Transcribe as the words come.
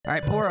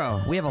Alright,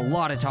 Poro, we have a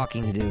lot of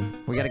talking to do.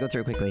 We gotta go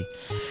through it quickly.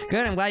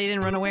 Good, I'm glad you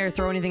didn't run away or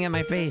throw anything at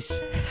my face.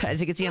 As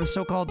you can see, I'm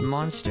so-called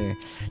monster.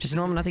 Just a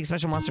normal, nothing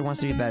special monster wants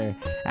to be better.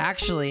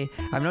 Actually,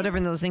 I'm no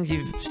different than those things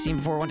you've seen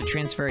before want to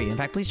transfer you. In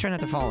fact, please try not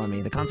to follow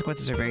me. The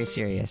consequences are very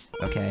serious.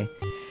 Okay.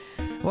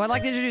 Well, I'd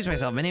like to introduce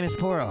myself. My name is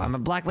Poro. I'm a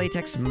black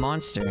latex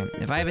monster.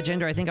 If I have a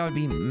gender, I think I would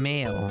be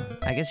male.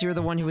 I guess you were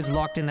the one who was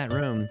locked in that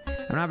room.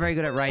 I'm not very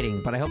good at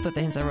writing, but I hope that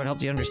the hints I wrote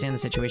helped you understand the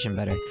situation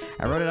better.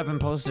 I wrote it up and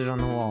posted it on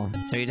the wall.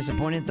 So you're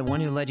disappointed the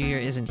one who led you here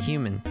isn't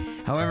human.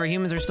 However,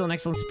 humans are still an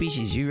excellent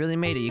species. You really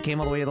made it. You came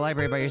all the way to the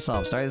library by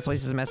yourself. Sorry, this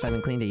place is a mess. I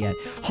haven't cleaned it yet.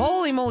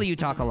 Holy moly, you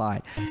talk a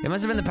lot. It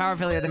must have been the power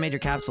failure that made your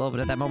capsule, but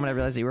at that moment I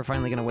realized that you were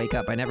finally going to wake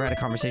up. I never had a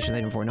conversation with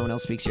anyone before. No one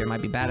else speaks here. I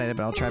might be bad at it,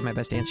 but I'll try my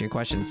best to answer your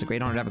questions. It's a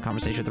great honor to have a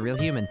conversation with a real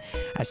human.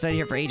 I've studied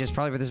here for ages,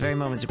 probably for this very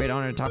moment. It's a great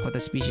honor to talk with the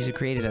species who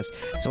created us.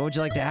 So what would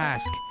you like to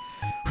ask?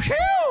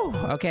 Whew!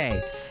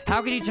 Okay.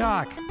 How can you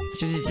talk?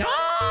 Should you talk?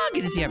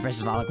 Good to see you. I press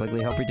smile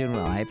quickly. Hope you're doing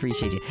well. I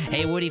appreciate you.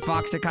 Hey, Woody,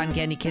 Foxer, Cotton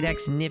Candy, Kid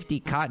X, Nifty,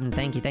 Cotton.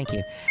 Thank you, thank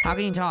you. How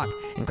can you talk?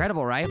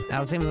 Incredible, right? I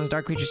was the same as those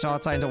dark creatures saw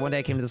outside until one day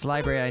I came to this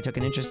library. I took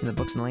an interest in the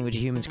books and the language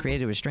of humans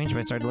created. It was strange, but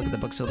I started to look at the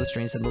books filled with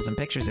strange symbols and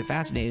pictures. It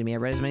fascinated me. I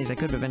read as many as I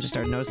could, but eventually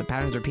started to notice the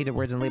patterns, repeated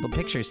words, and labeled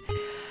pictures.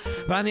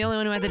 But I'm the only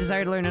one who had the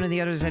desire to learn. None of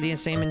the others had the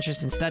same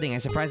interest in studying. I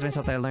surprised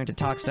myself that I learned to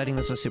talk. Studying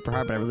this was super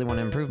hard, but I really want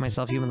to improve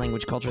myself. Human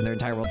language, culture, and their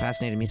entire world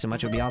fascinated me so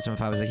much. It would be awesome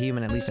if I was a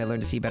human. At least I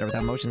learned to see better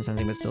without motion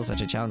sensing, but still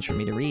such a challenge for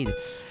me to read.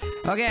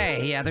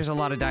 Okay, yeah, there's a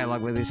lot of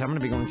dialogue with this, so I'm gonna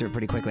be going through it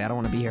pretty quickly. I don't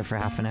want to be here for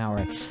half an hour.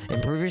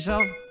 Improve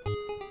yourself?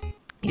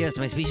 Yes,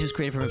 my species was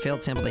created from a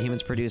failed sample that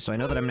humans produced, so I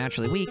know that I'm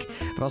naturally weak,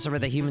 but also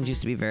read that humans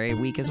used to be very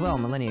weak as well,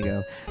 millennia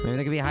ago. Maybe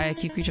there could be a high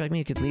IQ creature like me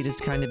who could lead his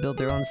kind to build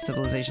their own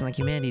civilization like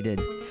humanity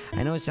did.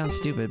 I know it sounds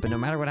stupid, but no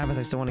matter what happens,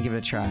 I still want to give it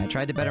a try. I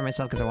tried to better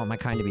myself because I want my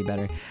kind to be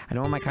better. I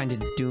don't want my kind to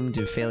doom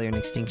to failure and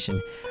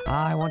extinction.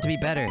 I want to be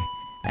better.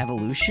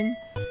 Evolution?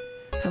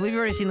 I believe you've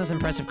already seen those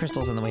impressive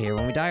crystals on the way here.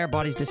 When we die, our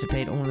bodies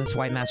dissipate, only this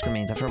white mask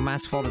remains. After a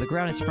mask fall to the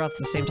ground, it sprouts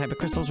the same type of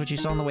crystals which you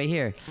saw on the way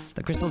here.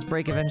 The crystals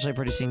break, eventually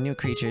producing new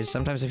creatures.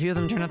 Sometimes a few of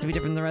them turn out to be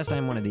different than the rest. I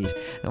am one of these.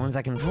 The ones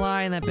that can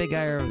fly and that big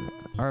guy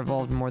are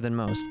evolved more than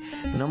most.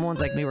 The normal ones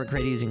like me were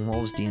created using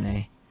wolves'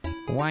 DNA.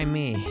 Why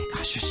me?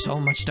 Gosh, there's so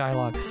much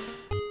dialogue.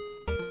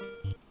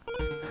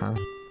 Huh?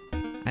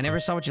 I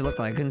never saw what you looked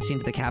like. I couldn't see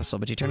into the capsule,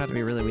 but you turned out to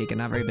be really weak and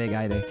not very big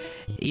either.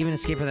 Even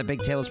escape from that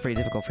big tail was pretty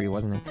difficult for you,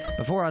 wasn't it?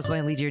 Before, I was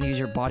planning to lead you and use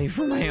your body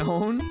for my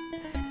own.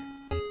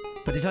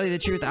 But to tell you the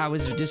truth, I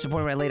was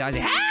disappointed when I laid eyes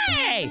on you.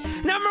 Hey!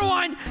 Number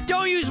one,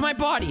 don't use my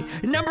body.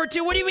 Number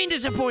two, what do you mean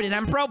disappointed?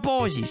 I'm pro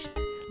poses.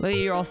 Look at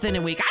you, you're all thin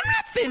and weak. I'm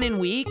not thin and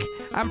weak.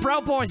 I'm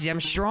pro poses.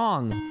 I'm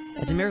strong.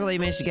 It's a miracle that you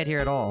managed to get here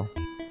at all.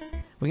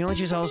 We can only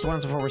choose a host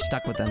once before we're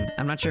stuck with them.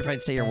 I'm not sure if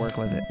I'd say you're worth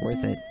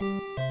it.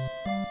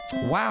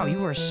 Wow,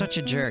 you are such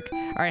a jerk.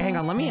 Alright, hang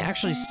on, let me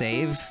actually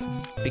save,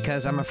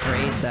 because I'm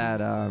afraid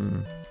that,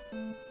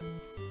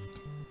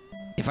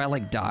 if I,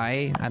 like,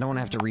 die, I don't want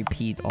to have to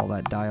repeat all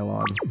that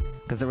dialogue.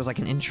 Because there was, like,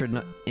 an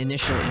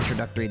initial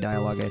introductory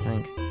dialogue, I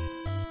think.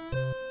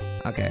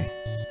 Okay.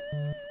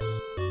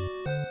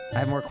 I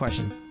have more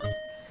questions.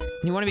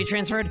 You want to be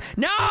transferred?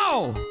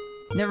 No!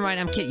 Never mind,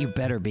 I'm kidding. You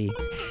better be.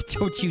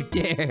 Don't you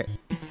dare.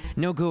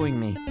 No gooing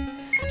me.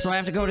 So I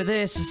have to go to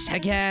this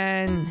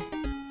again.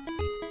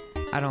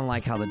 I don't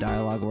like how the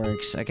dialogue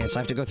works. Okay, so I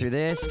have to go through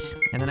this,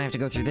 and then I have to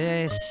go through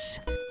this.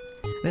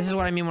 This is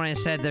what I mean when I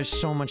said there's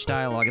so much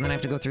dialogue, and then I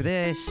have to go through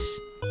this.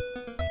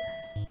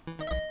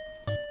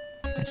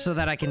 So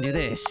that I can do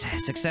this.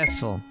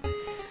 Successful.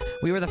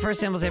 We were the first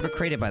samples ever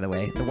created, by the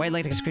way. The white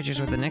latex creatures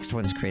were the next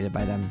ones created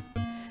by them.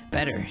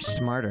 Better,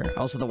 smarter.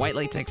 Also, the white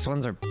latex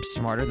ones are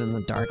smarter than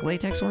the dark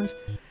latex ones.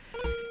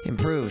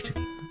 Improved.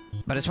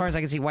 But as far as I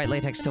can see, white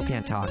latex still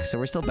can't talk, so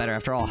we're still better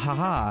after all.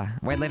 Haha!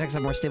 White latex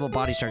have more stable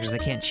body structures, they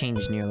can't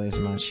change nearly as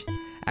much.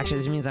 Actually,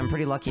 this means I'm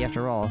pretty lucky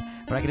after all,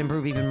 but I could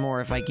improve even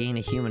more if I gain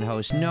a human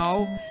host.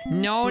 No!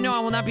 No, no, I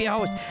will not be a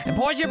host! And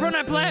pause your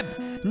pronoun pleb!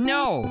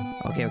 No!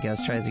 Okay,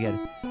 let's try this again.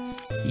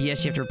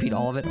 Yes, you have to repeat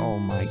all of it? Oh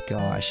my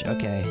gosh,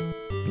 okay.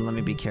 Let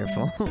me be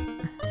careful. Do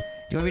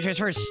you want to be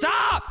transferred?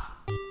 Stop!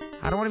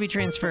 I don't want to be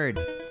transferred.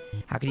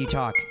 How can you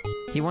talk?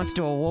 He wants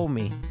to awoe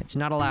me. It's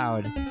not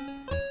allowed.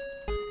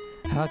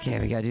 Okay,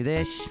 we gotta do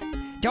this.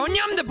 Don't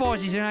yum the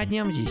poses, they're not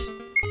yumsies.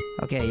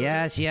 Okay,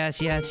 yes.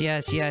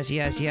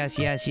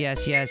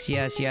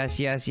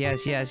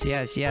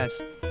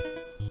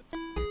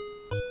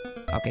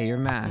 Okay, your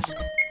mask.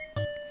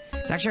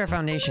 It's actually our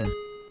foundation.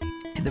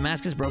 If the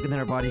mask is broken, then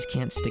our bodies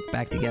can't stick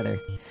back together.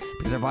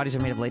 Because our bodies are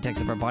made of latex,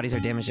 if our bodies are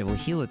damaged, it will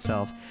heal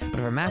itself. But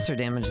if our masks are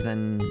damaged,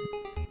 then...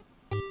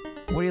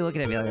 What are you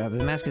looking at me like that?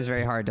 The mask is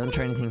very hard. Don't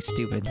try anything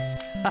stupid.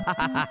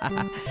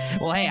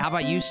 Well, hey, how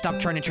about you stop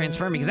trying to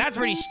transfer me? Because that's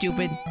pretty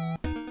stupid.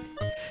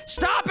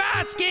 Stop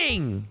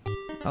asking!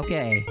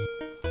 Okay.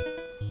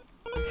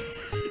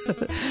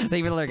 Thank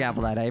you for the lurk,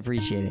 Apple Dad. I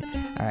appreciate it.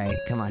 Alright,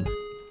 come on.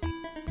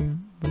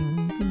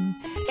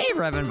 Hey,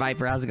 Reverend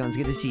Viper. How's it going? It's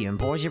good to see you.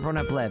 Impose your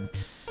pronoun pleb.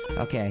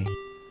 Okay.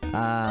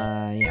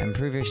 Yeah,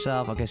 improve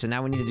yourself. Okay, so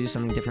now we need to do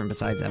something different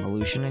besides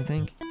evolution, I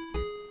think.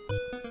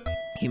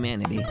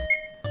 Humanity.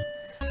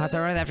 That's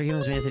alright, after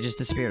humans managed to just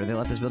disappear. They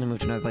left this building,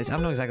 moved to another place. I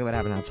don't know exactly what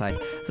happened outside.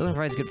 The building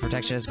provides good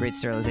protection, has great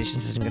sterilization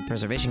system, good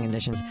preservation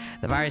conditions.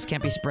 The virus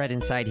can't be spread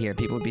inside here.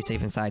 People would be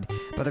safe inside,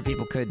 but other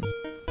people could.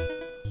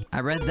 I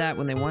read that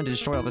when they wanted to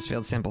destroy all those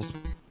failed samples,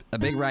 a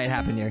big riot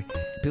happened here.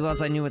 People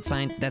outside knew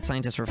that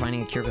scientists were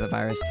finding a cure for the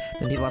virus.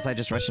 Then people outside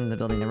just rushed into the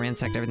building. They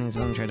ransacked everything in the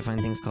building, tried to find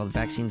things called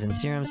vaccines and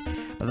serums,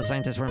 but the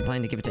scientists weren't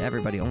planning to give it to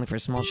everybody, only for a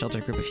small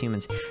sheltered group of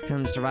humans. For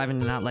them to survive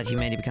and to not let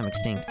humanity become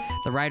extinct.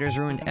 The rioters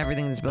ruined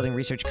everything in this building.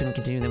 Research couldn't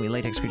continue. Then we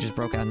latex creatures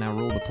broke out and now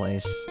rule the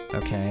place.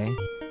 Okay.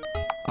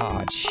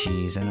 Oh,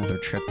 jeez, another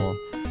triple.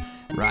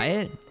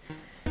 Riot?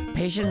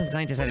 Patients and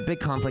scientists had a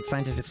big conflict.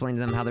 Scientists explained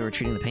to them how they were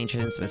treating the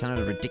patients, but it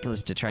sounded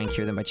ridiculous to try and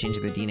cure them by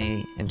changing their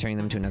DNA and turning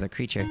them to another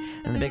creature.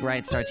 Then the big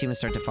riot starts. Humans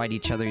start to fight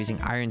each other using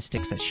iron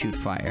sticks that shoot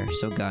fire,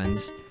 so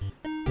guns.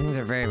 Things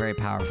are very, very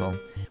powerful.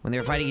 When they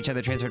were fighting each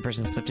other, transferred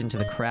persons slipped into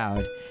the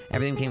crowd.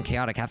 Everything became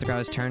chaotic. Half the crowd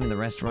was turned and the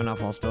rest run off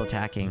while still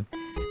attacking.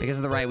 Because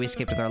of the riot, we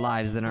escaped with our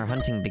lives. Then our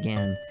hunting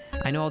began.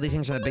 I know all these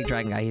things from the big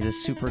dragon guy. He's a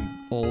super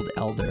old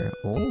elder.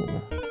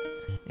 Oh.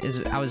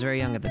 I was very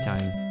young at the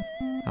time.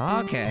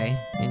 Okay,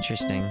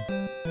 interesting.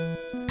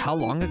 How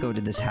long ago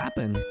did this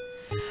happen?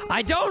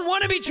 I don't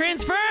want to be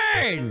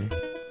transferred!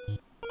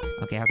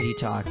 Okay, how can you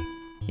talk?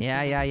 Yeah.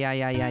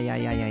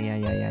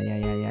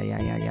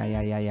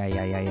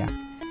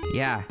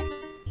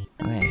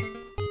 Okay.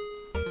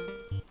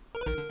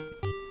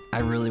 I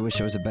really wish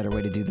there was a better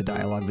way to do the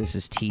dialogue. This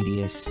is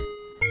tedious.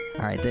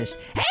 Alright, this.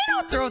 Hey,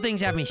 don't throw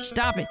things at me!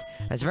 Stop it!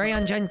 That's very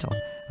ungentle.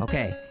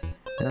 Okay.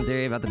 Another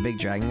theory about the big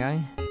dragon guy?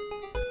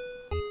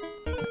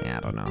 Yeah, I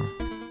don't know.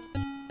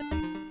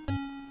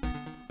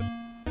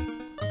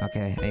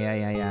 Okay,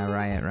 yeah,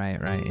 right,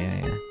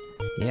 yeah.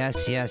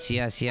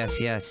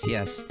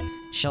 Yes.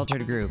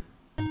 Sheltered group.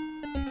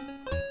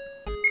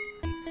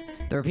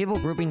 There were people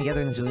grouping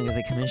together in this building because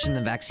they commissioned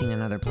the vaccine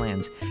and other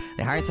plans.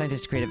 They hired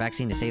scientists to create a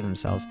vaccine to save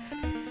themselves.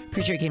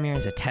 Pretty sure he came here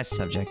as a test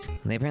subject.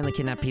 They apparently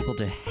kidnapped people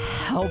to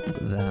help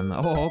them.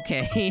 Oh,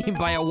 okay.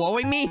 By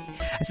woeing me?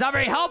 It's not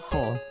very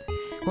helpful!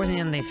 Of course, in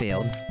the end, they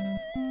failed.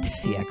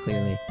 Yeah,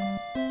 clearly.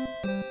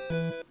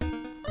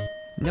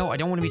 No, I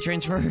don't want to be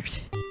transferred.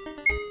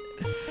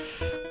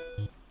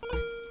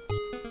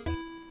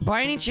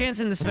 By any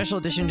chance in the special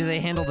edition, do they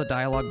handle the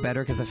dialogue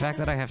better? Because the fact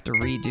that I have to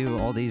redo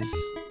all these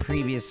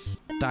previous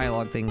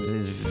dialogue things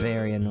is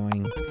very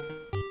annoying.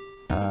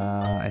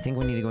 I think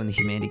we need to go in the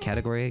humanity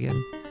category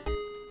again.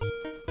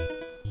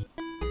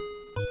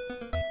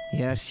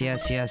 Yes.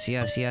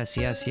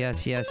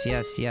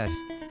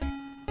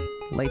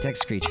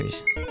 Latex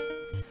creatures.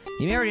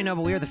 You may already know,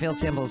 but we are the failed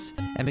samples,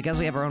 and because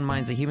we have our own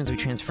minds, the humans we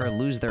transfer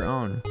lose their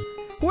own.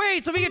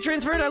 Wait, so if we get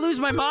transferred, I lose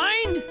my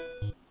mind?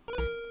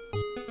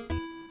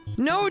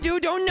 No,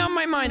 dude, don't numb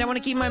my mind. I want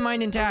to keep my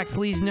mind intact.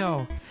 Please,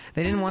 no.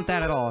 They didn't want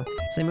that at all, so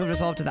they moved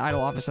us all up to the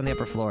idol office on the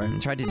upper floor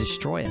and tried to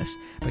destroy us.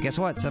 But guess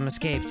what? Some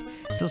escaped.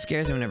 It still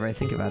scares me whenever I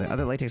think about it.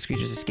 Other latex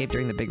creatures escaped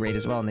during the big raid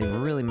as well, and they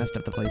really messed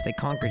up the place. They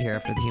conquered here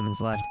after the humans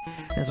left.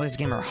 And this place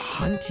became our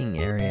hunting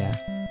area.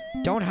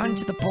 Don't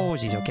hunt the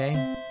posies,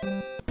 okay?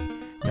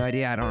 No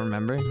idea, I don't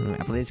remember.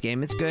 I play this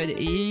game, it's good.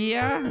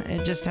 Yeah,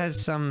 it just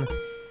has some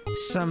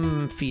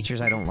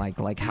features I don't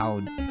like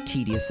how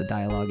tedious the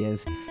dialogue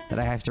is, that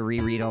I have to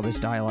reread all this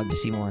dialogue to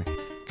see more.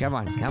 Come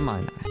on.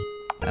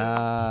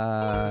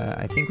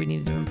 I think we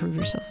needed to improve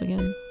yourself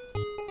again.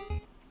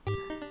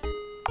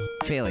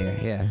 Failure,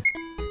 yeah.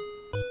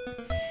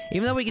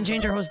 Even though we can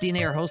change our host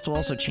DNA, our host will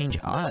also change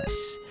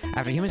us.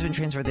 After humans have been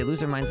transferred, they lose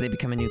their minds, they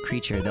become a new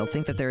creature. They'll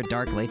think that they're a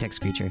dark latex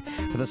creature.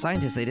 For the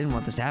scientists, they didn't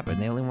want this to happen.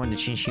 They only wanted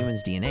to change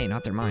humans' DNA,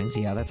 not their minds.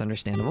 Yeah, that's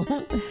understandable.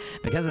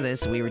 Because of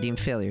this, we were deemed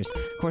failures.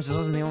 Of course, this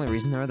wasn't the only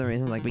reason. There were other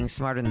reasons, like being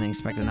smarter than they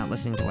expected, not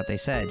listening to what they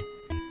said.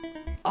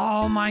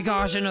 Oh my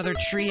gosh, another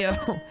trio!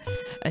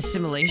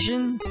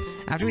 Assimilation?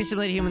 After we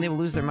assimilate a human, they will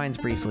lose their minds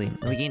briefly.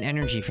 We gain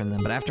energy from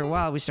them, but after a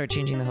while, we start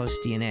changing the host's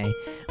DNA.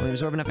 When we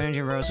absorb enough energy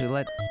from our host, we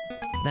let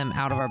them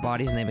out of our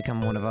bodies and they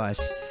become one of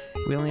us.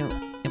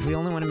 If we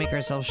only want to make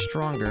ourselves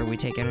stronger, we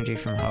take energy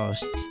from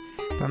hosts.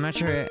 But I'm not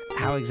sure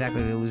how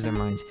exactly they lose their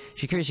minds.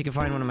 If you're curious, you can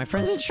find one of my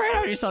friends and try it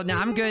out yourself. No,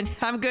 I'm good,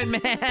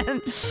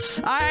 man.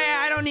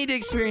 I don't need to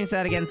experience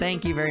that again.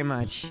 Thank you very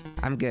much.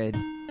 I'm good.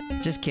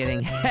 Just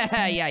kidding.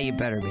 Yeah, you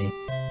better be.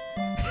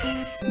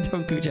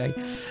 Don't Kujai.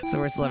 It's the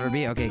worst it'll ever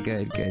be. Okay,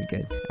 good.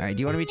 Alright,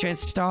 do you want to be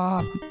trans?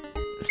 Stop.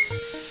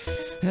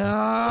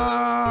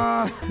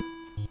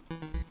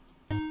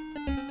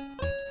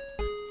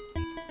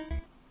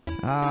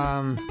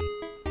 I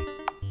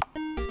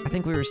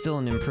think we were still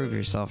in improve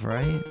yourself,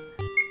 right?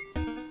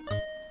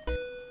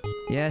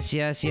 Yes.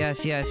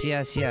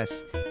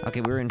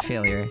 Okay, we were in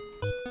failure.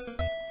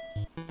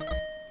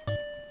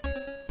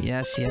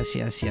 Yes.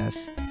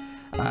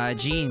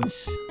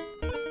 Genes.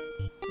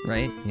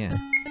 Right? Yeah.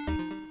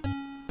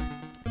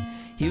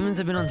 Humans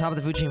have been on top of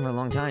the food chain for a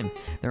long time.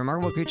 They're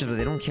remarkable creatures, but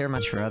they don't care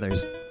much for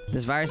others.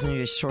 This virus may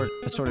be a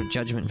sort of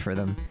judgment for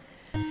them.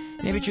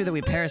 Maybe true that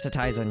we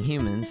parasitize on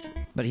humans,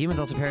 but humans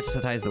also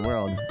parasitize the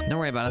world. Don't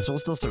worry about us, we'll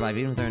still survive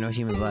even if there are no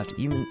humans left.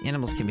 Even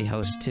animals can be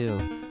hosts too.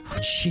 Oh,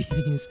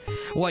 jeez.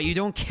 What, you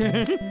don't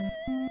care?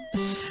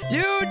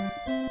 Dude!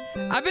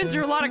 I've been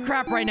through a lot of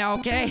crap right now,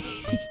 okay?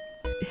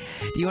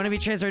 Do you want to be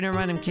transferred? Never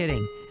mind, I'm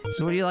kidding.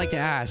 So what do you like to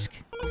ask?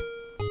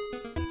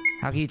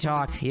 How can you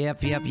talk?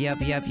 Yep.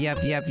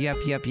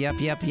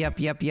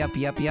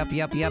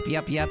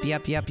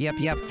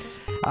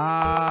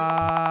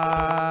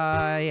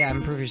 Yeah,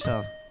 improve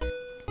yourself.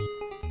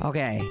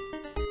 Okay.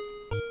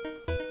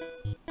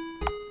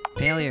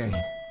 Failure.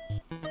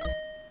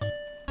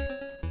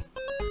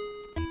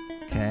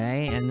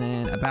 Okay, and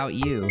then about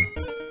you.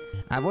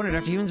 I've wondered,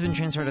 after humans have been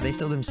transferred, are they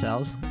still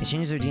themselves? It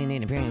changes their DNA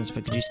and appearance,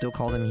 but could you still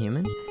call them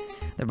human?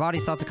 Their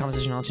bodies, thoughts, and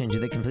composition all change. Do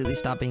they completely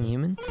stop being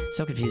human? It's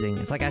so confusing.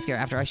 It's like asking,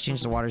 after ice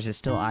changes the waters, it's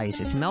still ice.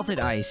 It's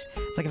melted ice.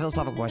 It's like a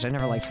philosophical question. I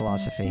never liked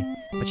philosophy.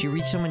 But you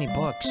read so many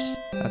books.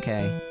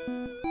 Okay.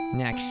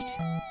 Next.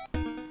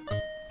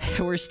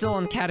 We're still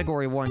in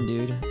category 1,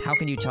 dude. How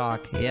can you talk?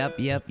 Yep.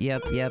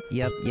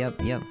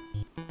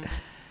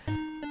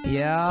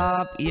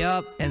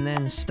 And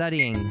then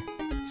studying.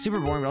 It's super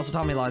boring, but also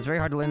taught me a lot. It's very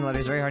hard to learn the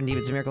letters, very hard indeed.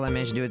 It's a miracle I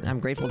managed to do it. I'm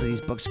grateful to these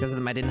books. Because of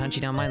them, I didn't hunt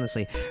you down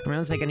mindlessly. For my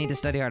own sake, I need to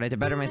study hard. To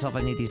better myself,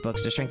 I need these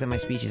books to strengthen my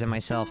species and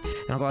myself. Then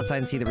I'll go outside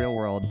and see the real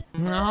world.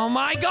 Oh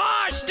my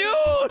gosh,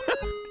 dude!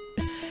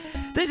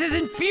 This is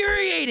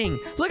infuriating!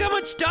 Look how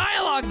much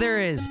dialogue there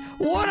is!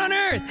 What on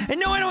earth? And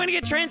no, I don't want to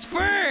get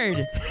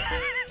transferred!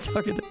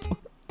 Talking to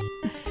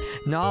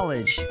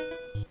knowledge.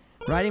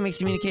 Writing makes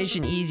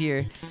communication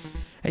easier,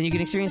 and you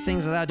can experience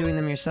things without doing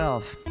them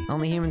yourself.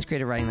 Only humans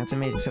created writing. That's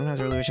amazing. Sometimes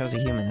I really wish I was a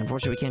human.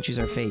 Unfortunately, we can't choose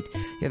our fate.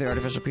 The other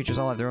artificial creatures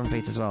all have their own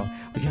fates as well.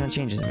 We cannot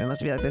change it. If it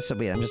must be like this, so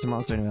be it. I'm just a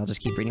monster anyway. I'll just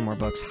keep reading more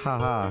books.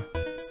 Haha. And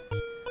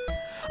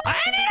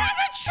it has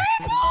a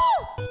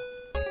triple!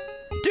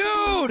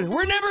 Dude!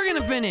 We're never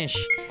gonna finish!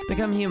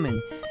 Become human.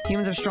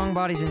 Humans have strong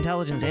bodies,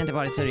 intelligence,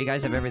 antibodies, so you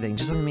guys have everything.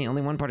 Just like me,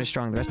 only one part is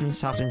strong. The rest of me is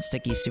soft and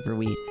sticky, super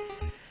weak.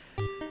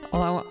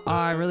 Oh,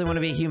 I really want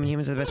to be a human.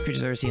 Humans are the best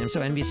creatures I've ever seen. I'm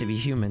so envious of you,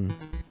 human.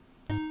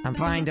 I'm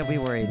fine, don't be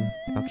worried.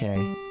 Okay.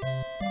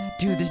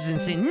 Dude, this is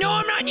insane. No,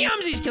 I'm not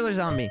Yumsies, killer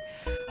zombie!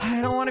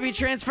 I don't want to be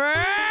transferred!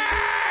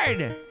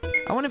 I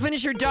want to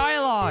finish your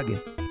dialogue!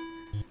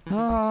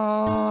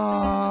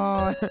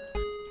 Oh...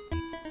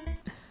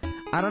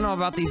 I don't know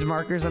about these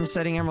markers I'm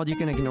setting, Emerald. You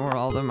can ignore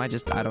all of them. I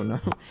don't know.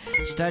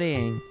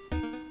 Studying.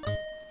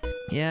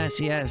 Yes.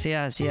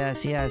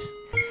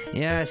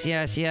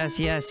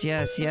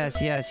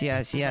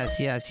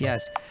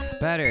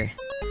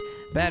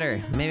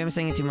 Better. Maybe I'm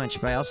saying it too much,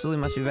 but I absolutely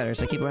must be better,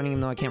 so I keep learning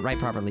even though I can't write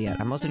properly yet.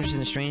 I'm most interested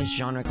in a strange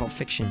genre called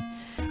fiction.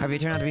 However,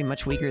 it turned out to be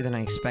much weaker than I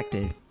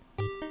expected.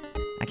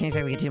 I can't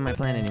exactly continue my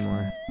plan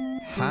anymore.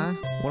 Huh?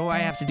 What do I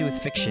have to do with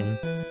fiction?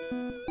 Do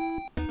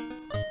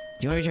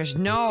you want to be trusted?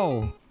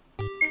 No!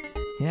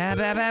 Yeah,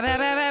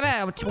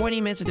 20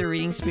 minutes with your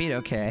reading speed?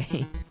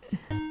 Okay.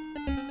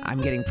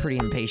 I'm getting pretty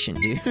impatient,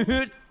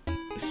 dude.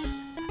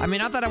 I mean,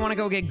 not that I want to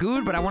go get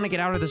good, but I want to get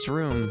out of this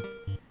room.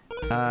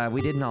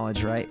 We did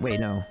knowledge, right?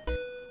 Wait, no.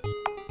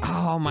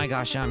 Oh my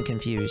gosh, I'm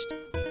confused.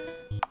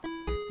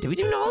 Did we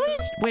do knowledge?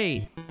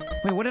 Wait,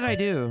 what did I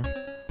do?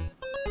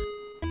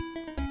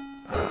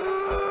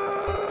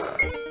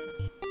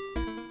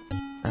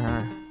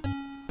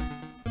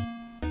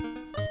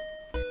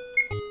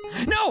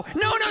 No!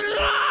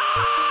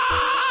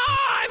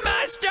 I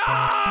messed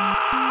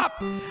up!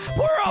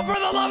 Bro, for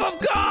the love of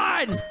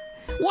God!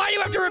 Why do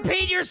you have to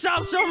repeat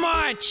yourself so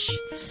much?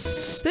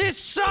 This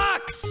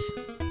sucks!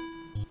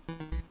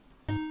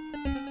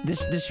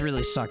 This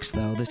really sucks,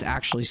 though. This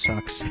actually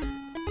sucks.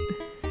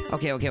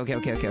 Okay. I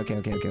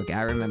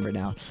remember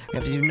now. We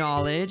have to do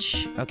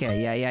knowledge.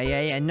 Okay,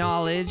 yeah.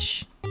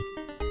 Knowledge.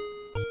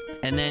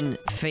 And then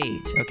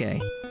fate. Okay.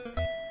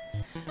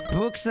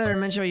 Books that are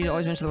mentioned, you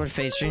always mention the word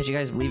fate. Strange, you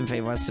guys believe in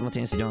fate while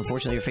simultaneously don't.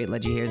 Unfortunately, your fate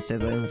led you here instead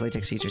of letting those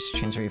latex features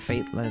transfer your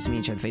fate. Let us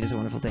meet each other. Fate is a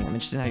wonderful thing. I'm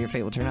interested in how your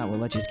fate will turn out. Will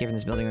it let you escape from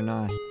this building or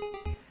not?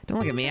 Don't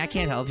look at me. I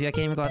can't help you. I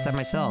can't even go outside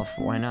myself.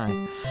 Why not?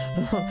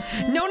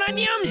 No, not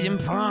Yums. I'm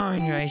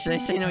fine. Right? Should I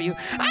say no? I'm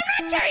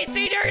not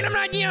tasty, dude. I'm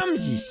not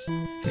Yums.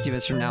 50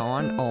 minutes from now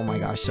on? Oh my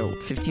gosh. So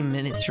 15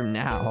 minutes from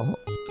now.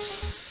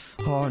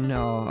 Oh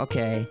no.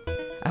 Okay.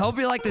 I hope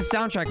you like this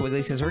soundtrack,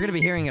 Wiggly, because we're going to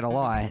be hearing it a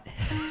lot.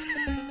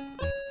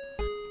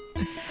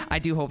 I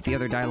do hope the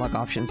other dialogue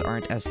options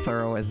aren't as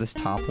thorough as this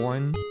top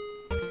one.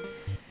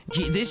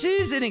 This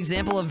is an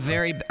example of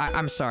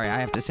I'm sorry, I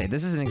have to say,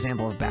 this is an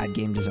example of bad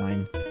game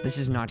design. This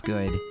is not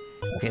good.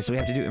 Okay, so we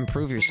have to do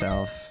improve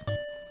yourself.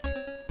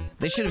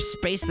 They should have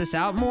spaced this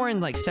out more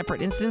in, like,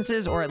 separate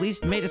instances, or at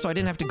least made it so I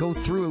didn't have to go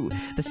through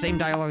the same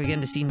dialogue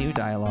again to see new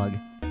dialogue.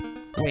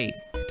 Wait,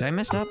 did I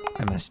mess up?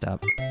 I messed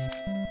up.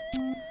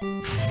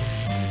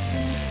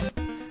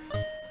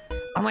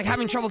 I'm, like,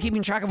 having trouble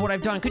keeping track of what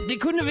I've done. They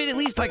couldn't have at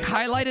least, like,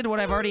 highlighted what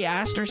I've already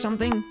asked or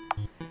something?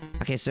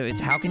 Okay, so it's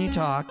how can you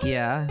talk,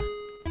 yeah.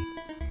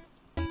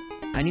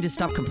 I need to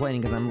stop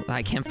complaining because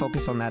I can't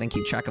focus on that and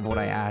keep track of what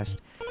I asked.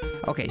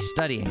 Okay,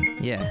 studying.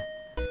 Yeah.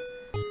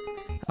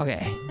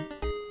 Okay.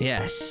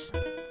 Yes.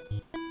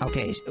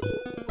 Okay,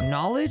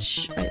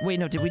 knowledge? Wait,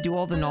 no, did we do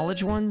all the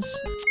knowledge ones?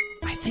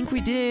 I think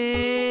we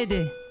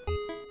did!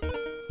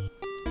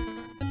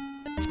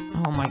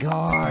 Oh my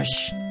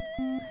gosh.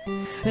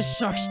 This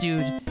sucks,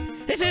 dude.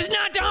 This is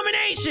not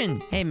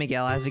domination! Hey,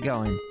 Miguel, how's it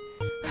going?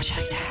 What'd you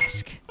like to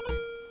ask?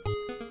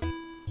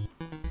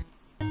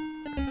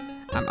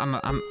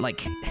 I'm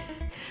like...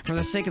 For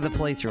the sake of the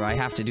playthrough, I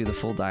have to do the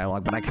full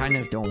dialogue, but I kind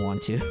of don't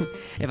want to.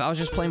 If I was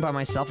just playing by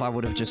myself, I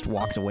would have just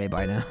walked away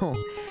by now.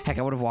 Heck,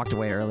 I would have walked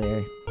away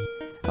earlier.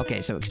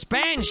 Okay, so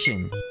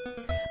expansion!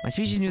 My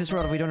species knew this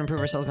world. If we don't improve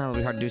ourselves now, it'll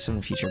be hard to do so in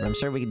the future, but I'm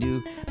sure we can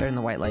do better than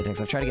the white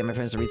latex. I've tried to get my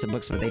friends to read some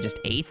books, but they just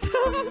ate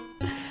them.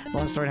 It's a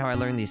long story how I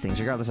learned these things.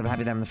 Regardless, I'm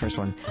happy that I'm the first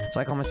one.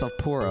 So I call myself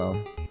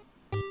Puro.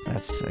 So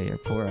that's, you're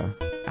Puro.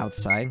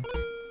 Outside.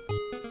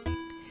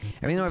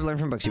 Everything I've learned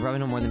from books, you probably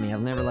know more than me.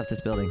 I've never left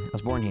this building. I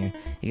was born here.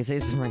 You can say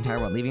this is my entire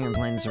world. Leaving your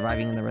planet and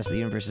surviving in the rest of the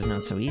universe is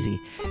not so easy.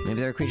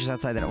 Maybe there are creatures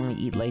outside that only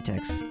eat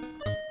latex.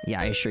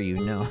 Yeah, I assure you,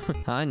 no.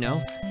 Huh?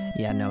 No?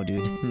 Yeah, no,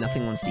 dude.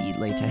 Nothing wants to eat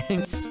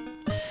latex.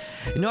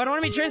 No, I don't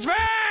want to be transferred!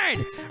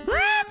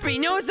 Rappy!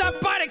 No, it's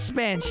not butt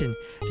expansion!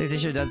 They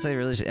should have done something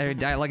really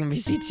dialogue in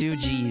BC2,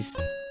 jeez.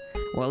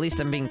 Well, at least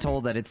I'm being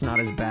told that it's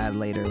not as bad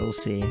later, we'll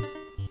see.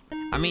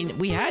 I mean,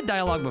 we had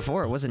dialogue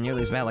before, it wasn't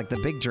nearly as bad. Like, the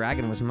big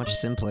dragon was much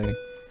simpler.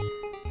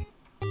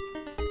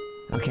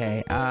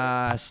 Okay,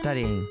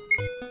 studying.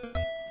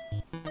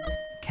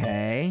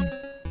 Okay.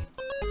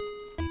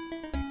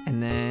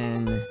 And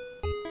then...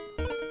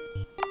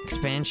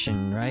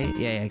 expansion, right?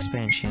 Yeah,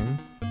 expansion.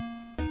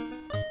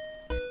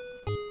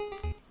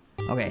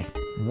 Okay,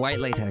 white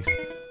latex.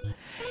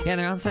 Yeah,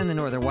 they're outside in the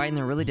north. They're white and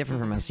they're really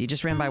different from us. You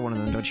just ran by one of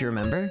them, don't you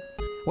remember?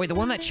 Wait, the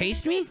one that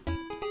chased me?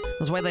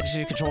 Those white latex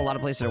control a lot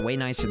of places that are way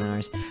nicer than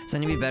ours. So I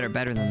need to be better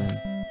than them.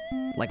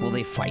 Like, will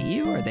they fight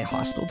you? Are they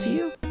hostile to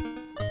you?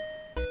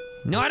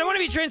 No, I don't want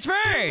to be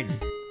transferred!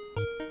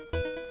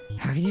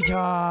 How can you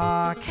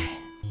talk?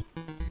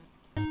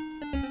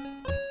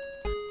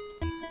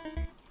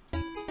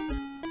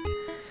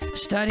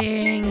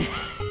 Studying!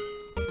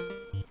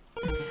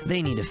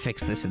 They need to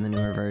fix this in the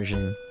newer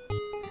version.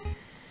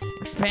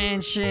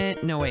 Expansion.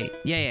 No, wait.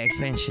 Yeah,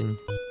 expansion.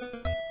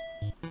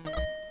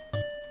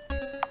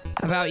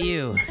 How about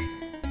you?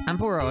 I'm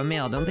Puro, a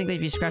male. Don't think that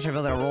if you scratch my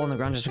belly, I'll roll on the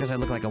ground just because I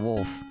look like a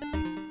wolf.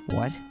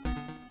 What?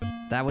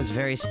 That was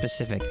very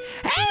specific.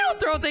 Hey,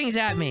 don't throw things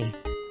at me!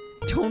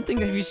 Don't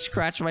think that if you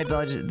scratch my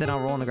belly, then I'll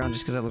roll on the ground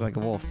just because I look like a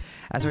wolf.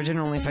 As for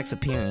gender only affects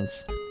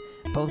appearance.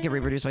 Both get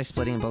reproduced by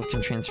splitting and both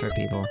can transfer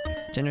people.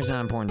 Gender's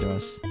not important to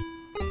us.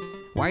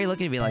 Why are you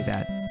looking at me like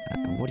that?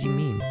 What do you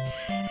mean?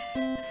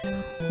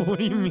 What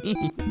do you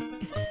mean?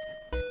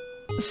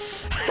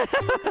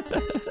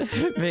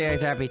 Big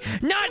X happy.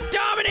 Not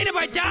dominated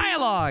by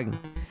dialogue!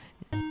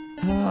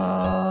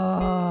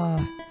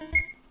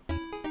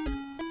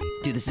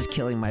 Dude, this is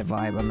killing my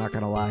vibe, I'm not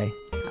gonna lie.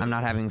 I'm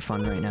not having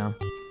fun right now.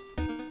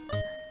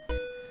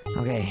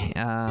 Okay,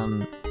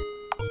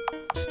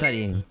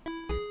 studying.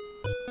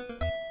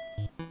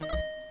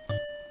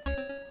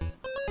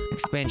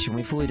 Expansion,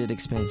 we fully did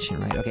expansion,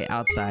 right? Okay,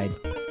 outside.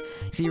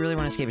 See, you really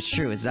want to escape, it's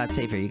true, it's not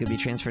safe here. You could be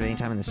transferred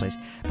anytime in this place.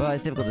 But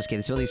it's difficult to escape,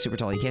 this building is super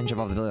tall. You can't jump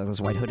off the building like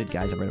those white-hooded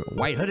guys.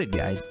 White-hooded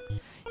guys?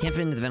 You can't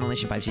fit into the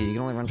ventilation pipes either. You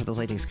can only run for those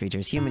latex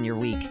creatures. Human, you're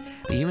weak.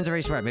 But humans are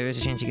very smart, maybe there's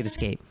a chance you could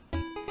escape.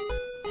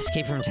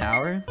 Escape from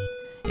tower?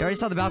 You already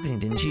saw the balcony,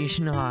 didn't you? You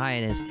should know how high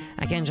it is.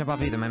 I can't jump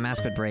off either, my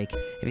mask would break.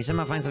 If you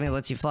somehow find something that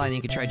lets you fly, then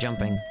you could try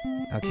jumping.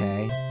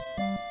 Okay.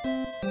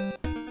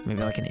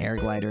 Maybe like an air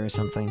glider or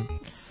something.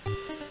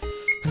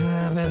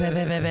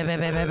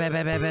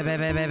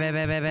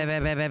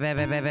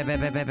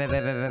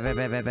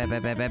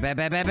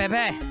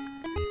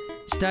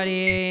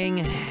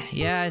 Studying.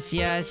 Yes.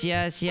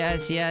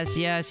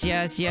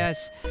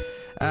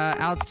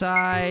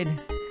 Outside.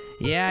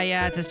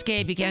 Yeah, it's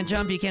escape. You can't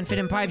jump, you can't fit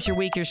in pipes, you're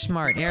weak, you're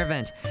smart. Air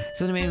vent.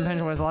 So the main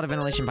potential has a lot of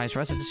ventilation pipes.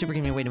 For us, it's a super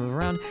convenient way to move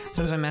around.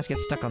 Sometimes my mask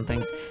gets stuck on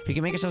things. If you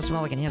can make yourself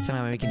smell like an ant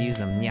somehow, maybe we could use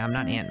them. Yeah, I'm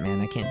not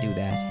Ant-Man, I can't do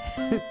that.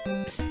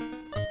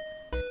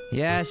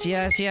 Yes.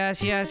 Studying.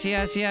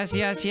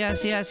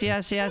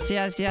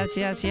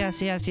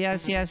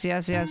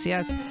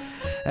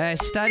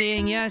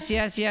 Yes.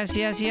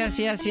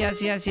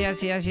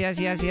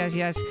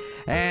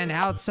 And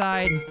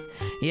outside.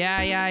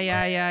 Yeah.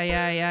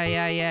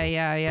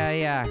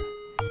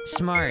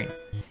 Smart.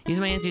 Use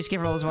my hands to escape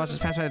for all those monsters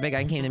passed by the big guy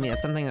and came to me.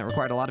 That's something that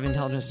required a lot of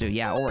intelligence to do.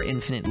 Yeah, or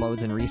infinite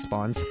loads and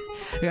respawns.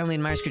 We only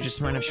admire creatures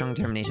smart enough showing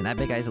determination. That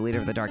big guy is the leader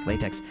of the dark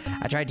latex.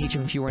 I tried to teach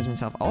him a few words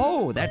myself.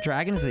 Oh, that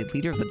dragon is the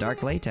leader of the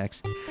dark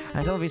latex.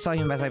 I told him if you saw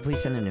him by sight,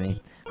 please send him to me.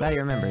 Glad he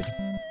remembered.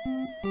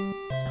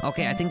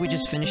 Okay, I think we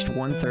just finished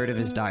 1/3 of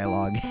his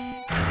dialogue.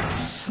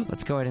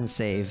 Let's go ahead and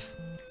save.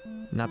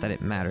 Not that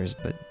it matters,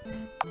 but...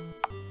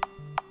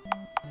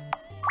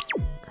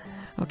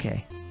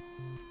 Okay.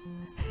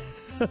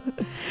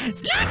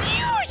 It's not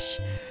Yush!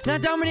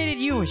 Not dominated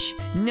Yush!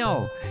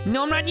 No,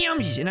 I'm not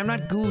Yumsies, and I'm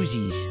not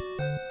Goozies.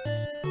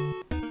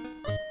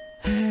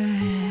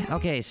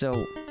 Okay,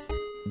 so...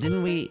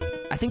 Didn't we...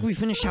 I think we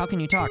finished How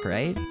Can You Talk,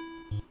 right?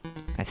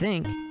 I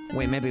think.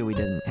 Wait, maybe we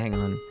didn't. Hang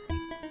on.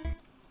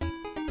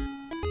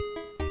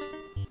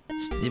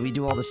 Did we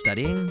do all the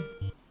studying?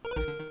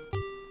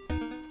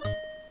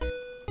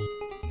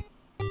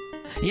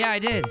 Yeah, I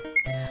did.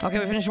 Okay,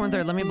 we finished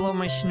 1/3. Let me blow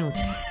my snoot.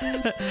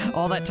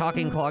 All that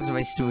talking clogs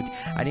my snoot.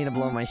 I need to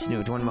blow my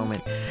snoot. One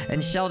moment.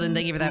 And Sheldon,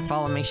 thank you for that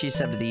follow. Make sure you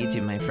sub to the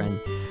YouTube, my friend.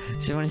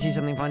 So you want to see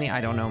something funny?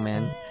 I don't know,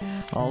 man.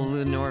 I'll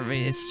ignore it.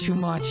 It's too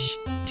much.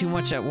 Too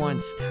much at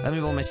once. Let me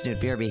blow my snoot.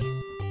 BRB.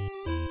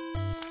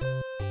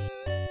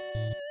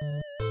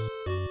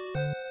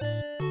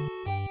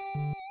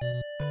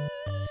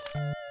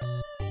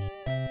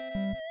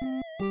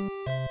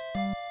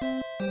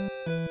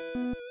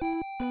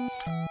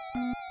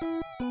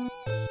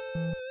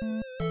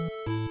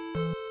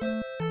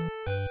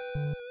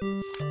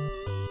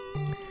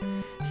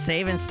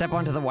 Save and step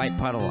onto the white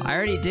puddle. I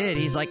already did.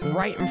 He's like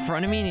right in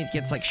front of me and he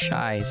gets like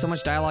shy. So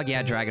much dialogue.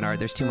 Yeah, Dragon Art.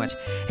 There's too much.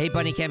 Hey,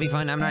 Bunny, can't be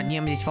fun. I'm not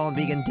Yum. He's fallen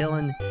vegan.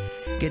 Dylan.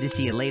 Good to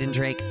see you. Layden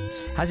Drake.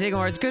 How's it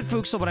going? It's good,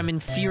 Fuxel, but I'm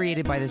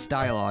infuriated by this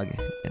dialogue.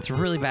 It's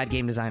really bad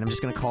game design. I'm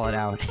just gonna call it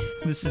out.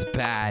 This is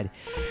bad.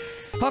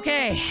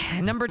 Okay,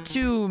 number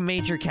 2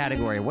 major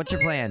category. What's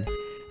your plan?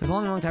 It was a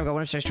long, long time ago.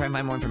 What if I was trying to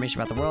find more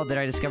information about the world? Then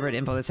I discovered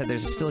info that said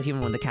there's still a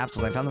human with the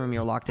capsules. I found the room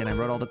you were locked in. I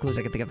wrote all the clues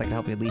I could think of that could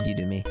help you lead you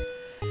to me.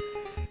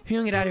 If you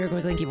don't get out of here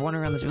quickly and keep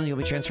wandering around this building, you'll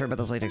be transferred by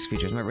those latex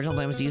creatures. My original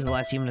plan was to use the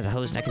last human as a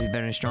host, and I could be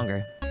better and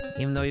stronger.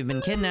 Even though you've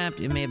been kidnapped,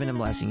 it may have been a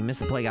blessing. You missed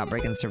the plague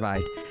outbreak and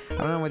survived. I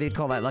don't know whether you'd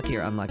call that lucky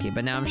or unlucky,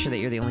 but now I'm sure that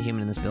you're the only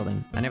human in this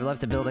building. I never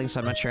left the building,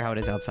 so I'm not sure how it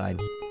is outside.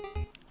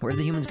 Where did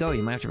the humans go?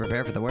 You might have to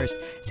prepare for the worst.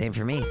 Same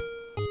for me.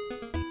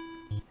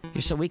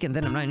 You're so weak and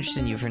thin, I'm not interested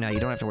in you for now. You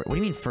don't have to worry. What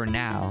do you mean, for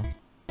now?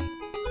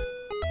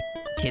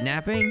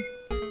 Kidnapping?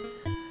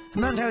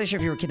 I'm not entirely sure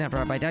if you were kidnapped or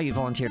not, but I doubt you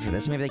volunteered for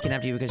this. Maybe they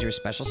kidnapped you because you were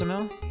special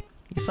somehow?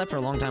 You slept for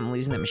a long time while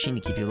using that machine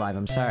to keep you alive.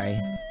 I'm sorry.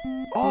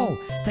 Oh!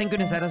 Thank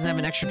goodness that doesn't have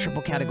an extra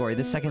triple category.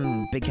 This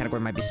second big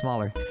category might be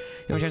smaller. You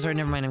want to try? Sorry,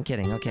 never mind. I'm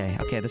kidding. Okay,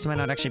 okay. This might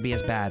not actually be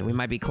as bad. We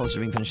might be closer to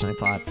being finished than I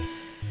thought. It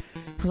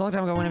was a long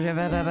time ago when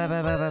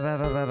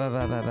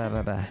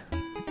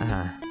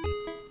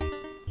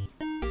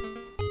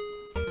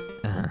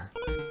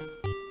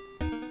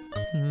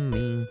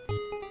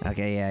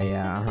Okay,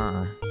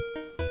 yeah.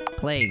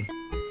 Plague.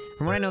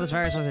 From what I know, this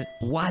virus was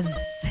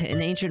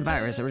an ancient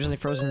virus originally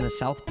frozen in the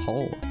South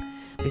Pole.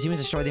 Because humans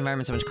destroyed the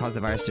environment so much caused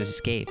the virus to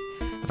escape.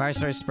 The virus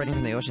started spreading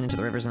from the ocean into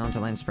the rivers and onto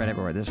land, spread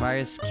everywhere. This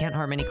virus can't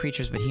harm any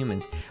creatures but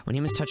humans. When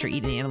humans touch or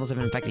eat any animals that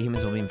have been infected,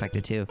 humans will be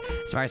infected too.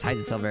 This virus hides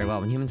itself very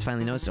well. When humans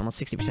finally noticed,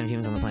 almost 60% of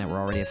humans on the planet were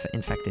already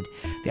infected.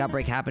 The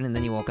outbreak happened and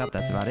then you woke up,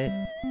 that's about it.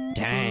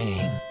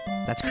 Dang.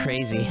 That's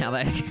crazy how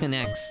that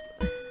connects.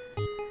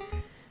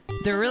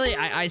 They're really,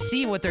 I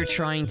see what they're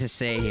trying to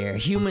say here.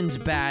 Humans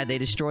bad, they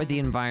destroyed the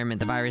environment,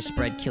 the virus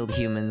spread, killed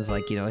humans,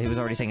 like, you know, he was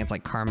already saying it's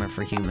like karma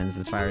for humans,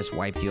 this virus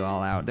wiped you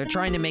all out. They're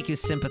trying to make you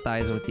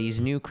sympathize with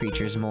these new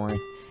creatures more,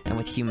 and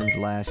with humans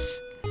less.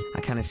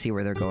 I kind of see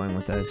where they're going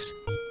with this.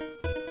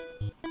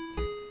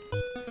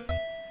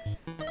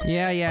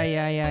 Yeah,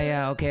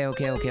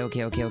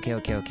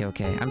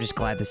 okay. I'm just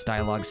glad this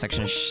dialogue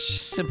section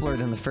is simpler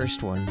than the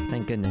first one,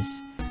 thank goodness.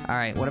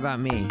 Alright, what about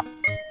me?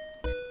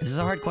 This is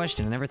a hard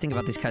question. I never think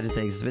about these kinds of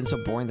things. It's been so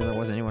boring that there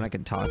wasn't anyone I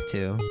could talk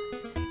to.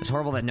 It's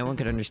horrible that no one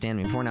could understand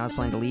me. Before now, I was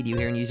planning to lead you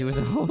here and use you as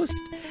a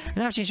host.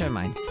 And I've changed my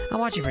mind. I'll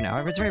watch you for now.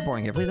 However, it's very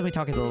boring here. Please let me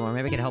talk to you a little more.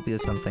 Maybe I can help you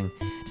with something.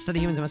 To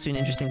study humans, it must be an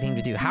interesting thing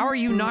to do. How are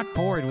you not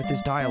bored with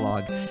this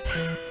dialogue?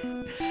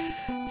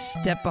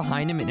 Step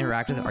behind him and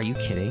interact with him. Are you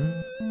kidding?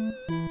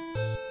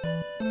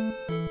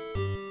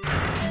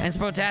 And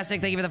Spotastic,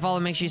 thank you for the follow.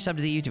 Make sure you sub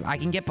to the YouTube. I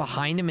can get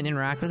behind him and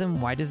interact with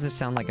him? Why does this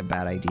sound like a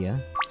bad idea?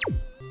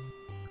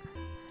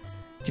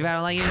 Too bad I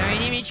don't like you.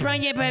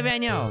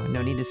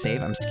 No need to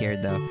save. I'm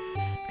scared though.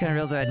 It's kind of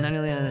real threat.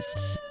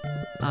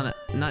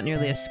 Not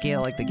nearly a scale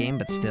like the game,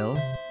 but still.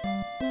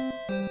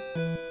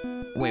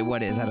 Wait,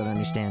 what is? I don't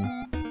understand.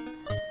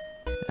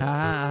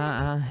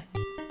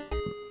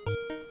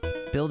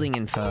 Building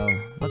info.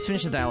 Let's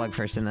finish the dialogue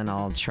first, and then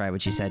I'll try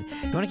what you said.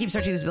 You want to keep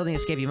searching this building to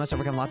escape, you must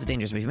overcome lots of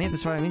dangers. But if you made it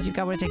this far, it means you've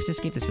got what it takes to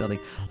escape this building.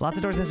 Lots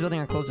of doors in this building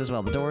are closed as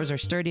well. The doors are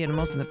sturdy, and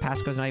most of the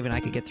passcodes, not even I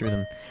could get through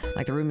them.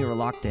 Like the room you were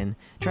locked in.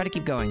 Try to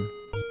keep going.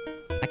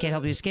 I can't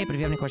help you escape, but if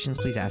you have any questions,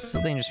 please ask. It's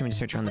still dangerous for me to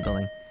search around the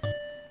building.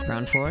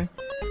 Ground floor?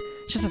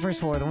 It's just the first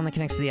floor, the one that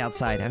connects to the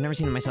outside. I've never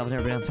seen it myself, I've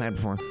never been outside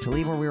before. To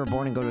leave where we were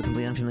born and go to a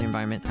completely unfamiliar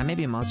environment, I may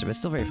be a monster, but it's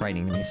still very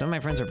frightening to me. Some of my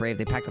friends are brave,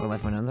 they packed up a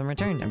life and none of them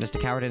returned. I'm just a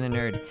coward and a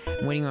nerd.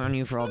 I'm waiting on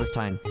you for all this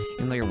time.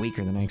 Even though you're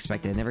weaker than I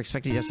expected. I never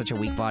expected you to have such a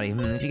weak body.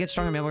 If you get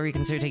stronger, maybe I'll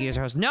reconsider taking you as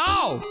our host.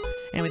 No!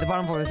 Anyway, the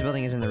bottom floor of this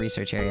building is in the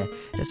research area.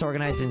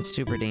 Disorganized and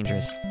super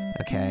dangerous.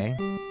 Okay.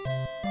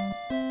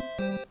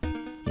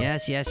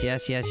 Yes.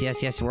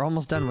 We're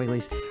almost done,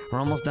 Wigglies. We're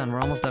almost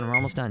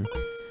done.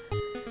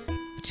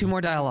 2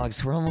 more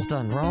dialogues. We're almost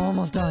done.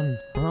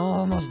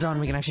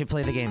 We can actually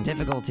play the game.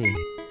 Difficulty.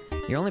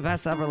 You're only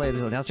past the upper layer.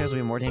 Downstairs will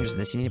be more dangerous than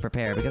this. You need to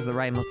prepare. Because of the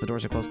right, most of the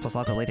doors are closed, plus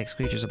lots of latex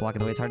creatures are blocking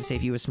the way. It's hard to say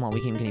if you, a small,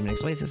 weak human, can even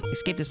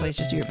escape this place.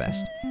 Just do your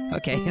best.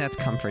 Okay, that's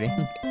comforting.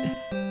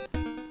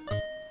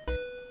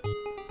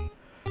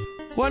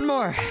 1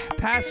 more.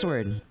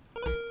 Password.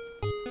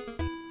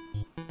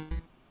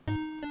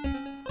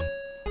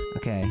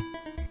 Okay.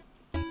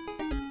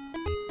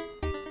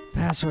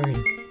 password.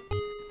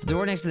 The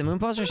door next to the moon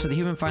poster, so the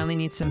human finally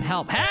needs some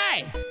help.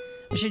 Hey!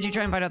 Or should you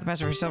try and find out the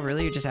password for yourself?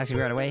 Really? You're just asking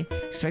me right away?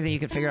 Expect that you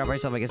could figure it out by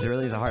yourself. I guess it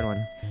really is a hard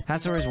one.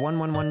 Password is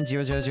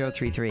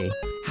 111000033.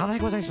 How the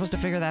heck was I supposed to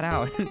figure that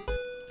out?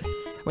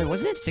 Wait,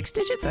 wasn't it 6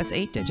 digits? That's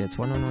 8 digits.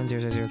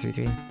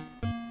 111000033.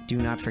 Do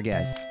not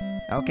forget.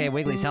 Okay,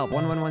 Wiggly's help.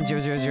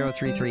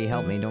 111000033.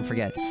 Help me, don't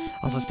forget.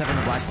 Also, step on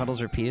the black puddles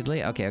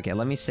repeatedly. Okay,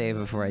 let me save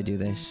before I do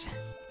this.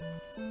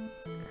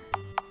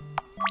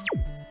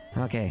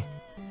 Okay.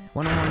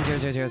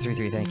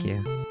 111000033, thank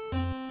you.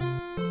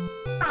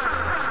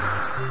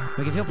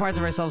 We can feel parts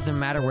of ourselves no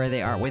matter where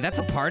they are. Wait, that's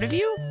a part of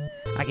you?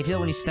 I can feel it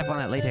when you step on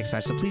that latex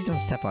patch, so please don't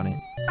step on it.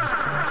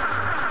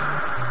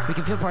 We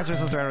can feel parts of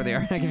ourselves no matter where they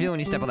are. I can feel it when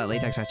you step on that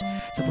latex patch,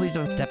 so please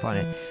don't step on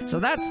it. So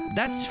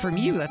that's from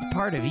you, that's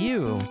part of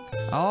you.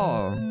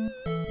 Oh.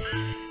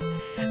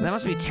 That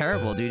must be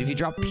terrible, dude. If you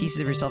drop pieces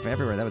of yourself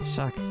everywhere, that would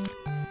suck.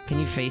 Can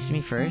you face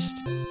me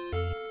first? Can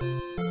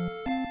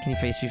you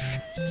face me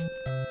first?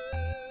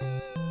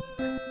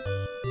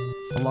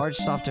 A large,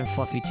 soft, and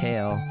fluffy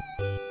tail.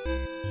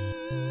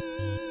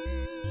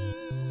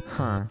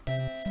 Huh.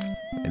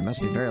 It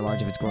must be very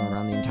large if it's going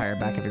around the entire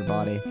back of your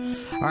body.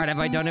 Alright, have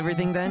I done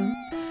everything then?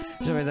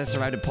 So as I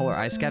survived a polar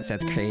ice caps?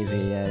 That's crazy,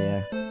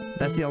 yeah.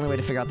 That's the only way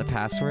to figure out the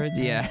password?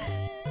 Yeah.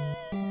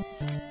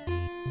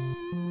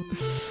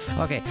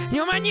 Okay.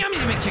 Yum,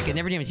 just make chicken.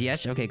 Never names.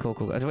 Yes. Okay, cool.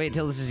 Wait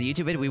until this is a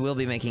YouTube video. We will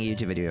be making a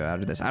YouTube video out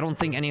of this. I don't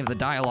think any of the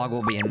dialogue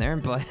will be in there,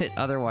 but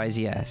otherwise,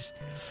 yes.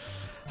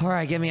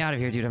 Alright, get me out of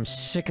here, dude. I'm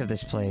sick of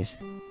this place.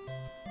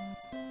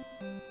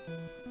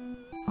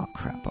 Oh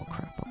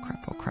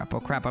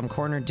crap, I'm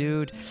cornered,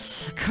 dude.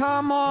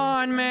 Come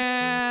on,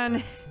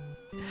 man!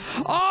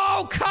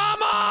 Oh,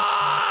 come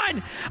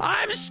on!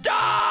 I'm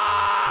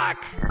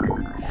stuck! Please,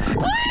 I don't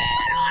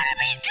want to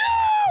be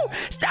goo!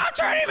 Stop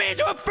turning me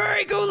into a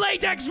furry goo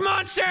latex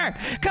monster!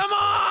 Come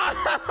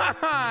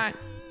on!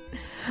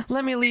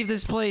 Let me leave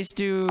this place,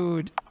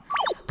 dude.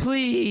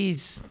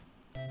 Please.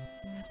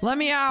 Let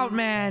me out,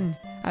 man.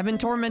 I've been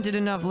tormented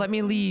enough. Let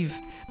me leave.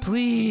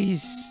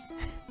 Please.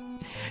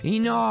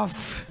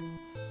 Enough.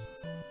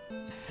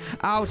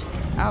 Out.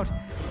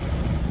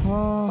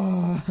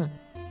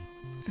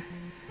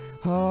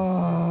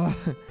 Oh.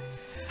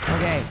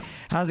 Okay.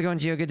 How's it going,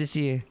 Gio? Good to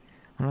see you.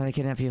 When are they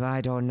kidnapping you?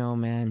 I don't know,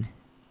 man.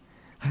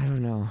 I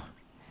don't know.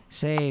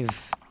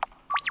 Save.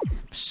 I'm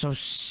so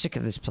sick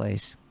of this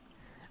place.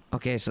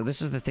 Okay, so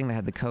this is the thing that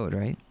had the code,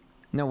 right?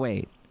 No,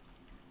 wait.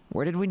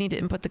 Where did we need to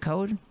input the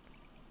code?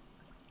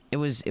 It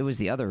was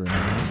the other room, right?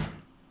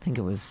 I think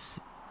it was...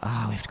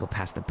 Oh, we have to go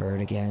past the bird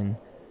again.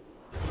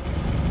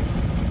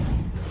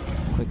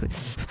 Quickly.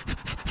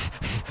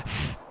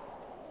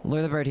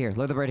 Lure the bird here.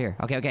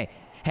 Okay.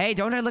 Hey,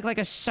 don't I look like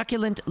a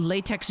succulent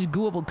latex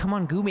gooable? Come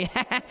on, goo me.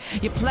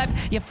 You pleb,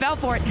 you fell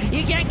for it.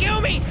 You can't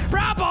goo me.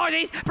 Bro,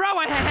 boys. Bro,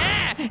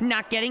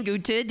 not getting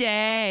gooed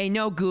today.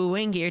 No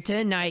gooing here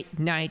tonight.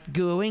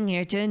 Gooing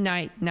here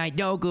tonight.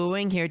 No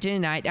gooing here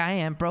tonight. I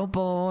am pro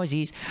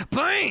boys.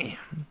 Bam!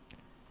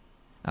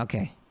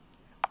 Okay.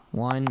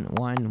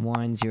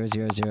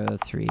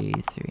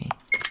 111000033.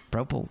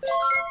 Pro boys.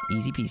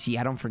 Easy peasy.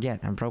 I don't forget.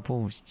 I'm pro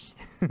boys.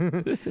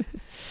 There'd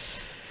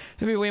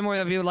be way more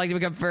of you would like to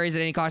become furries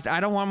at any cost. I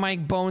don't want my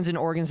bones and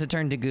organs to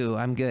turn to goo.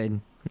 I'm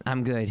good.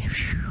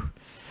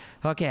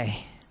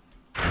 Okay.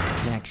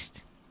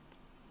 Next.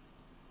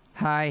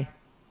 Hi.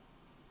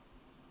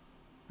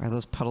 Are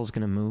those puddles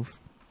gonna move?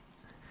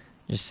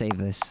 Just save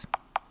this.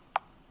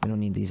 We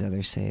don't need these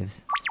other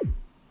saves.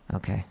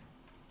 Okay.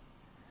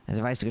 A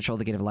device to control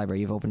the gate of the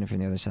library. You've opened it from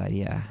the other side.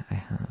 Yeah, I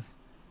have.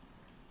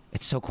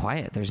 It's so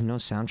quiet. There's no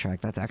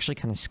soundtrack. That's actually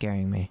kind of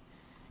scaring me.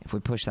 If we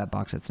push that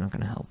box, it's not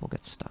gonna help. We'll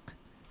get stuck.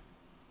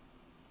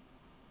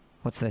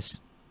 What's this?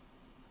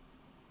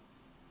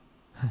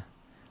 Huh.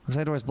 Looks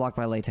like the door's blocked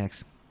by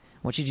latex.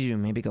 What should you do?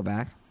 Maybe go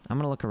back? I'm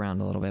gonna look around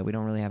a little bit. We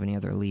don't really have any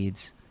other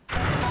leads. Please!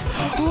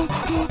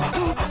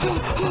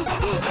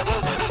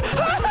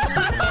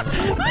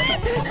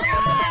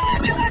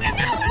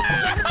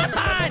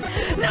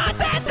 Not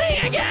that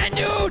thing again,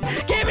 dude!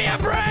 Give me a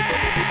break!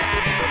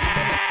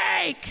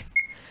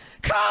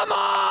 Come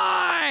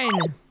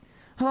on!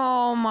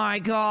 Oh my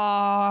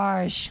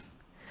gosh!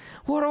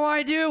 What do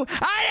I do?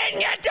 I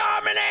didn't get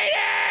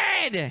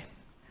dominated!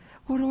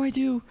 What do I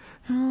do?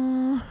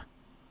 No.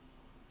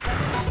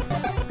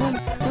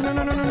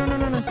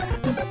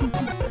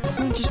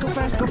 Just go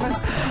fast.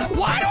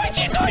 Why do I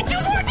keep going too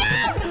far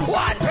down?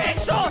 1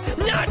 pixel,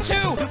 not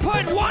 2.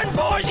 Put 1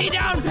 bougie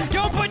down.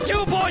 Don't put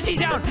 2 bougies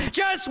down.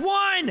 Just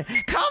 1.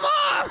 Come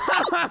on!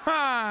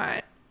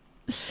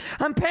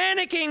 I'm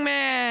panicking,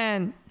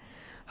 man.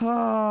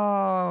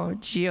 Oh,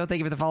 Gio, thank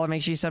you for the follow.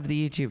 Make sure you sub to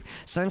the YouTube.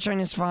 Sunshine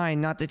is fine,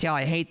 not to tell.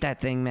 I hate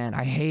that thing, man.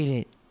 I hate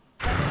it.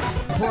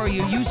 Bro,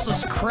 you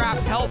useless crap.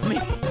 Help me.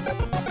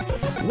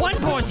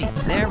 1 bougie.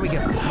 There we go.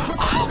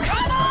 Oh,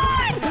 come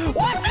on!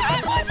 What the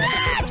heck was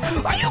that?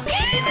 Are you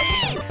kidding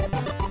me?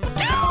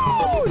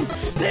 Dude!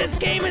 This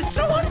game is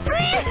so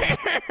unfair!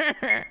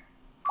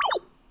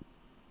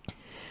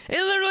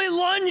 It literally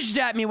lunged lunged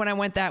at me when I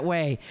went that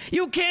way.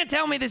 You can't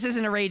tell me this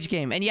isn't a rage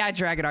game. And yeah,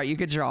 Dragon Art, you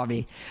could draw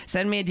me.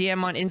 Send me a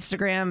DM on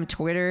Instagram,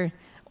 Twitter,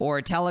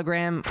 or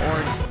Telegram,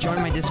 or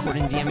join my Discord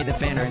and DM me the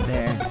fan art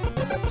there.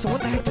 So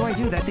what the heck do I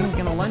do? That thing's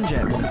gonna lunge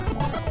at me. Oh,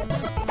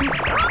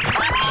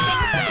 come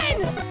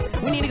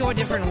on! We need to go a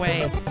different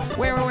way.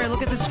 Where?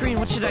 Look at the screen.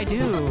 What should I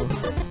do?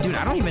 Dude,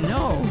 I don't even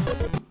know.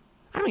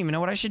 I don't even know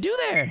what I should do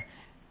there.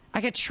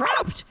 I get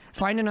trapped.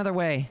 Find another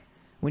way.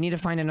 We need to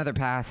find another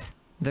path.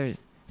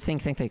 There's...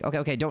 Think.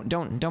 Okay,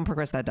 don't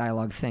progress that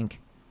dialogue.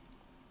 Think.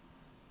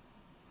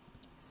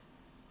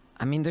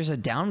 I mean, there's a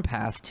down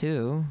path,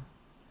 too.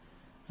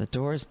 The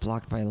door is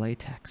blocked by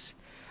latex.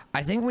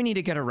 I think we need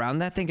to get around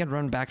that thing and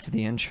run back to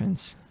the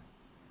entrance.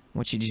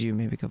 What should you do?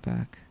 Maybe go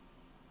back.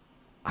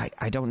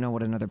 I don't know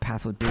what another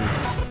path would be.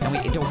 And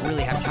we don't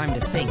really have time to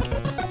think.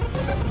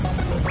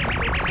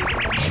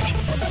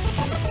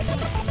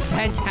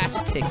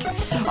 Fantastic.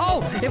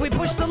 Oh, if we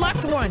pushed the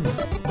left one.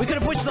 We could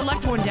have pushed the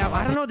left one down.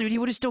 I don't know, dude. He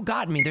would have still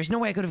gotten me. There's no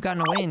way I could have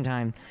gotten away in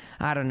time.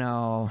 I don't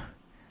know.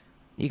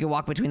 You can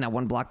walk between that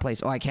one block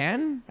place. Oh, I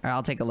can? All right,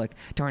 I'll take a look.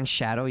 Darn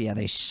shadow. Yeah,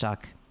 they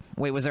suck.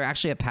 Wait, was there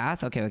actually a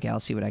path? Okay, I'll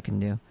see what I can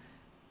do.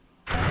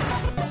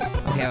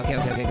 Okay.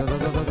 Go.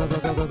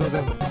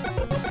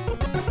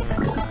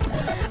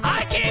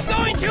 I keep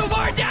going too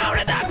far down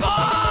at that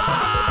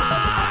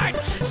part!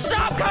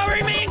 Stop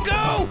covering me in goo!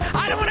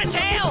 I don't want a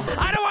tail!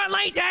 I don't want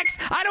latex!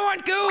 I don't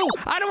want goo!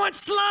 I don't want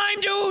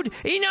slime, dude!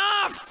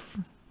 Enough!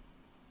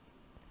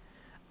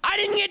 I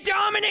didn't get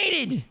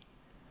dominated!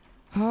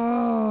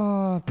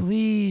 Oh,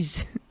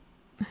 please.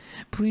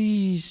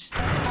 Please.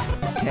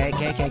 Okay.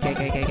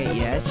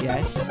 Yes.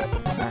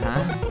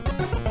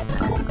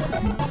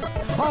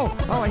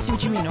 Oh, I see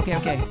what you mean.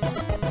 Okay.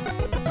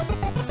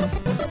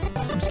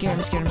 I'm scared.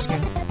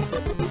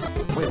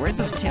 Wait, where'd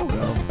the tail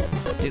go?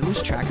 Did it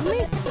lose track of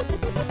me?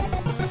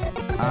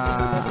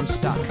 I'm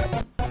stuck.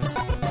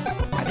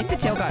 I think the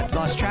tail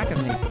lost track of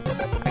me.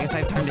 I guess I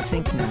have time to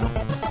think now.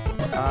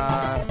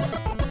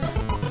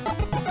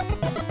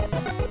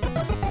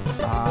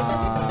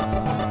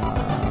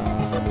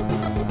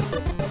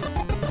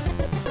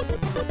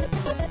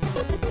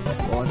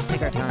 Well, let's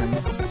take our time.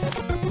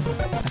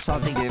 I saw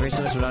the thing that every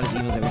source without his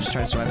evils that we just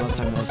try to survive most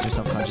time most are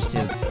self-conscious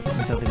too.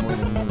 It's something more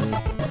than a movie.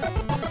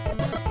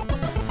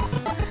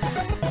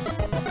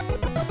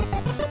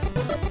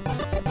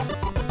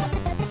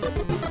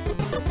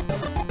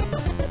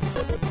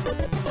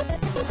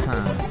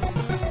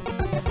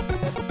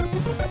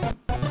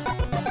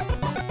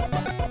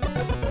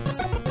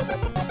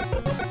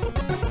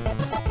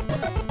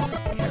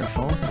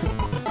 Careful.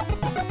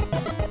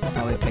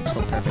 Probably a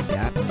pixel perfect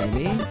gap,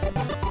 maybe.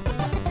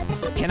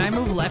 Can I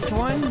move left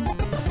one?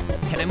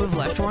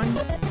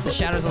 The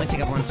shadows only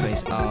take up one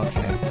space. Oh,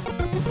 okay.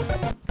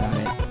 Got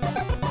it.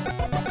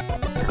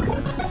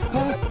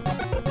 Oh.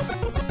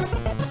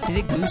 Did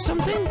it goo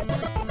something?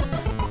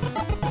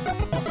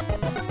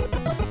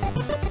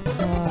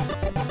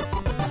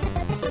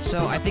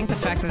 So I think the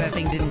fact that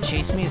thing didn't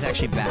chase me is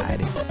actually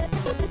bad.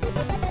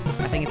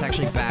 I think it's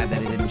actually bad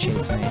that it didn't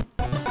chase me.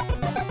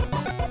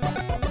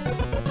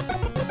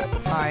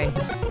 Hi.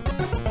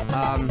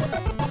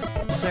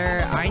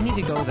 Sir, I need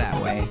to go that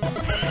way.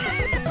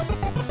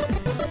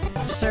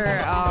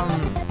 Sir,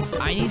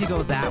 I need to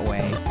go that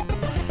way.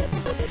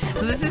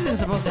 So this isn't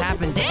supposed to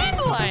happen.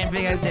 Dandelion!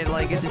 Big eyes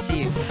Dandelion, good to see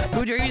you.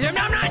 Who do you?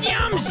 No, not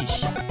yums!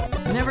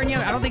 Never knew.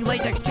 I don't think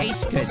latex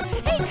tastes good.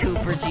 Hey,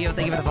 Cooper, Geo,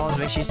 thank you for the follows.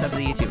 Make sure you sub to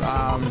the YouTube.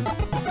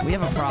 We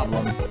have a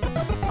problem.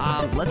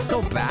 Let's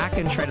go back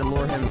and try to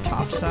lure him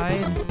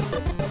topside.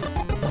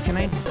 Can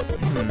I?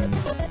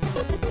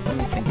 Let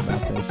me think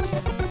about this.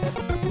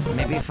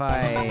 Maybe if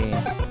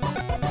I...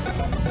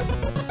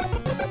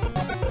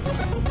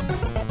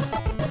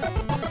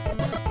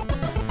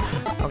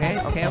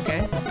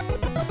 Okay.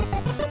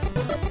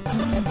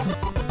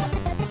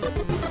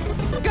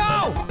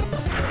 Go!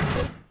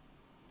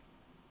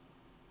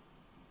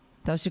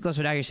 That was too close,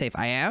 but now you're safe.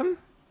 I am?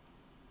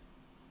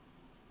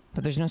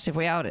 But there's no safe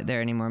way out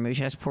there anymore. Maybe we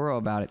should ask Poirot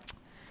about it.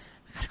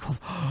 I gotta call...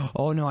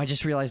 Oh no, I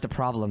just realized a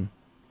problem.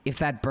 If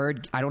that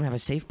bird... I don't have a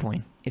save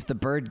point. If the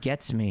bird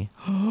gets me...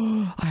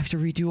 I have to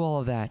redo all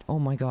of that. Oh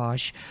my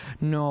gosh.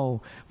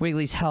 No.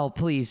 Wiggly's help,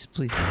 please.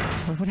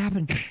 What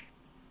happened?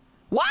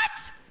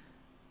 What?!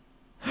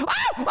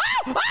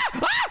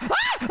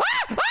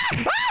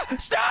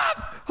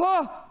 Stop!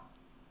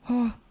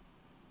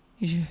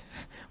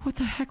 What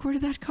the heck? Where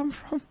did that come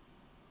from?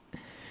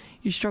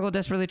 You struggled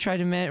desperately, tried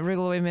to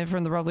wriggle away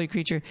from the lovely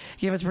creature.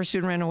 He gave us pursuit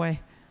and ran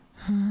away.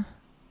 Huh?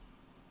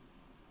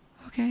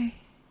 Okay.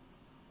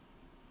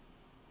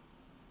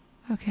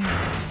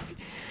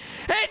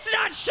 It's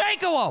not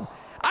shakeable!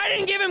 I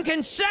didn't give him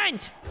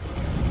consent!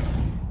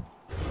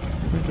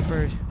 Where's the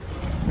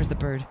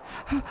bird?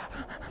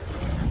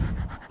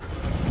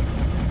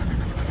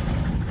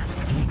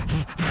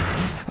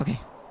 Okay.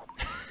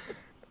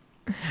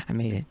 I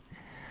made it.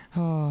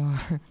 Oh,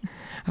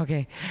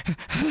 okay.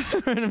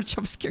 Random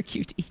jump scare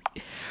cutie.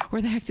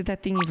 Where the heck did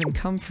that thing even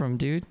come from,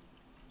 dude?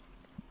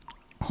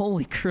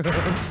 Holy crap.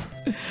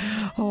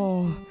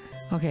 Oh,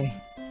 okay.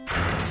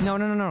 No,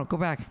 no, no, no. Go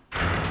back.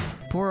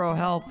 Poro,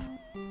 help.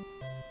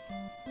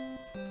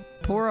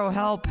 Poro,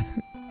 help.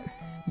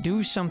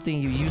 Do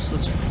something, you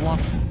useless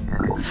fluff.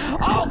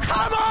 Oh,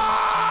 come on!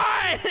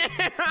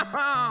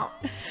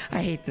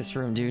 I hate this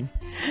room, dude.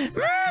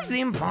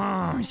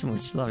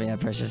 Smooch. Love you,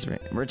 precious.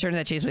 Return to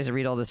that chase place to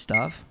read all this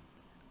stuff.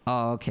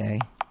 Oh, okay.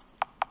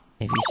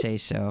 If you say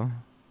so.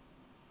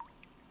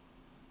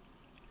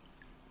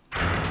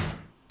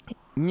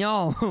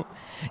 No.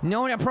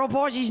 No, the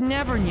proposies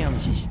never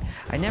nyumsies.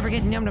 I never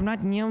get nummed, I'm not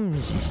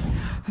nyumsies.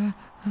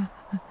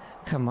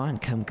 Come on,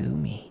 come goo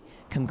me.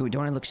 Come goo.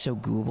 Don't I look so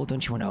gooable?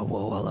 Don't you want to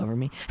whoa all over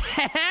me?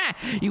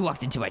 You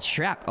walked into a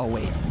trap. Oh,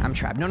 wait. I'm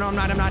trapped. No, no, I'm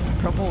not. I'm not.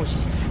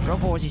 Proposies.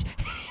 Proposies.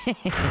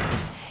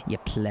 You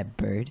pleb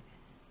bird.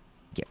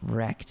 Get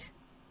wrecked.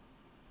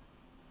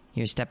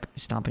 Here's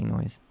stomping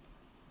noise.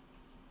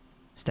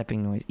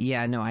 Stepping noise.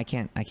 Yeah, no, I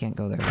can't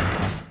go there.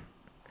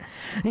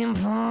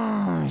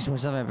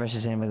 What's up,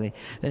 precious Emily?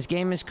 This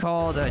game is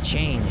called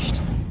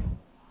Changed.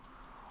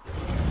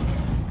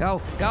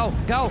 Go, go,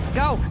 go,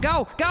 go,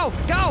 go, go,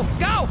 go,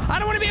 go! I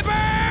don't want to be a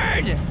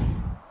bird!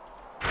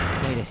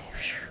 Made it.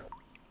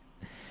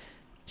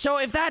 So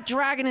if that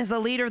dragon is the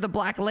leader of the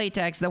black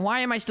latex, then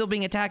why am I still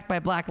being attacked by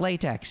black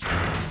latex?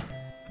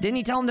 Didn't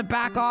he tell him to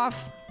back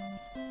off?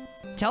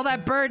 Tell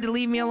that bird to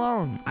leave me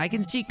alone. I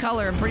can see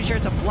color. I'm pretty sure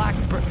it's a black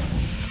bird.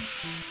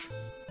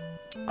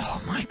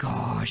 Oh my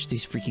gosh,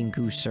 these freaking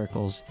goose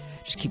circles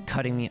just keep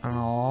cutting me.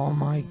 Oh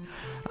my.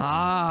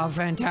 Ah,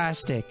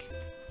 fantastic.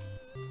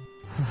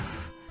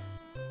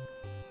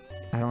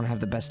 I don't have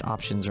the best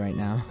options right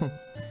now.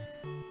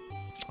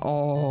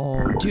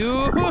 Oh,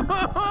 dude! Come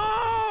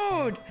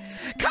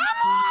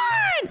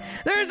on!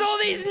 There's all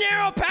these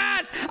narrow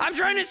paths! I'm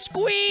trying to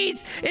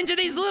squeeze into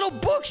these little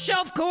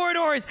bookshelf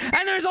corridors,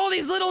 and there's all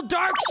these little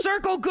dark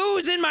circle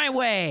goos in my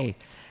way!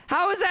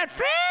 How is that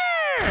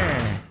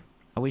fair?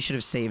 Oh, we should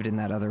have saved in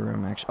that other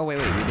room, actually. Oh, wait,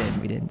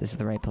 we did. This is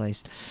the right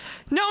place.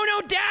 No,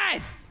 no,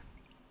 death!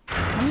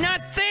 I'm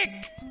not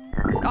thick!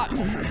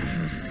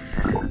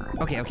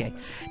 Okay.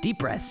 Deep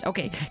breaths.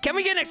 Okay, can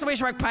we get an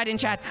exclamation mark part in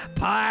chat?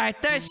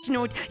 Part the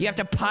snoot. You have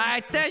to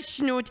part the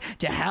snoot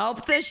to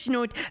help the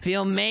snoot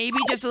feel maybe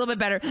just a little bit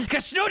better.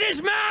 Because snoot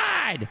is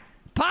mad!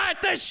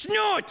 Part the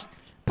snoot!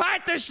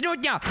 Part the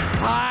snoot now!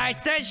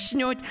 Part the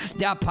snoot!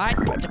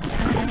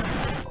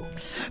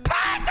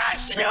 Part the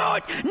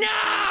snoot!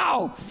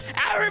 Now!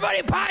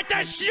 Everybody part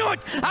the snoot!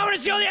 I want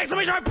to see all the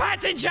exclamation mark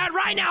parts in chat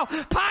right now!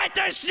 Part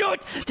the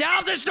snoot to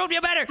help the snoot feel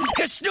better!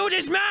 Because snoot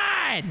is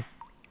mad!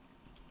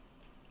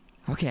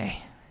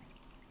 Okay.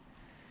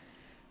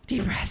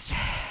 Deep breaths.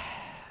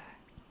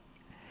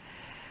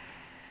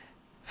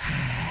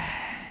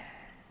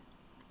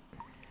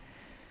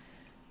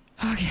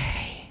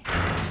 Okay.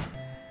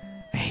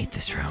 I hate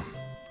this room.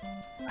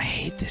 I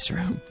hate this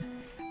room.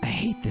 I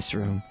hate this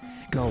room.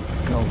 Go,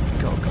 go,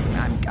 go, go.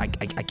 I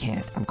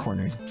can't. I'm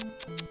cornered.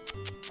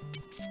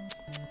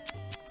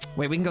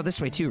 Wait, we can go this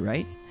way too,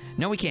 right?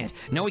 No, we can't.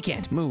 No, we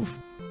can't. Move.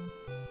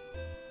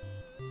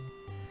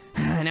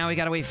 Now we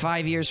gotta wait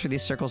 5 years for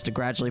these circles to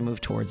gradually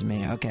move towards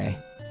me. Okay.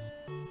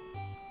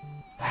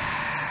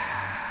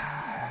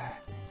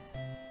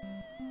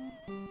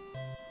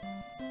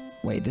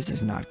 Wait, this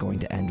is not going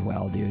to end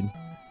well, dude.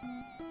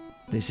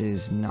 This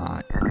is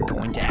not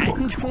going to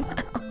end well.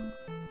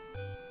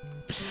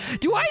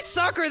 Do I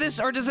suck or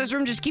does this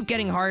room just keep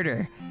getting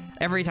harder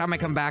every time I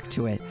come back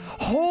to it?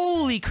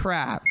 Holy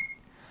crap.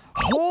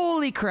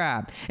 Holy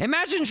crap.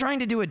 Imagine trying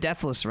to do a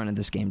deathless run of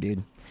this game,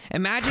 dude.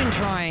 Imagine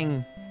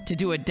trying to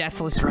do a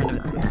deathless run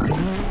of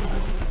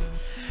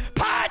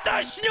Part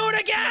the snoot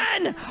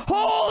again!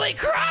 Holy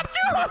crap,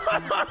 dude!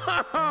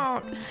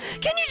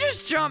 Can you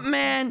just jump,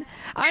 man?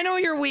 I know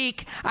you're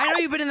weak. I know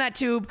you've been in that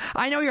tube.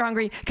 I know you're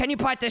hungry. Can you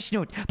part the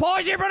snoot?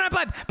 Pause your run up,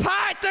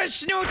 part the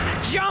snoot!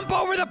 Jump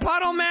over the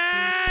puddle,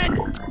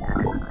 man!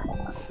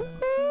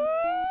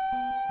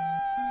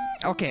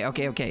 Okay.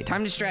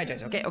 Time to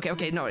strategize.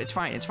 Okay. No, it's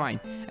fine. Okay.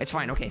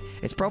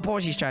 It's pro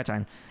policy strat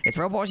time.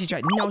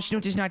 No,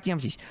 snoot is not the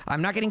empties.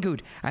 I'm not getting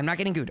good.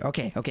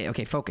 Okay.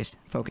 Focus.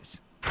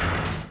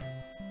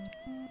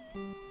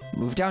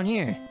 Move down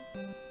here.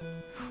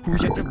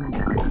 Who's at the...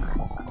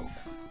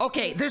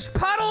 Okay, this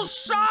puddle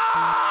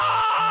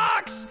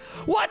sucks!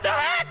 What the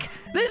heck?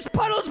 This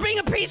puddle's being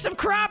a piece of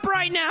crap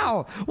right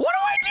now. What do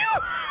I do?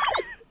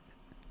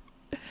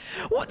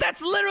 What?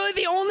 That's literally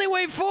the only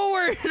way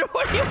forward.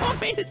 What do you want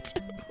me to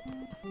do?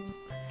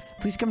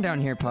 Please come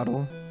down here,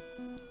 puddle.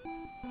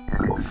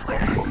 Please!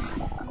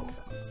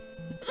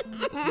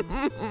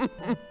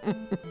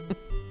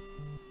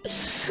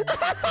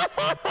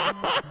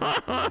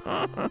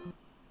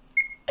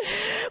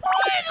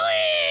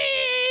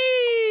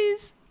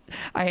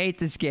 I hate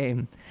this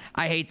game.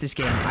 I made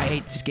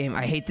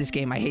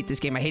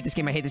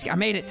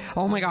it.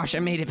 Oh my gosh, I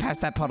made it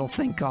past that puddle.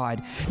 Thank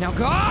God. Now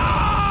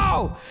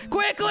go!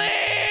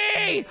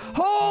 Quickly!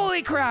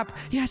 Holy crap.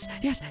 Yes.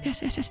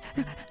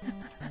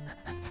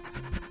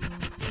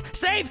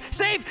 Save!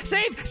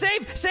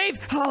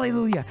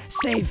 Hallelujah.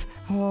 Save.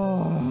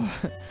 Oh.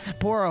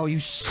 Poro, you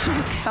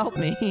suck. Help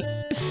me.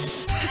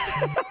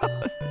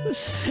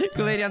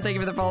 Good lady, I'm thank you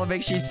for the follow.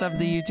 Make sure you sub to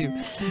YouTube.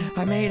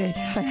 I made it.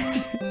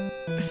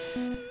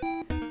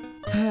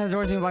 The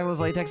door's being blocked with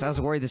latex. I was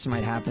worried this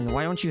might happen.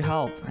 Why don't you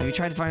help? Have you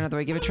tried to find another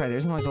way? Give it a try.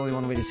 There's always only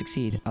one way to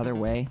succeed. Other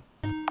way?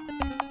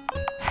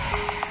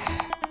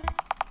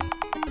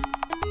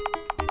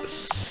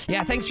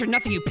 Yeah, thanks for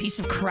nothing, you piece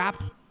of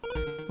crap.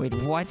 Wait,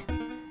 what?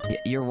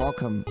 You're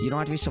welcome. You don't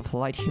have to be so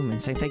polite, human.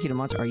 Saying thank you to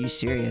monster. Are you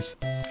serious?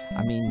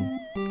 I mean...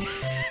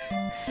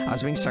 I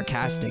was being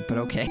sarcastic, but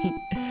okay.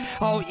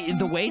 Oh,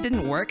 the way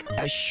didn't work?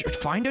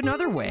 Find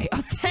another way.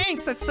 Oh,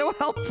 thanks. That's so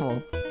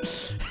helpful.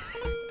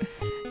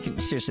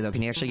 Seriously, though,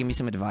 can you actually give me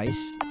some advice?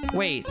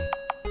 Wait.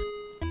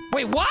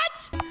 Wait,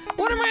 what?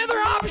 What are my other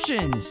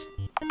options?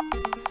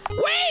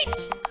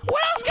 Wait!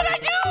 What else can I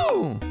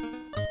do?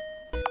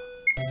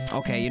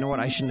 Okay, you know what?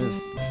 I shouldn't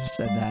have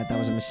said that. That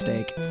was a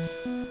mistake.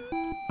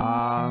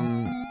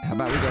 How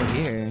about we go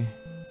here?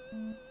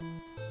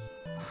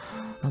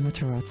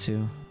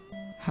 Amaterasu.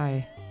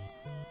 Hi.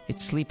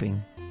 It's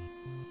sleeping.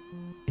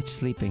 It's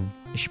sleeping.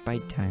 It's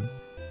bite time.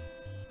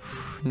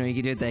 No, you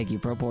can do it. Thank you,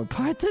 pro boy.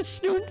 Part the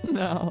snoot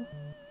now.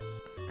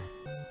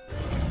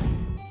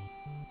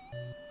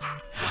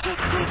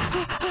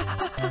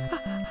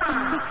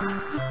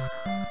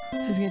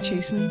 He's gonna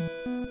chase me?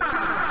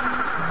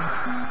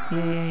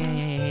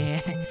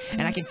 Yeah.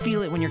 And I can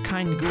feel it when you're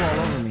kind of goo all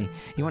over me.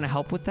 You want to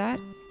help with that?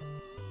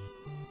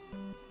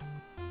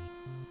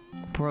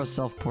 Pro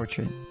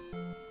self-portrait.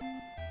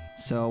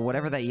 So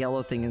whatever that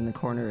yellow thing in the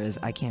corner is,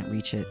 I can't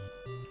reach it.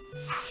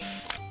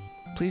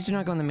 Please do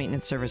not go in the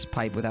maintenance service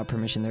pipe without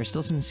permission. There are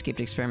still some escaped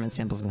experiment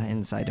samples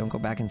inside. Don't go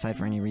back inside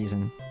for any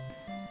reason.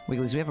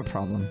 Wigglies, we have a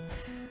problem.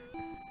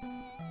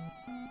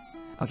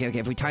 Okay,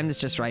 if we time this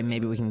just right,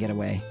 maybe we can get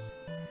away.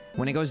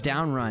 When it goes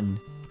down, run.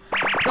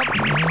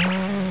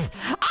 I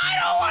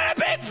don't want a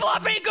big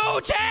fluffy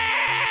goo tail!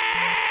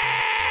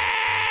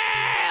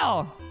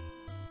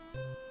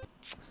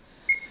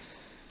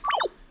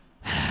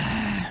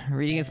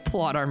 Reading his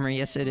plot armor,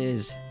 yes it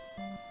is.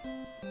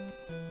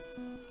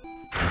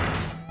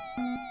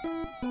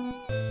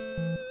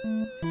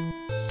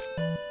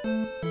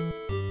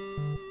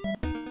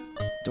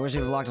 Doors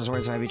have locked us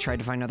words, so have you tried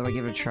to find another way?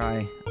 Give it a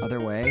try. Other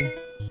way?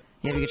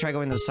 Yeah, you could try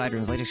going in those side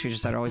rooms. Latex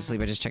creatures that are always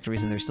asleep. I just checked the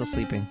reason they're still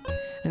sleeping. I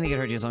don't think it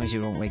hurt you as long as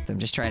you don't wake them.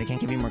 Just try it. I can't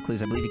give you more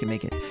clues. I believe you can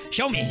make it.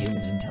 Show me a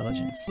human's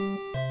intelligence.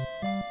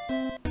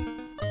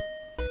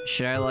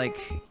 Should I, like...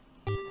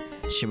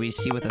 Should we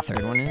see what the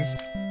third one is?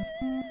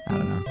 I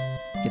don't know.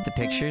 Get the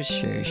pictures?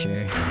 Sure.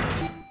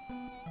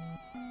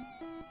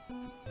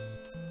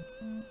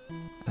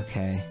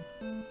 Okay.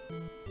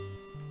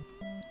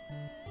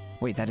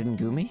 Wait, that didn't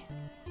goo me?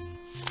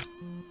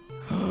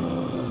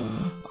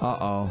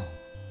 Uh-oh.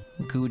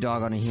 Goo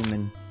dog on a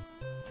human.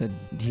 The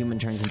human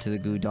turns into the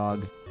goo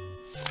dog.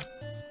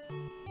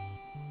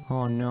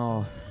 Oh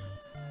no.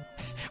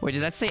 Wait,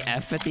 did that say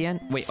F at the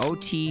end? Wait,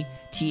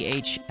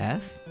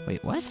 O-T-T-H-F?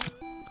 Wait, what?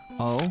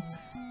 O-T-T-H...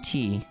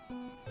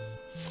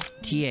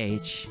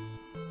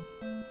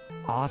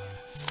 Off...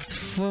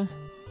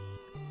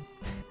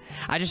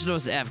 I just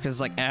noticed F, because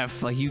it's like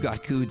F, like you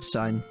got gooed,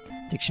 son.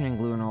 Diction and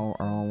glue and all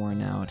are all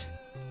worn out.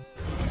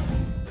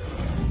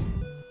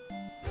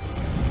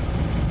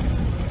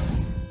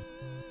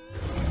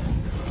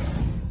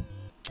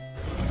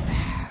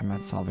 I'm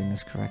not solving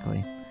this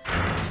correctly.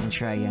 Let me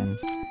try again.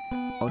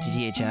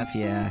 O-T-T-H-F,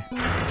 yeah.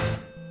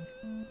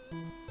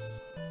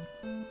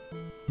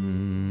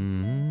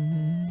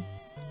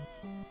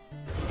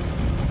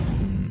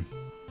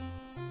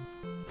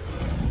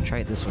 Try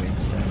it this way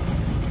instead.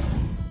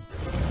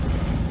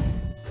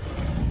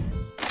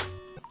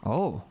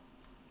 Oh!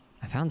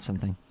 I found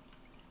something.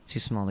 It's too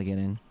small to get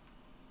in.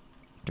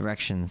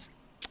 Directions.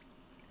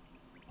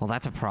 Well,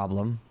 that's a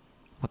problem.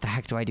 What the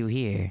heck do I do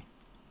here?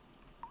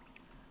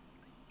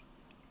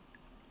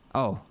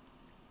 Oh.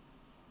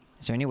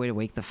 Is there any way to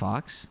wake the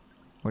fox?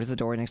 Where does the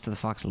door next to the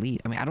fox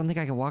lead? I mean, I don't think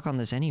I can walk on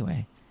this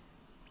anyway.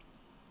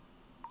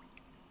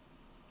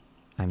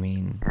 I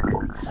mean...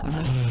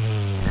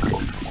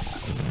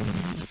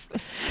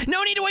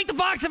 No need to wake the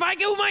fox if I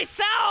go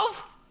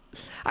myself!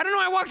 I don't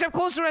know, I walked up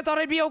closer and I thought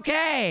I'd be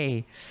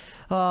okay.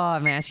 Oh,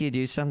 I'm asking you to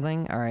do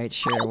something? Alright,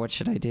 sure, what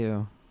should I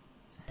do?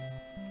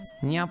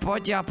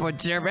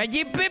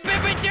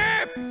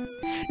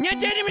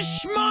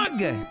 Smug!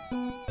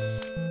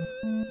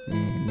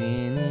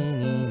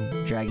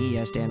 Draggy,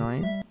 yes,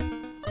 dandelion.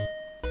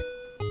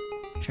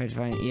 Try to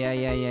find...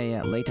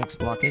 Yeah. Latex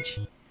blockage.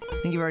 I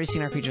think you've already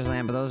seen our creatures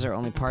land, but those are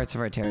only parts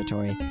of our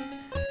territory.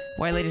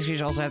 White latex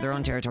creatures also have their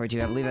own territory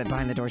too. I believe that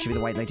behind the door should be the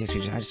white latex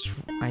creatures.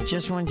 I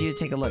just wanted you to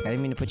take a look. I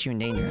didn't mean to put you in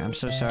danger. I'm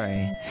so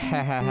sorry.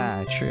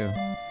 Ha, true.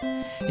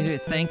 You do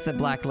thank the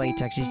black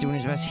latex. He's doing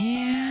his best.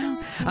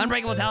 Yeah.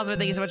 Unbreakable Talisman,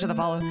 thank you so much for the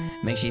follow.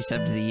 Make sure you sub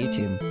to the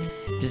YouTube.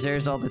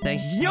 Deserves all the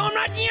thanks. No, I'm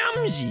not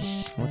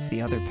yumsy. What's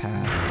the other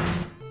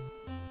path?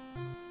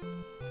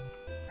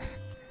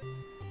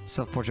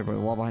 Self-portrait, but the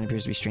wall behind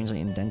appears to be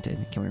strangely indented.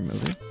 Can we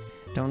remove it?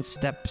 Don't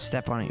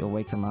step on it, you'll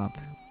wake them up.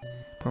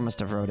 Poor must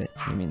have wrote it.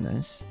 You mean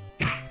this?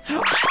 Oh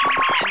my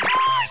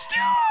gosh,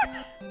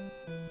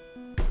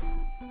 dude!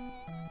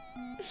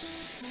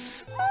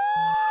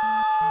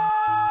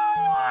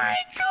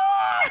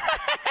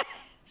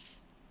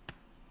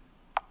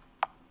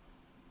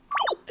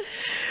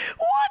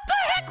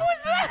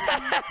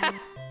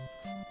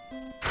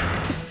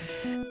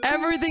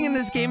 Everything in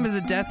this game is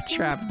a death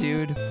trap,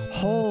 dude.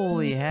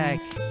 Holy heck.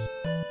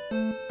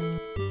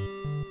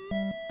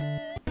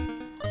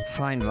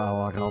 Fine,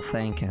 Valak, I'll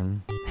thank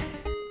him.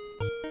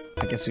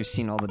 I guess we've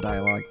seen all the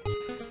dialogue.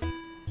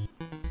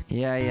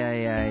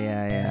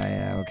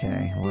 Yeah,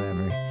 okay,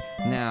 whatever.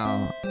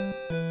 Now...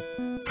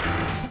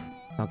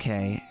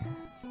 Okay.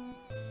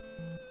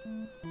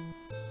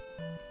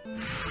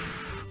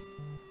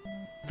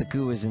 The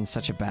goo is in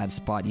such a bad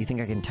spot. You think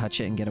I can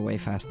touch it and get away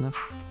fast enough?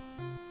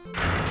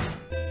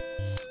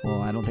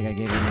 Well, I don't think I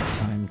gave you enough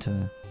time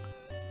to...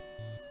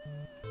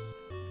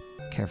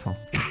 Careful.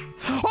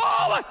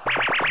 Oh my... Open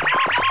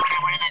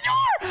the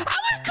door! I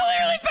was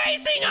clearly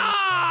facing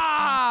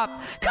up!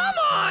 Come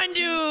on,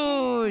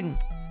 dude!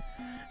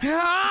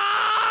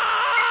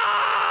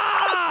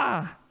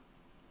 Ah!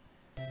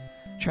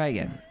 Try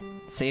again.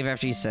 Save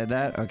after you said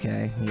that?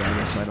 Okay. Yeah, I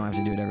guess so I don't have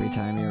to do it every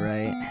time, you're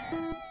right.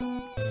 I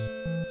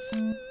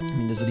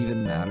mean, does it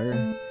even matter?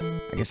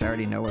 I guess I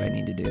already know what I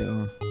need to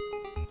do.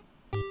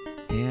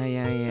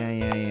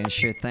 Yeah,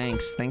 sure,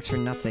 thanks. Thanks for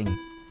nothing.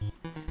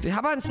 Dude, how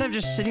about instead of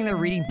just sitting there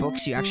reading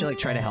books, you actually, like,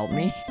 try to help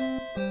me?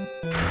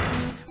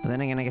 But then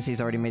again, I guess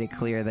he's already made it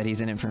clear that he's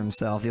in it for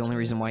himself. The only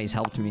reason why he's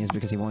helped me is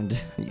because he wanted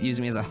to use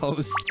me as a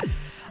host.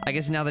 I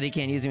guess now that he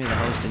can't use me as a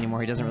host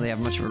anymore, he doesn't really have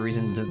much of a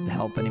reason to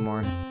help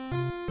anymore.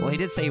 Well, he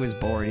did say he was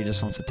bored, he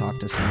just wants to talk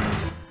to someone.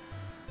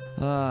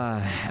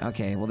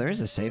 Okay, well there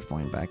is a save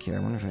point back here. I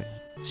wonder if it...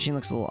 She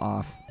looks a little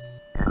off.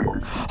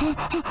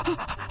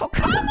 Oh,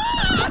 come on!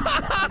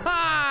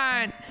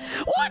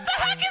 What the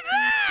heck is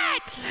that?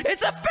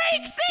 It's a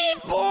fake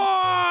save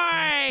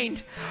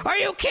point! Are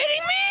you kidding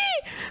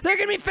me? There are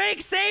gonna be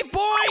fake save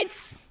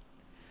points?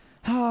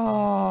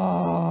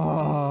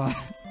 Oh...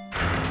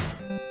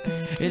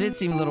 It did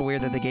seem a little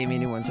weird that they gave me a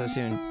new one so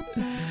soon.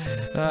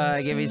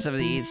 Give me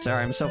something to eat.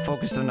 Sorry, I'm so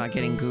focused on not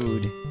getting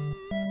gooed.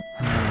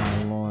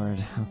 Oh,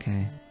 Lord.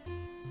 Okay.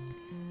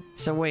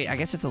 So wait, I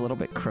guess it's a little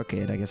bit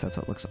crooked. I guess that's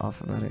what looks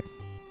off about it.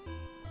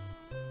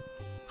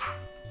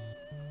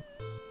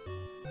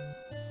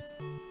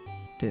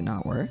 Did it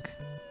not work?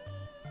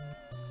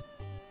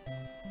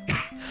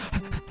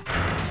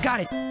 Got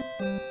it!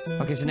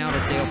 Okay, so now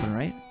it'll stay open,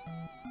 right?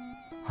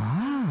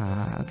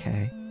 Ah,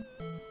 okay.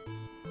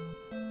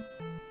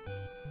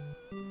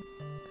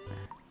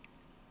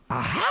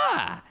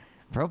 Aha!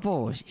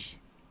 Propose.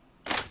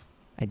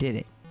 I did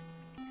it.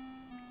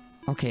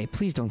 Okay,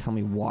 please don't tell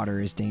me water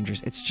is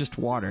dangerous. It's just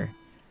water.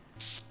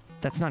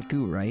 That's not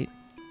goo, right?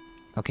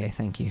 Okay,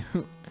 thank you.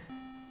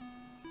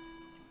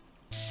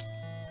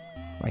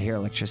 I hear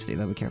electricity,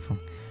 though, be careful.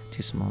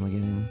 Too small to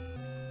get in.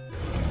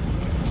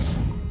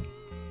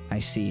 I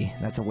see.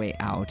 That's a way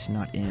out,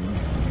 not in.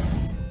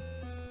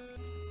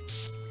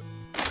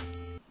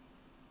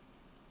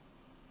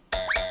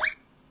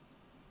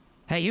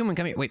 Hey, human,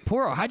 come here. Wait,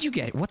 Poro, how'd you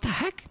get it? What the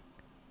heck?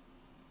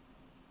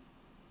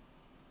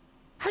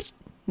 How'd you...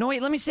 No,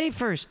 wait, let me save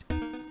first.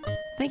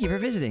 Thank you for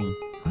visiting.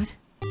 What?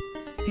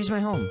 Here's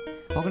my home.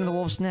 Welcome to the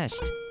wolf's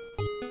nest.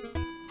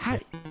 How...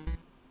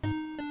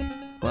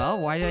 Well,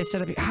 why did I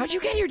set up here? How'd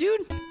you get here,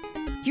 dude?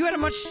 You had a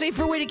much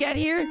safer way to get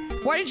here.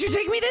 Why didn't you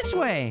take me this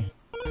way?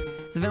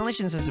 It's the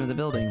ventilation system of the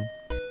building.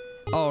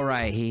 Oh,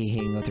 right. He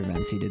can go through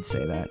vents. He did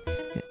say that.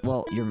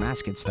 Well, your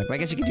mask gets stuck, but I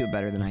guess you can do it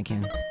better than I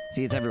can.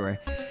 See, it's everywhere.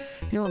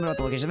 You know a little bit about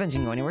the location of vents, you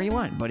can go anywhere you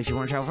want, but if you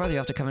want to travel further, you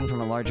have to come in from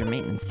a larger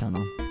maintenance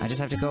tunnel. I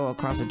just have to go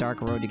across a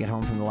dark road to get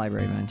home from the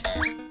library vent. Do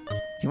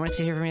you want to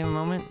sit here for me a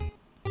moment?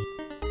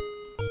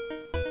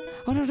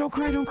 Oh no, don't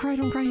cry, don't cry,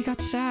 don't cry, he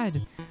got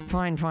sad.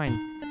 Fine, fine.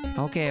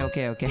 Okay.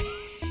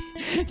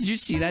 Did you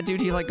see that, dude?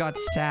 He, like, got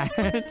sad.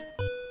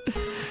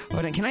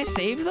 Hold on, can I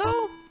save,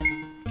 though?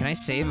 Can I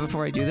save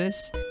before I do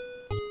this?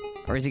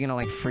 Or is he gonna,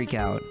 like, freak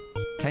out?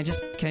 Can I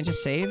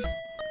just save?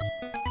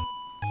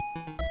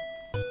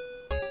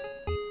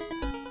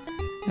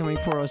 Don't make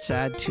Poro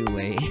sad too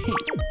late.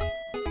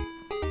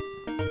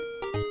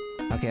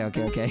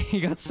 Okay. He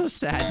got so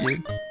sad,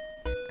 dude.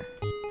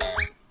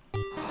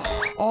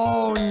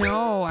 Oh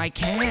no, I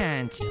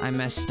can't. I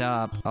messed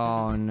up.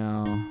 Oh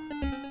no.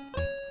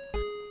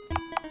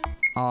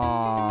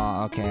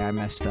 Oh, okay, I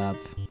messed up.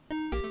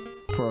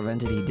 Poro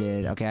vented, he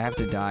did. Okay, I have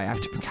to die. I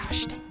have to.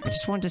 Gosh, dang, I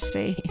just wanted to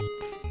save.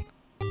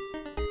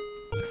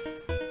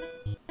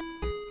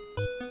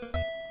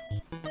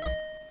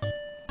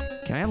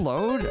 Can I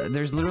load?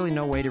 There's literally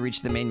no way to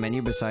reach the main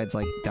menu besides,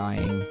 like,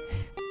 dying.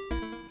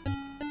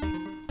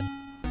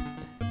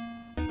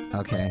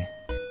 Okay.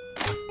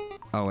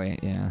 Oh,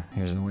 wait, yeah.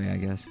 Here's the way, I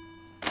guess.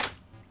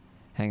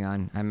 Hang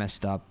on. I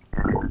messed up.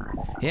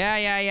 Yeah.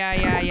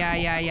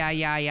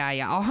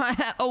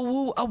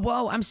 Oh,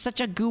 whoa. I'm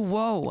such a goo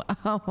whoa.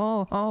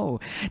 Oh.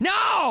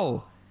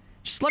 No!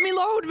 Just let me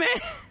load, man!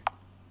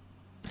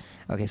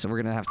 Okay, so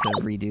we're gonna have to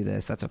redo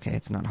this. That's okay.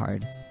 It's not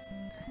hard.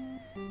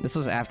 This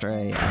was after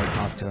I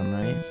talked to him,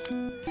 right?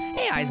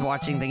 Hey, eyes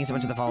watching. Thank you so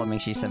much for the follow.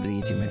 Make sure you sub to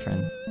the YouTube, my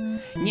friend.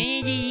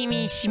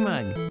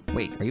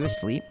 Wait, are you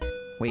asleep?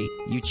 Wait,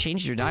 you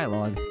changed your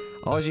dialogue.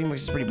 Always reading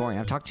books is pretty boring.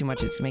 I've talked too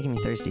much, it's making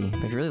me thirsty.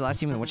 But if you're really the last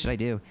human, what should I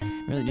do?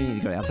 I really do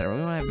need to go outside. I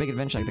really want to have a big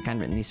adventure like the kind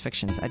written in these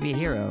fictions. I'd be a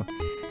hero.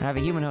 I'd have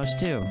a human host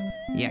too.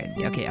 Yeah,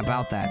 okay,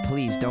 about that.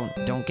 Please, don't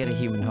get a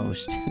human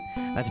host.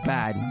 That's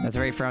bad. That's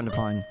very frowned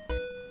upon.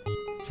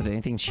 So did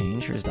anything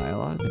change for his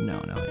dialogue? No,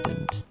 it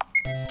didn't.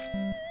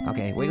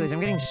 Okay, Wigglies,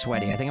 I'm getting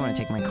sweaty. I think I'm gonna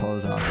take my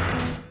clothes off.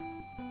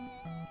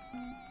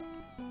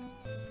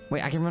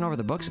 Wait, I can run over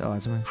the books? Oh,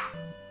 that's fine.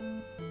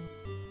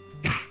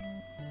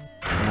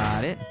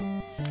 Got it.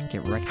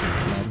 Get wrecked,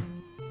 kid.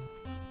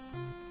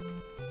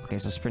 Okay,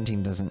 so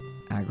sprinting doesn't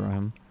aggro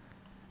him.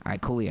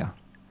 Alright, coolio.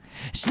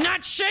 It's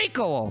not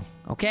shakeable!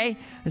 Okay?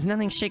 There's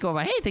nothing shakeable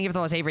about. Hey, thank you for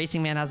those. Hey,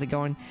 Racing Man, how's it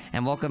going?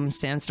 And welcome,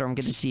 Sandstorm.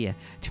 Good to see you.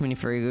 Too many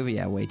furry movie.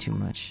 Yeah, way too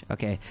much.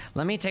 Okay,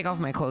 let me take off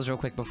my clothes real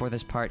quick before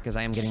this part, because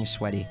I am getting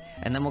sweaty.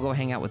 And then we'll go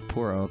hang out with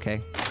Puro,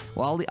 okay?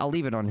 Well, I'll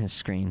leave it on his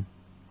screen.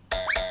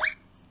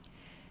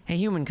 Hey,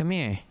 human, come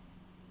here.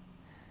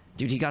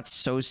 Dude, he got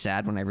so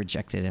sad when I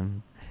rejected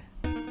him.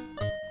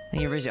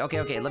 Thank you for visiting.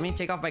 Okay, let me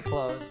take off my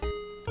clothes.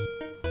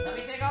 Let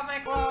me take off my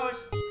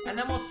clothes, and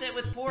then we'll sit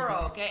with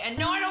Puro, okay? And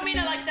no, I don't mean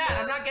it like that.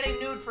 I'm not getting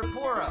nude for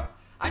Puro.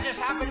 I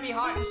just happen to be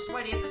hot and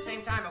sweaty at the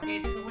same time, okay?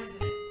 It's a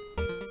coincidence.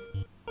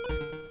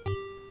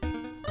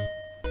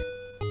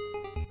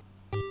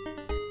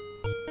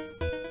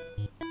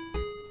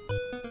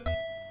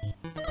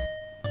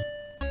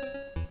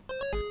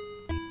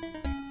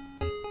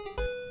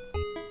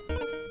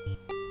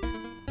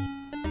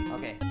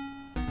 Okay.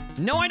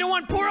 No, I don't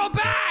want Puro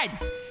bad!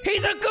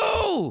 He's a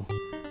goo!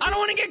 I don't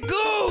want to get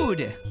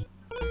gooed!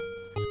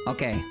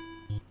 Okay,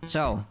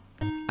 so,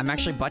 I'm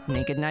actually butt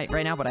naked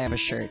right now, but I have a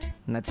shirt,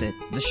 and that's it.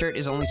 The shirt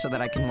is only so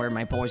that I can wear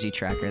my posy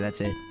tracker,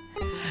 that's it.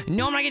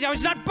 No, I'm not getting down,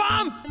 it's not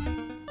bump!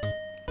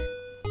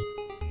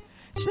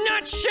 It's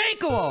not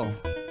shakeable!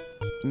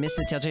 Missed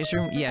the tail chase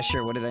room? Yeah,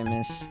 sure, what did I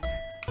miss?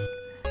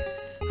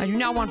 I do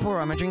not want Puro,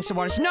 I'm gonna drink some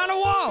water. It's not a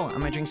wall! I'm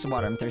gonna drink some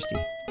water, I'm thirsty.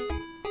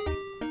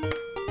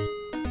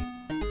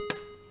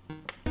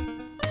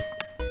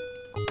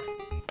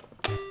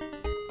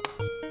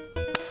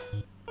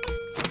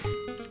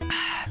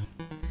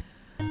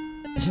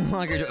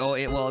 Oh,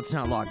 well, it's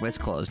not locked, but it's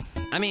closed.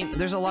 I mean,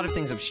 there's a lot of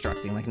things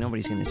obstructing, like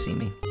nobody's gonna see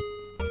me.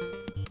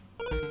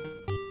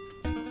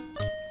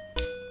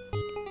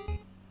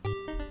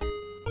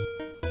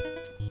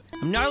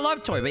 I'm not a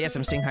love toy, but yes,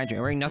 I'm staying hydrated.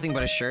 I'm wearing nothing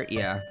but a shirt,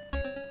 yeah.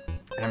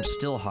 And I'm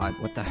still hot,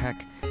 what the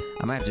heck?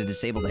 I might have to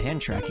disable the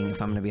hand tracking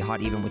if I'm gonna be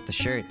hot even with the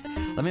shirt.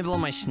 Let me blow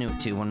my snoot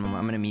too, one moment,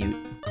 I'm gonna mute.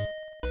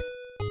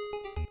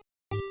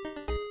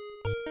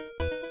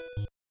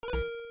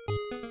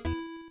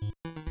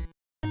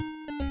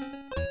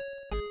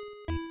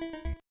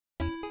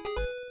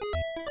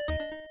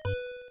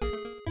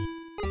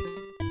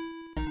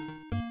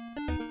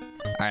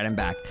 Alright, I'm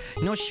back.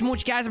 No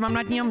smooch, guys, I'm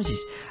not yumsies.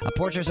 A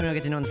portrait of something I'll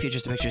get to know in the future,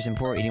 some pictures and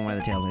Puro eating one of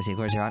the tails. I see, of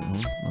course, you're hot.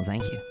 Well,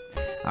 thank you.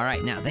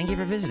 Alright, now, thank you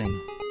for visiting.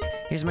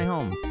 Here's my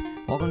home.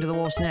 Welcome to the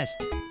Wolf's Nest.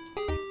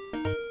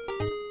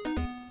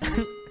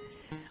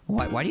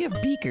 Why do you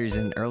have beakers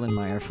and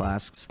Erlenmeyer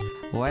flasks?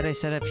 Why did I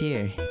set up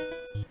here?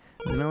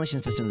 It's the ventilation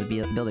system of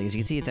the building. As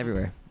you can see, it's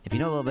everywhere. If you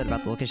know a little bit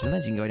about the location of the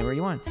vents, you can go anywhere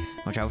you want.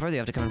 Want to travel further, you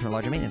have to come in for a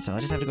larger maintenance, so I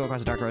just have to go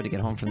across a dark road to get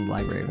home from the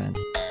library event.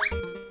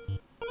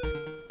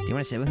 Do you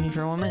want to sit with me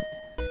for a moment?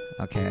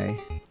 Okay.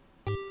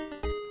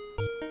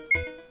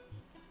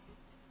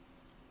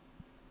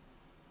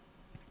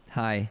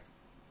 Hi.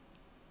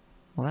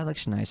 Well, that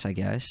looks nice, I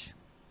guess.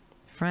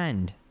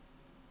 Friend.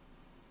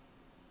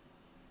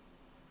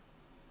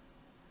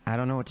 I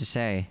don't know what to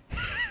say.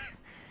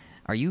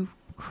 Are you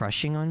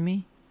crushing on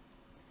me?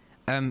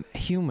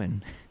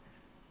 Human.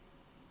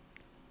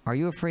 Are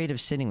you afraid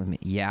of sitting with me?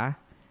 Yeah?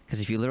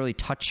 Because if you literally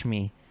touch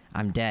me,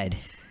 I'm dead.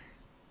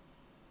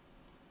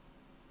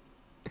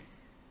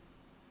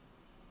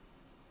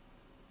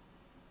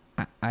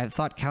 I've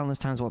thought countless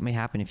times what may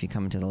happen if you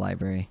come into the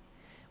library.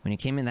 When you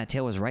came in, that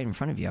tail was right in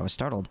front of you. I was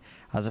startled.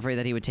 I was afraid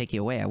that he would take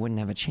you away. I wouldn't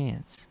have a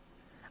chance.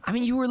 I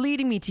mean, you were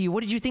leading me to you.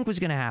 What did you think was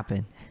going to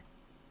happen?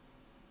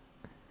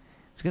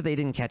 It's good they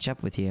didn't catch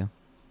up with you.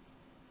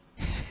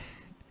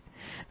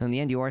 In the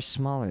end, you are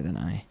smaller than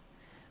I.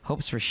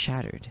 Hopes were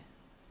shattered.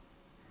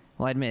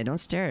 Well, I admit, don't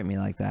stare at me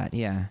like that.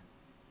 Yeah.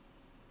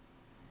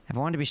 If I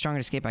wanted to be stronger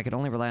to escape, I could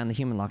only rely on the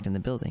human locked in the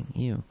building.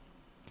 You.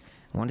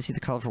 I wanted to see the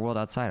colorful world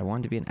outside. I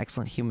wanted to be an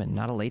excellent human,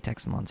 not a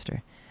latex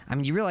monster. I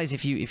mean, you realize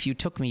if you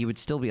took me, you would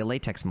still be a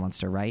latex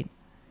monster, right?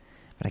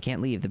 But I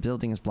can't leave. The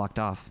building is blocked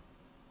off.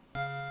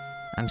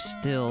 I'm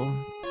still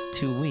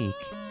too weak.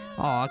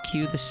 Aw,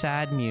 cue the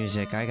sad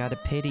music. I gotta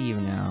pity you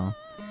now.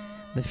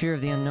 The fear of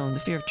the unknown, the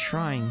fear of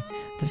trying,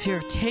 the fear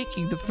of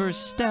taking the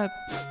first step.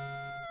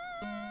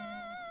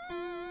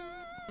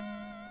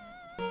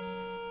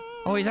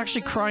 Oh, he's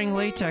actually crying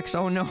latex.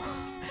 Oh no.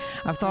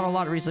 I've thought a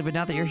lot recently, but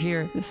now that you're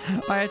here,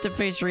 I have to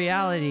face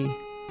reality.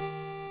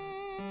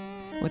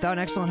 Without an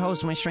excellent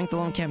host, my strength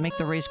alone can't make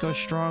the race go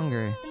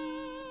stronger.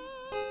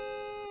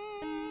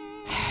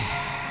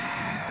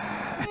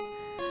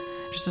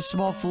 Just a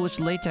small, foolish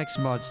latex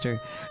monster.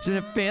 It's been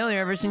a failure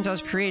ever since I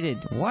was created.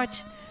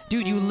 What?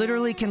 Dude, you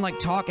literally can, like,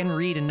 talk and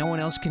read and no one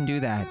else can do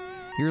that.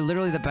 You're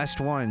literally the best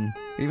one.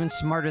 You're even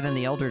smarter than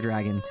the Elder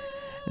Dragon.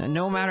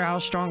 No matter how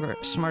strong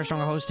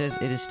a host is,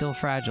 it is still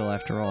fragile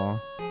after all.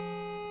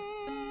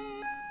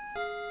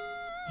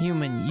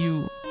 Human,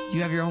 you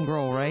have your own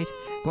goal, right?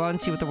 Go out and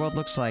see what the world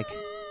looks like.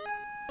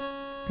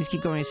 Please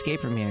keep going and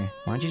escape from here.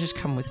 Why don't you just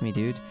come with me,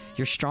 dude?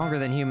 You're stronger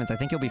than humans. I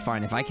think you'll be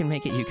fine. If I can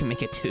make it, you can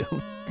make it too.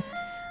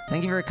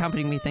 Thank you for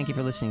accompanying me. Thank you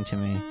for listening to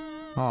me.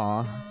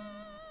 Aw.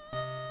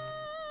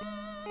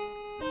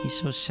 He's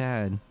so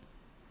sad.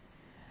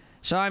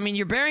 So, I mean,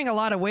 you're bearing a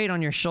lot of weight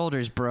on your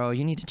shoulders, bro.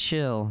 You need to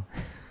chill.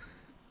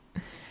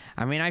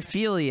 I mean, I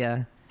feel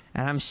ya,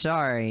 and I'm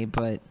sorry,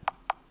 but...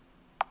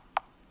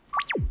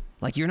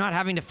 Like, you're not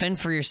having to fend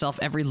for yourself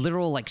every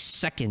literal, like,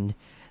 second.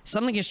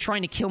 Something is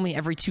trying to kill me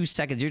every 2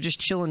 seconds. You're just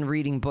chilling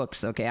reading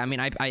books, okay? I mean,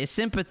 I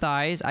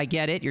sympathize. I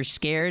get it. You're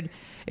scared.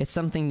 It's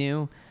something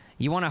new.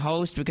 You want to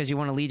host because you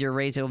want to lead your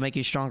race. It will make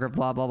you stronger,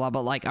 blah, blah, blah.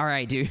 But, like, all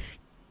right, dude.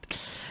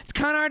 It's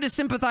kind of hard to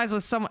sympathize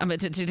with someone,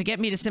 to get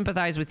me to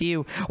sympathize with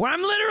you when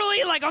I'm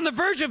literally, like, on the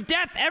verge of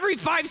death every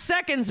 5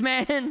 seconds,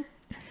 man.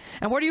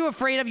 And what are you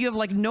afraid of? You have,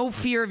 like, no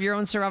fear of your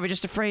own survival. You're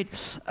just afraid,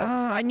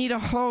 I need a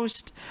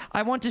host.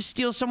 I want to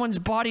steal someone's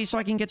body so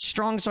I can get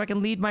strong so I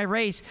can lead my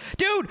race.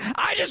 Dude,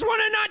 I just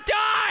want to not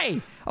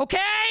die,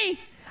 okay?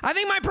 I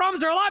think my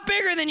problems are a lot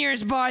bigger than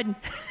yours, bud.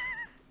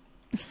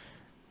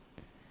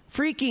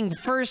 Freaking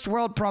first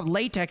world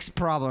latex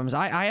problems.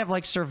 I have,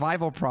 like,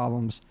 survival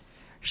problems.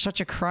 You're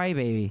such a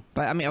crybaby.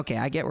 But, I mean, okay,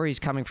 I get where he's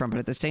coming from, but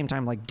at the same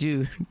time, like,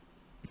 dude,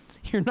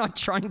 you're not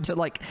trying to,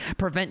 like,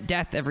 prevent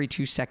death every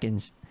 2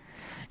 seconds.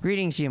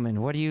 Greetings, human.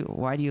 Why do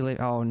you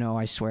live? Oh, no,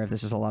 I swear if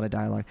this is a lot of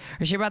dialogue. Are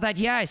you sure about that?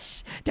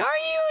 Yes.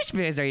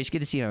 Darius! Darius, good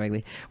to see you,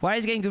 Wiggly. Why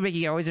is getting good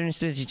making you always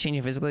understood you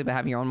changing physically but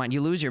having your own mind?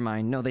 You lose your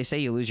mind. No, they say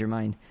you lose your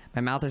mind.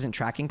 My mouth isn't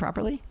tracking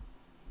properly?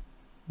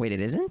 Wait,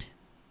 it isn't?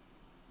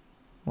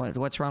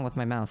 What's wrong with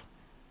my mouth?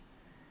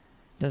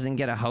 Doesn't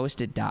get a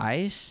host, it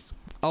dies?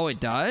 Oh,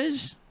 it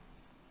does?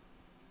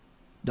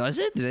 Does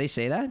it? Did they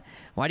say that?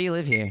 Why do you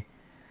live here?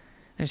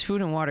 There's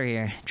food and water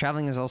here.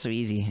 Traveling is also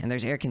easy. And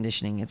there's air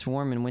conditioning. It's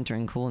warm in winter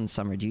and cool in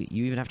summer. Do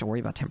you even have to worry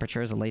about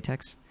temperature as a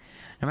latex?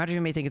 No matter,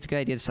 you may think it's a good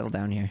idea to settle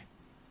down here.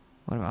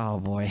 What about, oh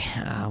boy.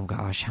 Oh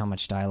gosh, how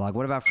much dialogue.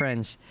 What about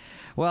friends?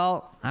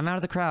 Well, I'm out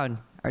of the crowd.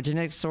 Our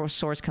genetic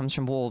source comes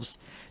from wolves.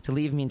 To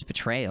leave means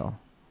betrayal.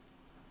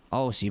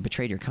 Oh, so you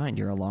betrayed your kind.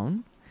 You're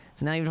alone?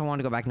 So now even if I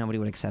wanted to go back, nobody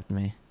would accept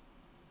me.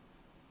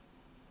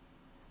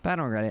 But I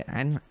don't regret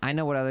it. I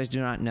know what others do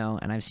not know,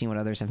 and I've seen what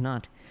others have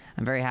not.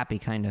 I'm very happy,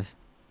 kind of.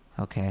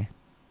 Okay.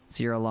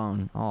 So you're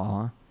alone.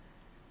 Aw.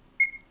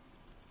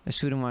 There's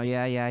food and water.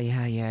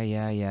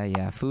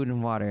 Yeah. Food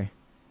and water.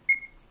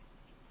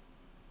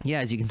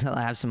 Yeah, as you can tell,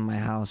 I have some in my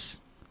house.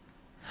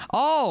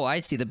 Oh, I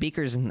see. The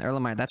beakers and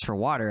Erlenmeyer, that's for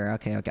water.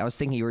 Okay. I was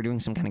thinking you were doing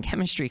some kind of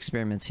chemistry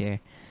experiments here.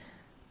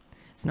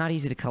 It's not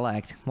easy to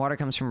collect. Water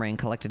comes from rain,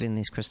 collected in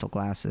these crystal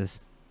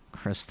glasses.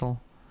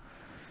 Crystal?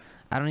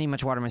 I don't need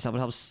much water myself. It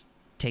helps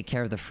take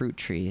care of the fruit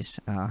trees.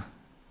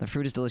 The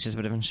fruit is delicious,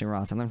 but eventually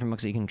rots. I learned from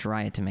books that you can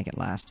dry it to make it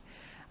last.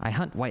 I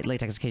hunt white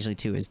latex occasionally,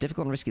 too. It's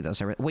difficult and risky, though.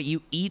 So wait,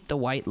 you eat the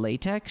white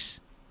latex?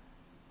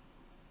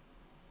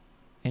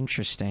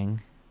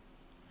 Interesting.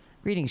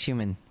 Greetings,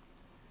 human.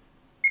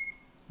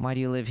 Why do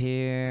you live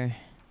here?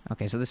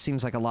 Okay, so this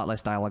seems like a lot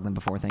less dialogue than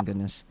before, thank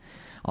goodness.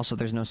 Also,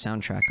 there's no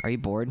soundtrack. Are you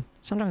bored?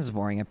 Sometimes it's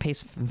boring. I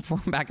pace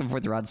back and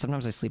forth the rod.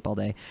 Sometimes I sleep all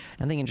day.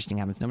 Nothing interesting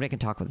happens. Nobody I can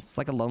talk with. It's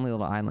like a lonely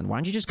little island. Why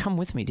don't you just come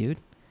with me, dude?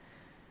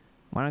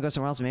 Why don't I go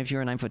somewhere else? Maybe if you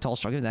were a 9-foot-tall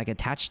structure, then I could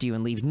attach to you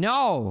and leave.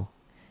 No!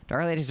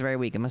 Dark Lady is very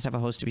weak. It must have a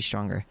host to be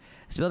stronger.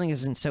 This building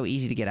isn't so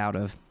easy to get out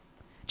of.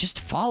 Just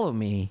follow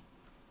me.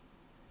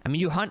 I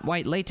mean, you hunt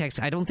white latex.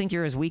 I don't think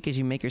you're as weak as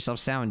you make yourself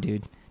sound,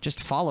 dude.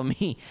 Just follow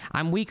me.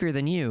 I'm weaker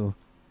than you.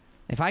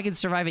 If I can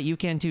survive it, you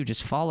can too.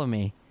 Just follow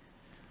me.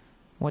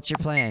 What's your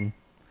plan?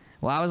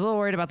 Well, I was a little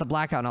worried about the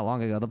blackout not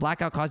long ago. The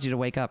blackout caused you to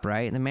wake up,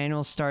 right? The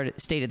manual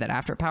stated that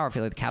after a power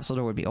failure, the capsule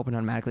door would be opened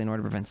automatically in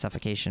order to prevent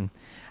suffocation.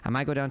 I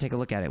might go down and take a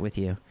look at it with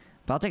you.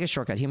 But I'll take a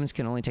shortcut. Humans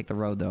can only take the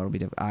road, though. It'll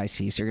be... I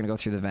see. So you're going to go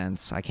through the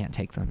vents. I can't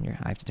take them.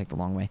 I have to take the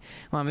long way.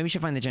 Well, maybe we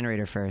should find the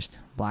generator first.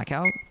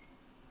 Blackout?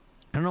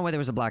 I don't know why there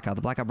was a blackout.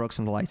 The blackout broke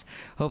some of the lights.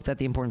 Hope that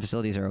the important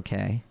facilities are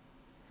okay.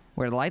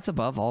 Were the lights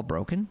above all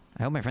broken?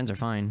 I hope my friends are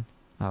fine.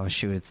 Oh,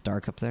 shoot. It's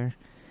dark up there.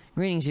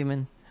 Greetings,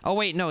 human. Oh,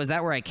 wait. No, is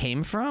that where I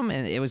came from?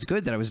 And it was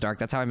good that it was dark.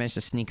 That's how I managed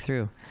to sneak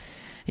through.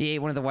 He ate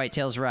one of the white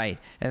tails right.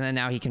 And then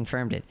now he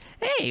confirmed it.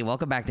 Hey,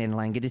 welcome back,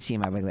 Dandelion. Good to see you,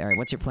 my wiggly. All right,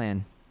 what's your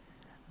plan?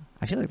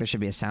 I feel like there should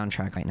be a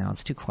soundtrack right now.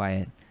 It's too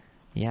quiet.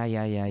 Yeah.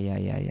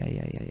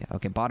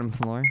 Okay, bottom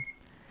floor.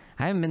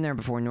 I haven't been there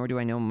before, nor do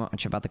I know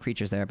much about the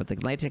creatures there, but the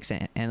latex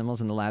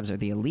animals in the labs are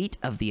the elite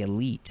of the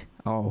elite.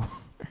 Oh.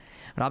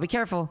 But I'll be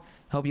careful.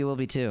 Hope you will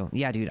be too.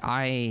 Yeah, dude,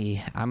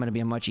 I'm gonna be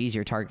a much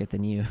easier target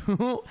than you.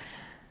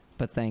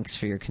 But thanks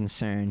for your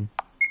concern.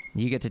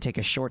 You get to take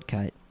a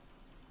shortcut.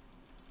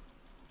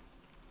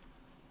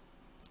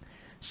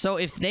 So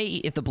if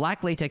the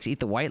black latex eat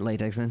the white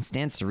latex, then it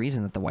stands to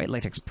reason that the white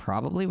latex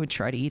probably would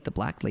try to eat the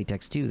black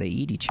latex too. They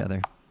eat each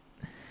other.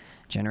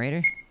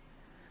 Generator?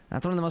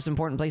 That's one of the most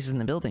important places in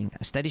the building.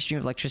 A steady stream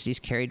of electricity is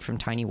carried from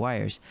tiny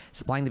wires,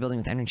 supplying the building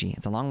with energy.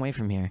 It's a long way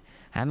from here.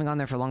 I haven't gone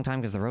there for a long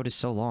time because the road is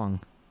so long.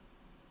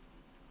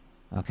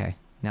 Okay,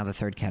 now the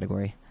third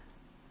category.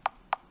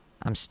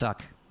 I'm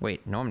stuck.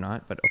 Wait, no I'm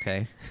not, but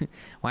okay.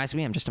 Why ask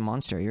me? I'm just a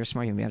monster. You're a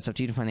smart human being. It's up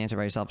to you to find the answer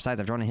by yourself. Besides,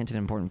 I've drawn a hint at an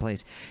important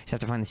place. You just have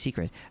to find the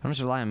secret. Don't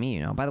just rely on me,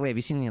 you know. By the way, have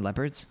you seen any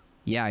leopards?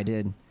 Yeah, I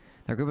did.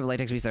 They're a group of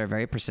latex beasts that are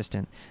very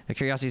persistent. Their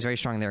curiosity is very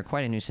strong. They are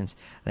quite a nuisance.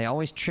 They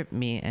always trip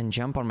me and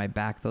jump on my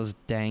back. Those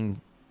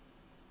dang...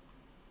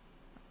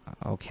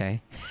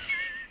 Okay.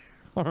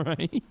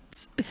 Alright.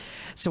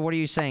 So what are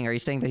you saying? Are you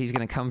saying that he's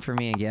gonna come for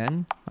me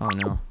again? Oh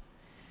no.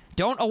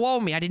 Don't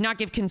awoe me! I did not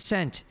give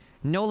consent!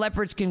 No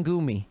leopards can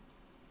goo me.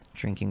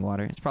 Drinking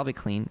water. It's probably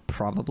clean.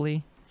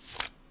 Probably.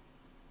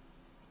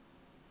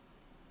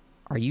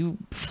 Are you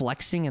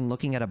flexing and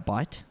looking at a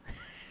butt?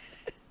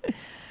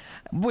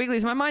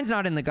 Wigglies, my mind's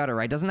not in the gutter,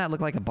 right? Doesn't that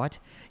look like a butt?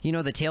 You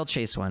know, the tail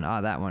chase one.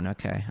 Ah, that one.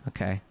 Okay,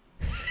 okay.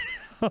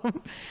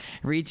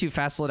 Read too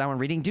fast, slow down when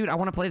reading. Dude, I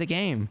want to play the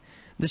game.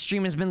 The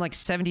stream has been like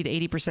 70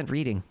 to 80%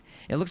 reading.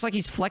 It looks like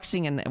he's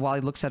flexing and while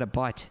he looks at a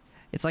butt.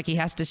 It's like he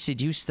has to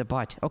seduce the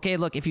butt. Okay,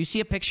 look, if you see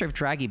a picture of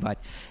draggy butt,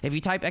 if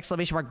you type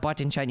exclamation mark butt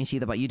in chat and you see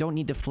the butt, you don't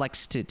need to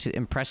flex to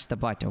impress the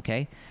butt,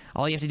 okay?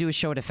 All you have to do is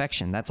show it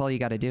affection. That's all you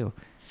gotta do.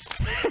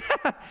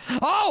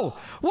 Oh!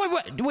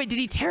 Wait, did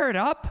he tear it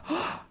up?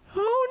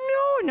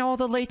 Oh no, now all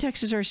the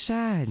latexes are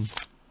sad.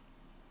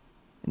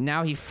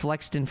 Now he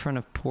flexed in front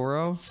of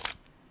Puro.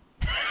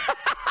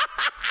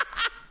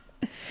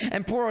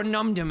 And Puro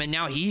numbed him and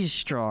now he's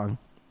strong.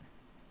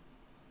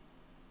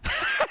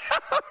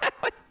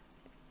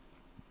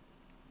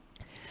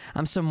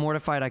 I'm so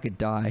mortified I could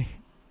die.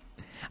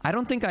 I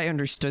don't think I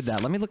understood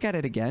that. Let me look at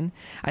it again.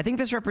 I think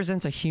this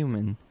represents a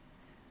human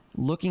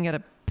looking at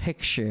a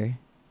picture.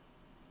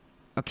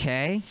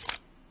 Okay.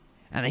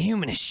 And the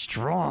human is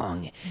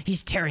strong.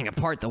 He's tearing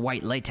apart the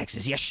white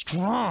latexes. Yeah,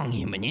 strong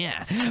human,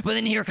 yeah. But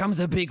then here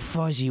comes a big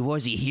fuzzy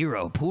wuzzy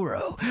hero,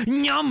 Puro.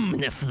 Yum,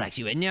 the flex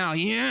you. And now,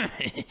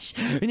 yes.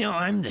 Now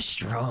I'm the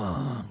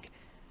strong.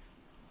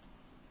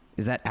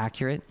 Is that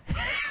accurate?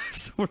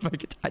 So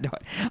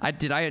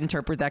did I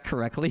interpret that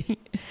correctly?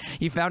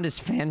 You found his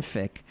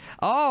fanfic.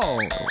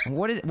 Oh,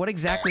 what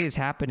exactly is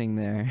happening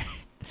there?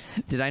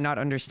 Did I not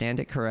understand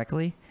it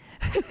correctly?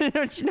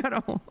 It's not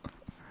a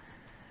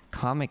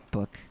comic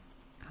book.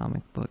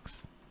 Comic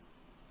books.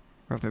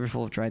 Rough paper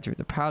full of dried fruit.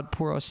 The proud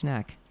Puro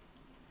snack.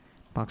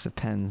 Box of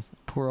pens.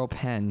 Puro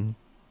pen.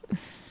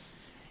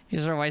 You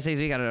just why says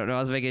we I don't know. I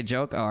was making a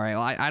joke. All right.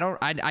 Well,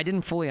 I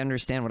didn't fully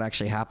understand what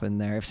actually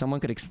happened there. If someone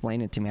could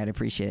explain it to me, I'd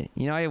appreciate it.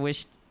 You know, I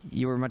wish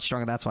you were much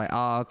stronger. That's why.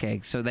 Oh,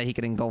 okay. So that he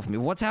could engulf me.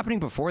 What's happening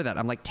before that?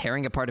 I'm like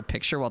tearing apart a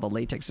picture while the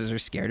latexes are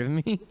scared of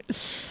me.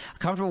 A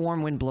comfortable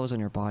warm wind blows on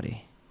your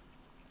body.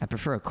 I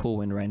prefer a cool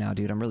wind right now,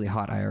 dude. I'm really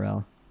hot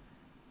IRL.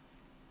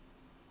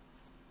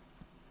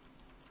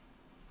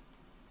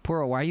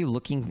 Puro, why are you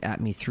looking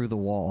at me through the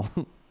wall?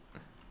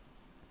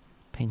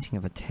 Painting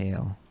of a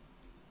tail.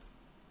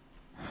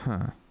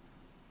 Huh.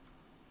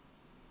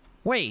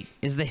 Wait,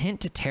 is the hint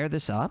to tear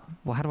this up?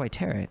 Well, how do I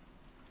tear it?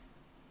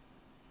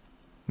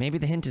 Maybe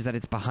the hint is that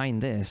it's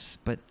behind this,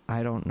 but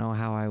I don't know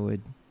how I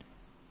would...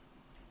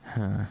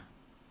 Huh.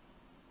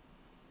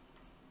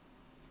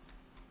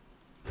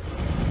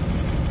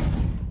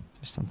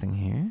 There's something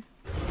here?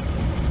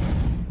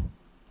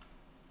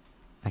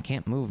 I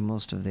can't move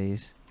most of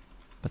these,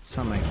 but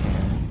some I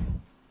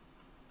can.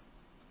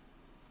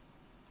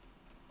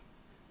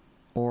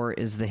 Or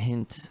is the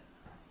hint...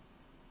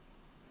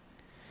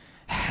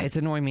 It's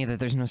annoying me that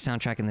there's no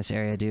soundtrack in this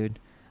area, dude.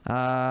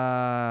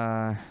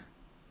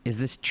 Is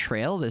this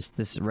trail,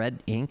 this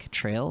red ink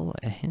trail,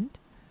 a hint?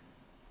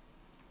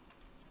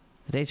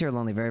 The days here are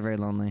lonely, very, very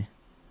lonely.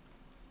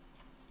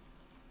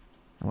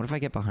 And what if I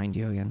get behind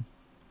you again?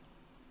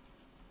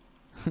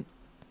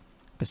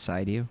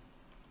 Beside you?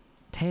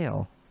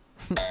 Tail.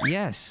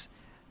 Yes.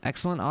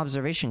 Excellent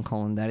observation,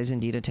 Colin. That is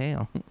indeed a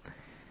tail.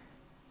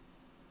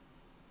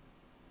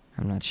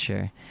 I'm not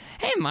sure.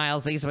 Hey,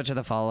 Miles, thank you so much for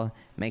the follow.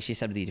 Make sure you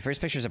sub to the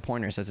first picture is a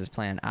pointer, so it's his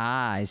plan.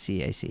 Ah, I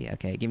see, I see.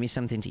 Okay, give me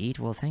something to eat.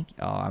 Well, thank you.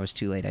 Oh, I was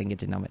too late. I didn't get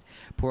to numb it.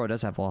 Puro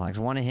does have wall hacks.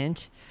 Want a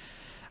hint?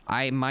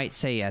 I might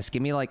say yes.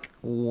 Give me like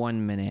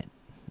 1 minute.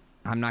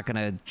 I'm not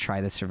gonna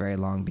try this for very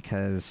long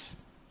because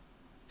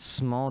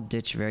small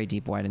ditch, very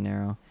deep, wide and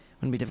narrow.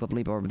 Wouldn't be difficult to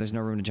leap over, but there's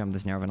no room to jump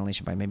this narrow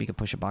ventilation pipe. Maybe you could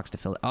push a box to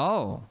fill it.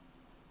 Oh,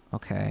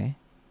 okay.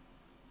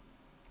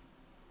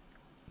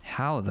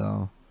 How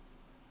though?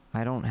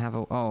 I don't have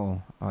a...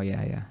 Oh,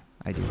 yeah,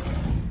 I do.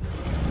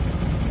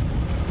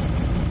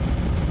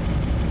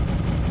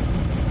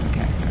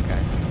 Okay.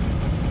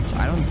 So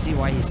I don't see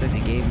why he says he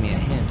gave me a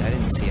hint. I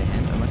didn't see a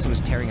hint. Unless it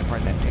was tearing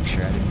apart that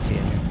picture, I didn't see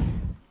a hint.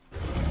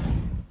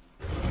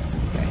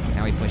 Okay,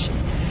 now we push it.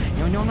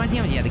 No, I'm not...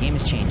 Yeah, the game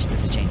has changed.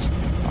 This has changed.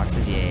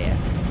 Boxes, yeah.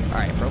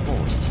 Alright,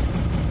 propose.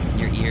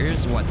 Your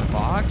ears? What, the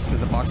box? Is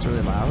the box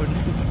really loud?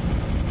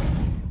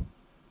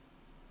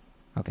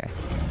 Okay.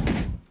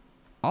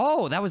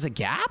 Oh, that was a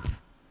gap?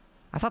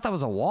 I thought that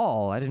was a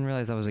wall. I didn't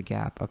realize that was a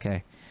gap.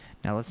 Okay.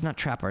 Now let's not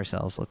trap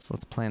ourselves.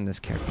 Let's plan this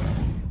carefully.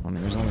 I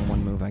mean, there's only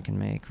one move I can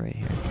make right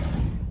here.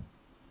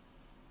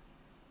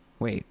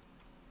 Wait.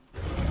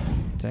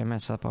 Did I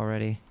mess up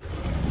already?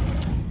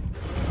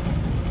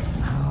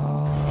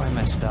 Oh, I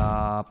messed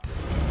up.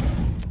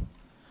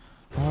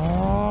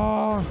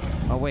 Oh.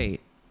 Oh,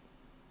 wait.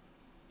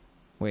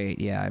 Wait,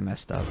 yeah, I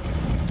messed up.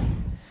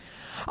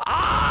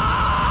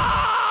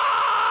 Ah!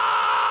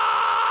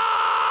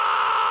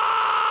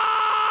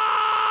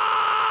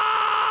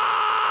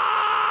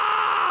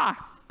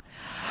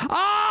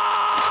 Ah!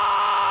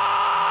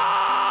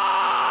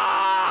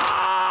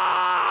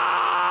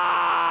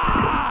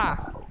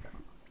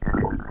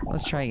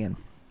 Let's try again.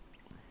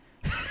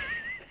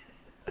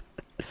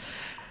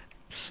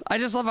 I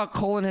just love how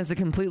Colin has a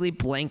completely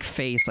blank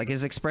face. Like,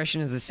 his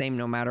expression is the same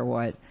no matter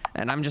what.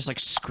 And I'm just, like,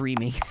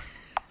 screaming.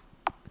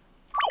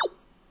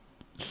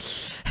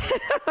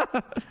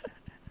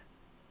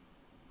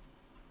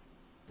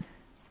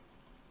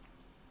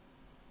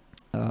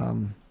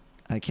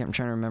 I'm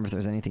trying to remember if there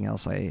was anything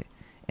else I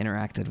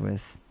interacted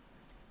with.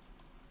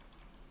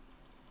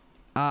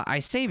 I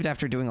saved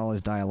after doing all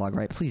his dialogue,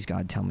 right? Please,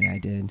 God, tell me I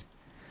did.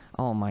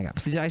 Oh my God.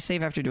 Did I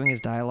save after doing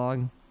his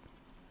dialogue?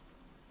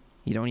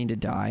 You don't need to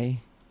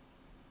die.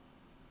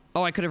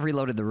 Oh, I could have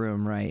reloaded the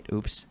room, right?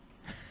 Oops.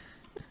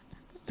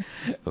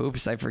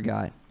 Oops, I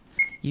forgot.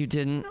 You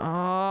didn't. Oh,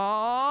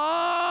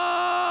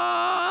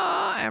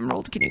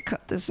 Emerald, can you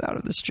cut this out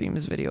of the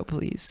stream's video,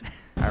 please?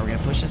 Alright, we're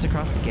gonna push this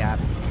across the gap.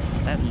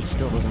 That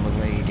still doesn't look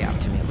like a gap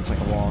to me. It looks like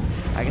a wall.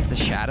 I guess the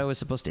shadow is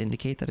supposed to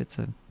indicate that it's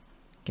a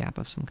gap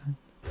of some kind.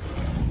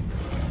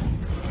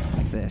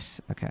 Like this.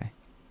 Okay.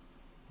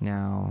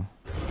 Now...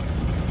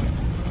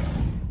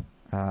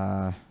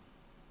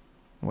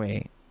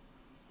 wait.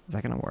 Is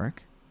that gonna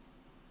work?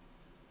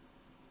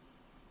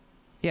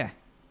 Yeah.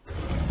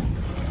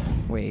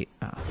 Wait.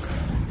 Oh,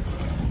 crap.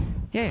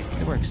 Yeah,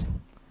 it works.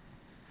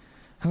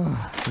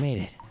 Oh,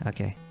 made it.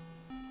 Okay.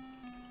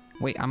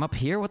 Wait, I'm up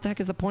here? What the heck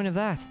is the point of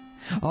that?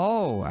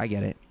 Oh, I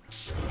get it.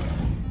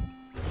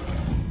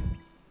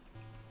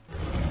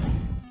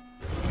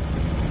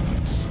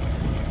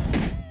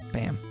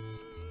 Bam.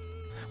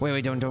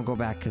 Wait, don't go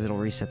back, because it'll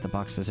reset the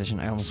box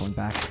position. I almost went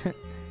back.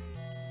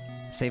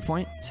 Save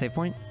point? Save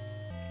point?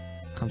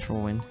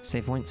 Comfortable win.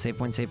 Save point, save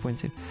point, save point,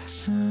 save.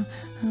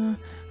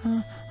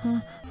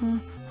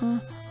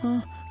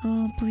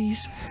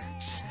 Please.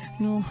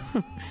 No.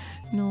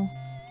 No.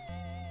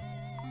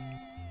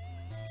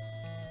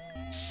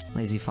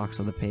 Lazy fox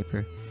on the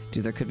paper.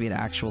 Dude, there could be an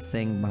actual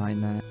thing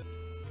behind that.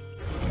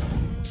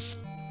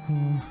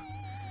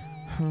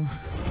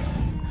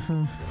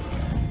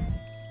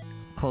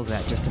 Close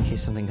that, just in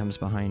case something comes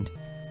behind.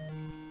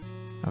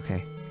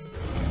 Okay.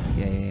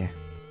 Yeah.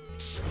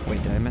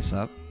 Wait, did I mess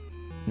up?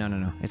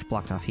 No. It's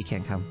blocked off. He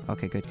can't come.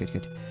 Okay, good.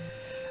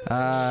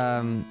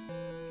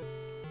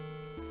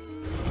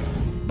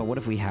 But what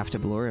if we have to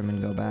blur him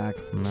and go back?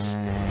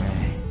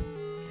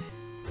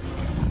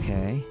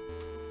 Okay.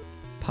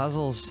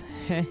 Puzzles.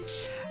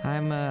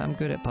 I'm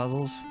good at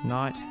puzzles.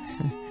 Not.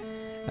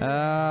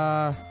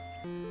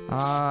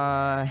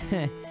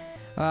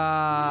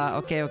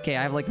 Okay.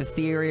 I have like the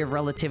theory of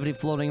relativity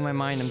floating in my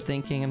mind. I'm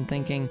thinking.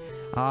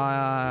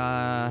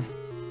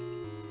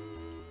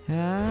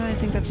 I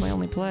think that's my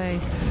only play.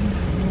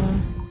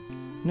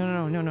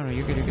 No.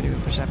 You're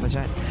good. Push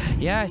that.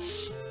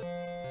 Yes!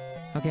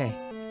 Okay.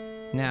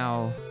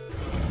 Now...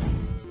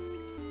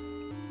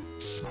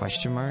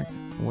 Question mark?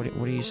 What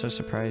are you so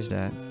surprised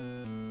at?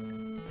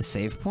 The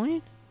save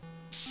point?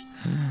 Just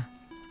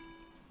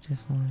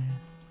wanted...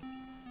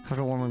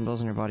 Comfortable warm wind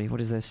blows on your body.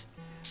 What is this?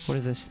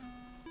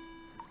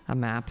 A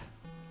map.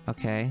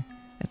 Okay.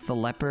 It's the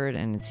leopard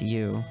and it's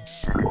you.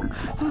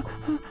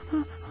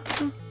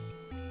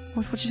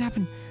 What just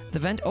happened? The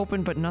vent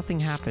opened but nothing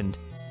happened.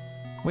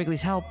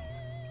 Wiggly's help.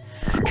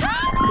 Come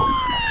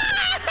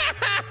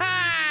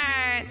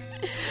on!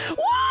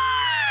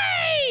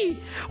 Why?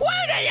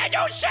 Why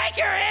don't shake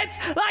your hips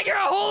like you're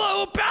a hula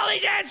hoop belly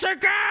dancer,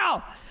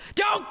 girl!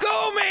 Don't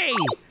go me!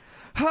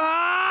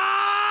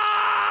 I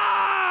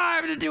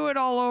have to do it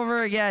all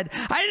over again.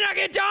 I did not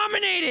get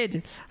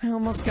dominated! I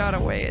almost got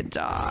away in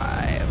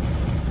time.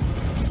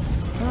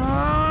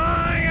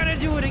 I gotta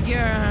do it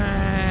again.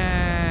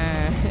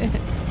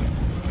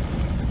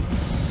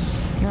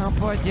 Now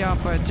put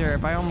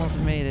derp. I almost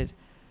made it.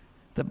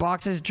 The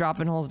boxes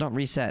dropping holes don't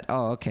reset.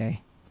 Oh,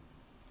 okay.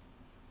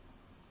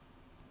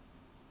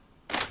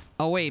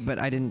 Oh wait, but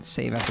I didn't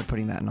save after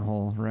putting that in a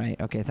hole. Right,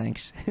 okay,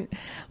 thanks.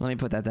 Let me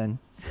put that then.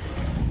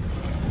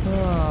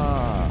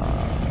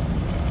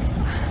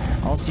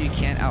 Also, you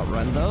can't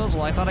outrun those?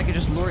 Well, I thought I could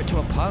just lure it to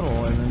a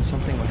puddle and then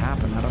something would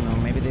happen. I don't know,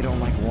 maybe they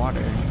don't like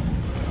water.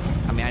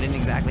 I mean, I didn't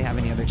exactly have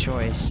any other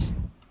choice.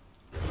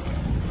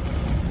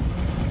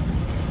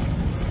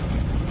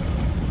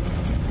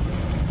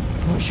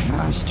 Push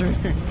faster.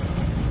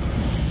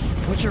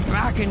 Put your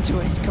back into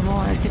it, come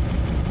on.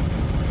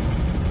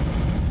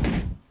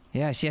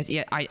 Yes,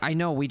 yeah, I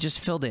know, we just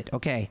filled it.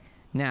 Okay,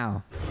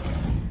 now.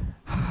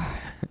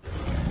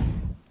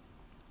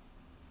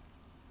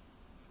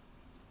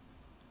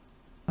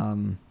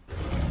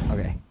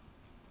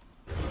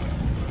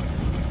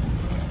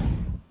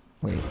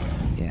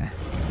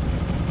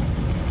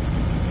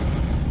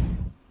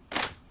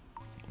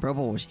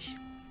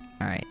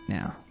 Alright,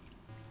 now.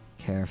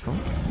 Careful.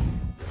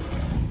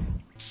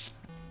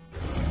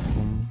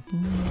 Boom,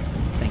 boom.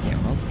 Thank you,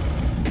 Emerald.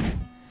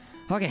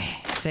 Okay,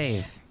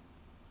 save.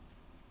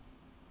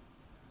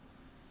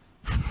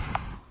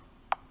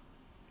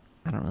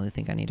 I don't really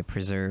think I need to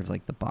preserve,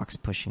 like, the box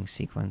pushing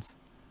sequence.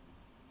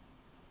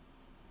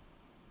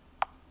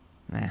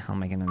 Nah, I'll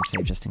make another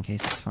save just in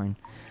case, it's fine.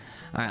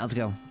 Alright, let's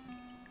go.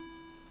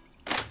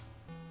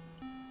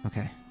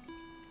 Okay.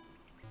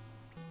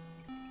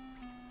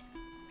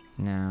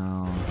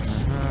 Now...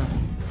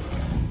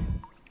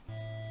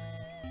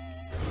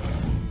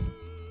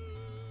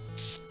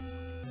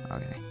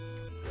 Okay.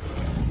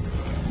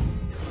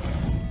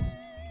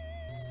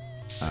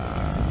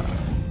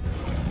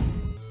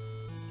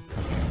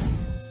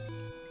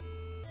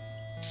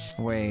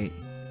 Wait.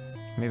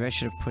 Maybe I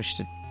should have pushed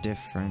a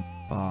different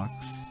box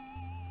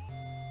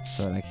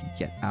so that I could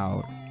get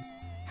out.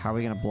 How are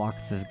we gonna block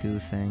the goo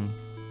thing?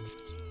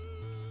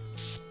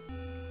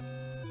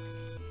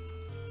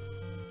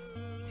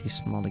 Too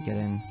small to get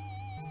in.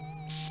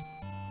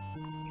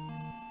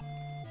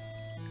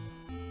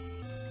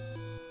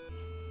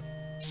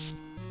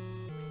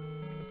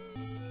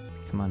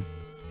 Come on.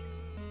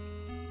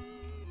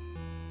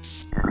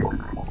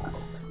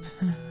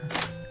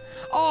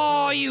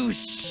 Oh, you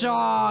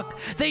suck!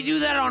 They do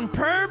that on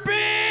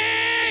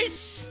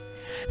purpose!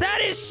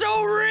 That is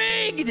so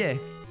rigged!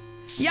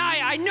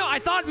 Yeah, I know. I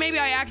thought maybe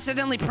I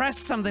accidentally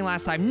pressed something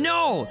last time.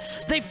 No!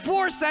 They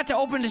force that to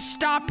open to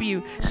stop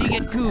you, so you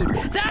get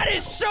gooed. That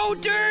is so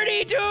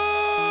dirty,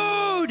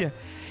 dude!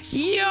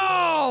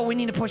 Yo! We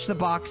need to push the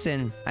box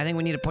in. I think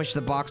we need to push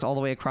the box all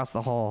the way across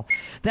the hall.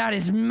 That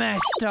is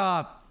messed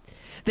up.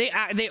 They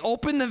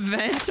open the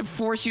vent to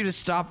force you to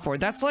stop for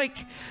it. That's like,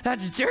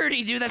 that's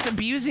dirty, dude. That's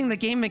abusing the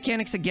game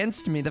mechanics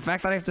against me. The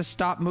fact that I have to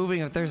stop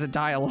moving if there's a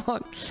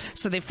dialogue.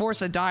 So they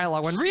force a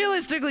dialogue. When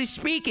realistically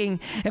speaking,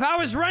 if I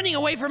was running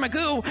away from a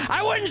goo,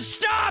 I wouldn't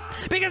stop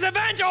because the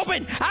vent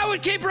opened. I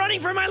would keep running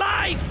for my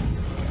life.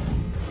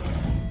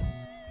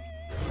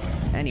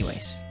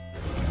 Anyways,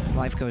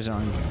 life goes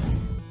on.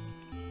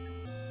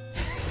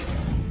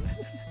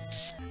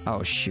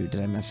 Oh shoot,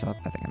 did I mess up?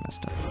 I think I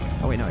messed up.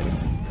 Oh wait, no I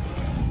didn't.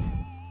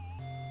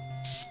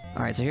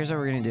 Alright, so here's what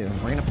we're gonna do.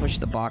 We're gonna push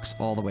the box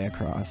all the way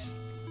across.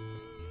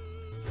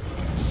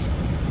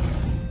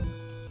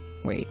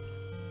 Wait.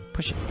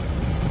 Push it.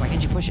 Why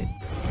can't you push it?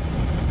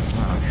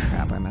 Oh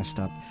crap, I messed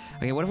up.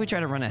 Okay, what if we try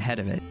to run ahead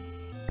of it?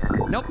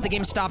 Nope, the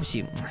game stops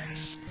you.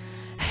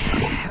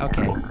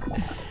 Okay.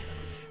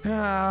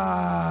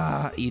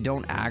 You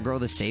don't aggro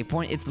the save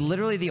point? It's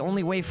literally the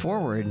only way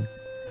forward.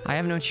 I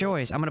have no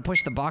choice. I'm gonna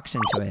push the box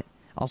into it.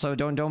 Also,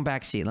 don't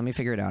backseat. Let me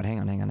figure it out.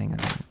 Hang on.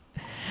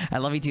 I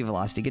love you too,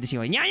 Velocity. Good to see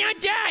you. Yeah, you're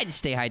dead!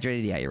 Stay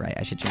hydrated. Yeah, you're right.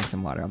 I should drink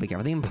some water. I'll be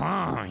careful. The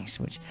impong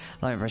switch.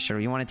 Love it for sure.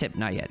 You want a tip?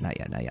 Not yet.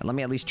 Let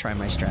me at least try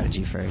my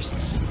strategy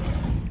first.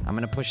 I'm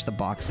gonna push the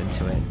box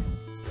into it.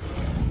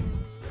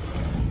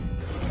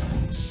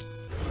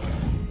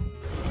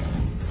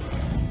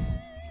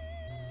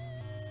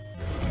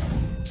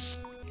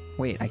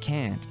 Wait, I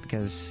can't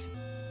because...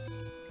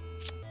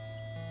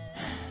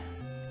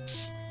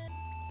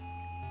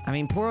 I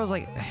mean, Poro's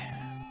like...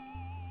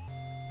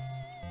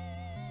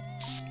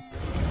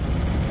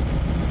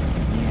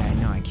 Yeah,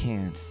 no, I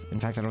can't. In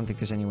fact, I don't think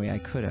there's any way I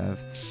could have.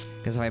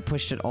 Because if I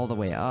pushed it all the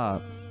way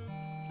up...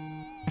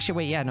 Actually,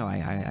 wait, yeah, no,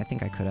 I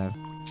think I could have.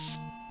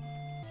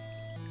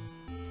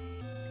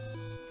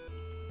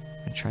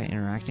 I try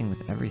interacting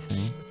with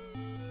everything.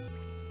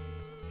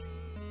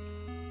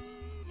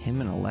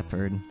 Him and a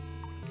leopard.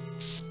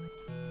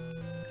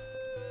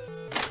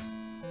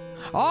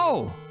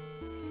 Oh!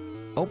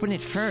 Open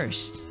it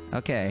first.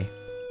 Okay.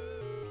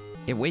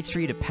 It waits for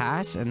you to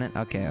pass, and then...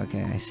 Okay,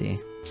 I see.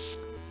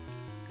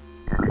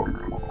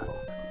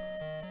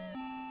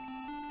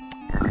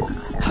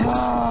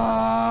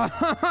 I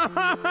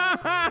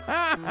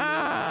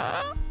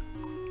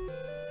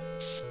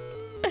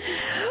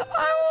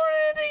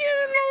wanted to get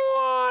in the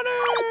water!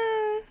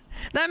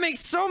 That makes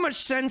so much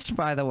sense,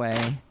 by the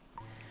way.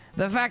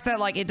 The fact that,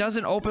 like, it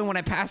doesn't open when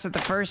I pass it the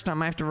first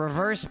time. I have to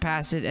reverse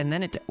pass it, and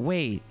then it...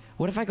 Wait.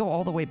 What if I go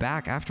all the way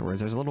back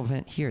afterwards? There's a little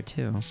vent here,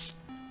 too.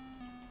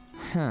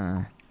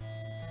 Huh.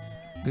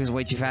 It goes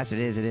way too fast. It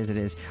is.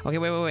 Okay,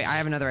 wait. I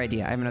have another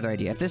idea.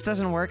 If this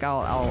doesn't work, I'll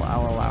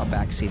allow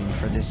backseating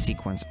for this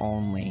sequence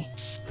only.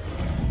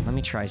 Let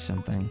me try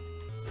something.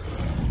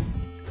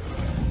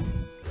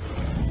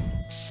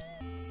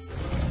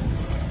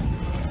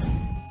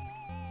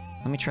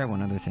 Let me try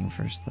one other thing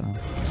first, though.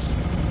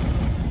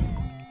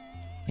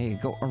 Hey,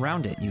 go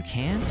around it. You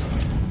can't?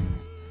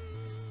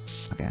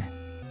 Okay.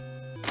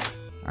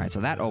 Alright,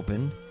 so that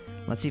opened.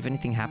 Let's see if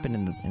anything happened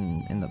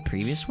in the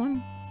previous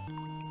one.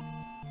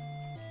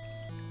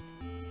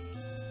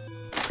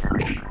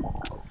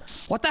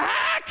 What the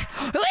heck?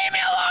 Leave me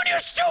alone, you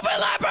stupid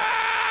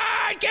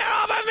leopard! Get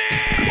off of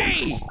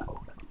me!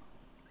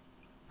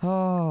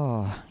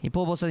 Oh, you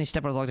pull both sides, you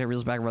step on his legs,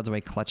 reels back, runs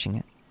away, clutching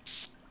it.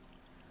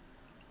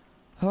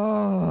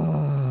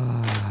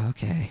 Oh,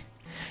 okay.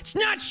 It's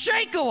not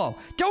shakable!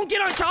 Don't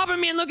get on top of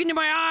me and look into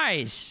my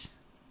eyes!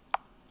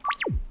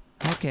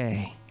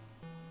 Okay.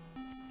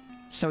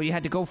 So you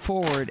had to go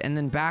forward and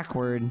then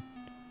backward.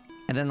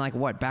 And then like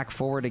what? Back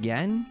forward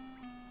again?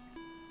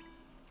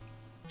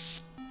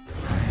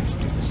 I have to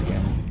do this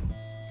again.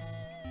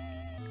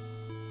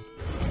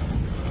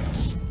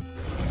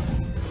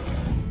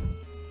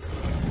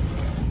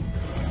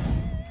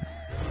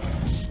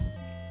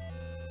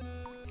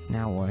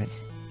 Now what?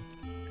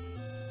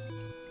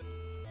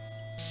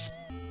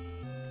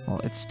 Well,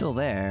 it's still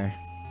there.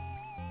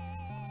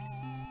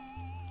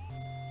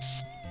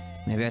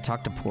 Maybe I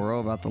talked to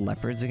Poro about the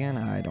leopards again?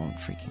 I don't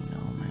freaking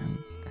know, man.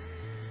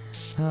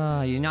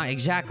 You're not-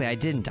 exactly, I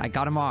didn't. I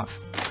got him off.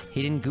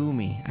 He didn't goo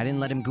me. I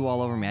didn't let him goo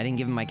all over me. I didn't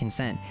give him my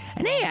consent.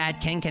 And hey,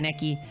 add Ken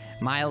Kaneki,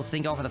 Miles,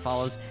 thank you all for the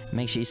follows.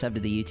 Make sure you sub to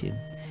the YouTube.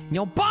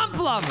 Yo, Bump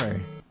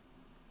Lover!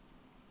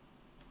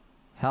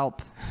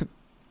 Help.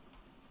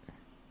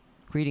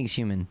 Greetings,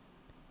 human.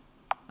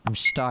 I'm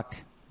stuck.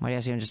 Why do you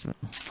ask me? I'm just...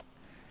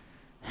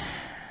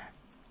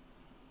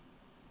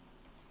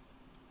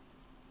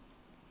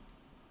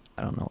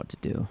 I don't know what to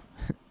do.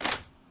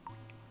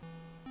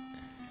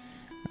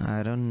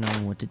 I don't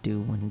know what to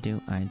do, what to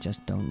do. I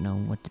just don't know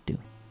what to do.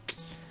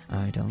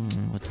 I don't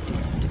know what to do,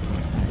 what to do.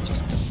 I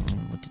just don't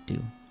know what to do.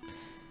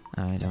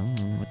 I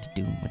don't know what to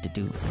do, what to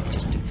do. I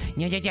just do.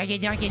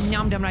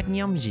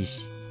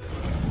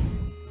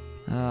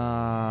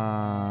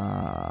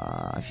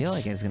 I feel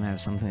like it's gonna have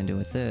something to do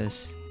with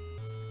this.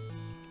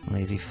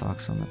 Lazy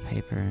fox on the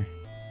paper.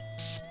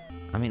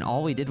 I mean,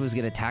 all we did was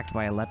get attacked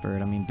by a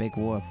leopard. I mean, big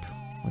whoop.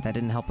 But that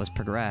didn't help us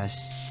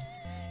progress.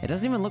 It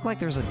doesn't even look like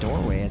there's a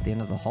doorway at the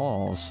end of the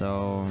hall,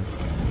 so...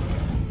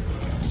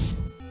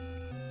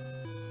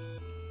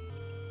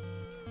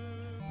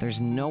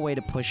 There's no way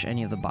to push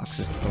any of the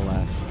boxes to the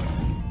left.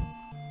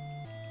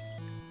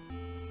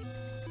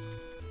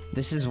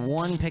 This is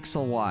 1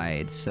 pixel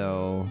wide,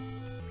 so...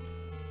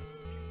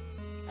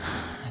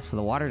 So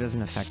the water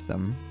doesn't affect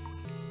them.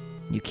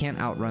 You can't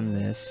outrun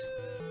this.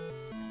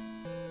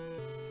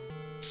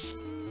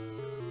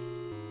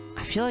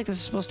 I feel like this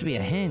is supposed to be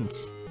a hint.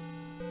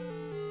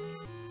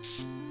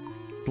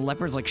 The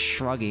leopard's like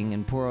shrugging,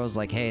 and Poro's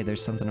like, hey,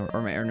 there's something over—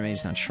 or maybe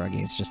it's not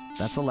shrugging, it's just—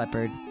 that's the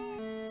leopard.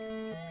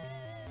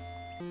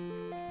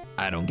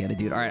 I don't get it,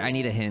 dude. Alright, I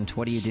need a hint.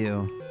 What do you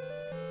do?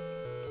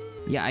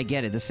 Yeah, I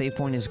get it. The save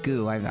point is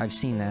goo. I've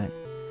seen that.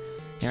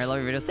 Yeah, I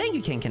love your videos. Thank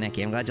you, King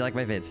Kaneki. I'm glad you like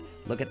my vids.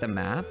 Look at the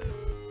map.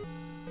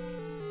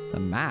 The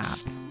map?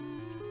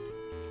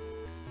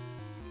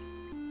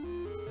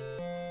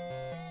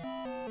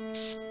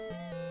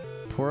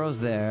 Poro's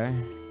there.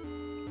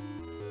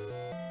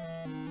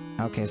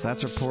 Okay, so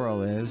that's where Poro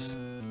lives.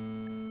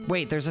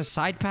 Wait, there's a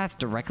side path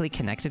directly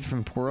connected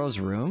from Poro's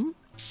room?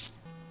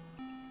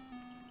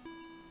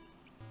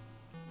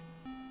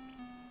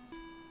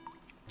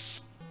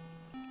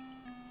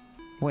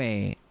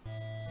 Wait.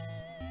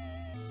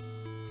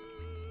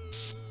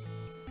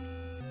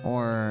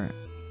 Or...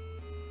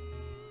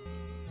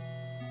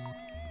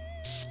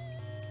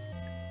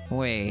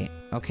 Wait,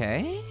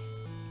 okay?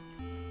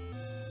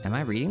 Am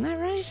I reading that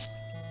right?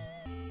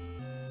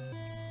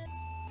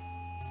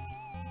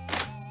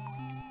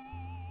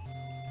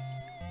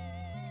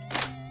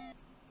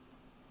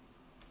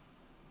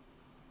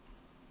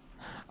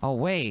 Oh,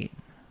 wait.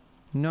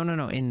 No, no,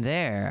 no. In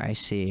there, I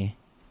see.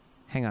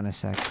 Hang on a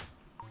sec.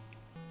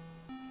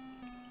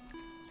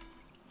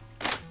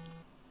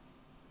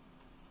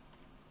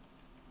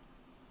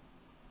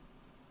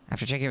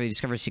 After checking out, you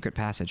discover a secret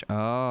passage.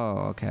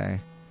 Oh,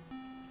 okay.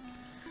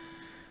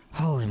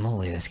 Holy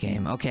moly, this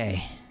game.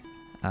 Okay.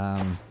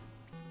 I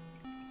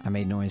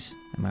made noise.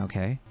 Am I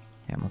okay?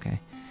 Yeah, I'm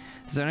okay.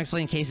 There's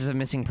unexplained cases of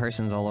missing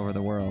persons all over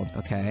the world.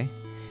 Okay.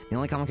 The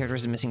only common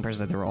characteristics of missing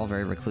persons is that they were all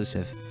very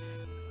reclusive.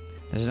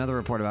 There's another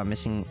report about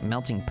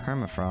melting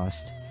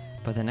permafrost,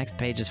 but the next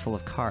page is full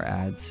of car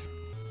ads.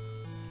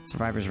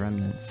 Survivors'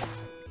 remnants.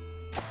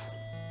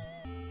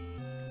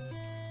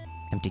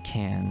 Empty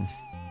cans.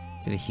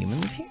 Did a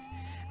human live here?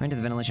 Ran to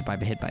the ventilation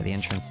pipe, hit by the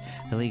entrance.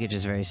 The leakage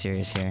is very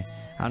serious here.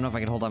 I don't know if I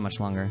can hold on much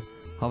longer.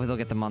 Hopefully they'll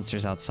get the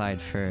monsters outside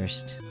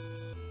first.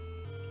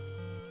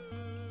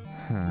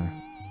 Huh.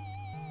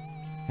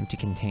 Empty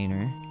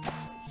container.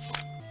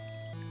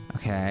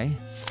 Okay.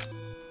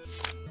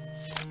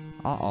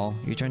 Uh-oh.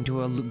 You turned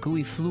into a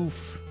gooey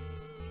floof.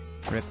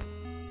 Rip.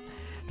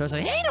 Throws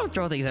like, hey, don't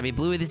throw things at me.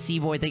 Bluey the Sea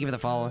Boy, thank you for the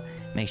follow.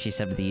 Make sure you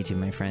sub to the YouTube,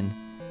 my friend.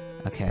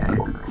 Okay.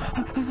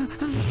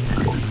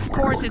 Of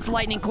course it's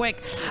lightning quick.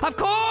 Of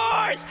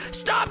course!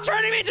 Stop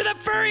turning me into the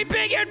furry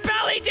big-eared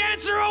belly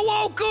dancer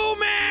Awoku,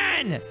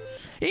 man!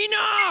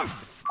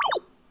 Enough!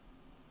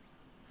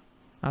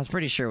 I was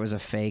pretty sure it was a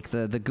fake.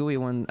 The gooey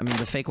one, I mean,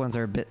 the fake ones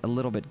are a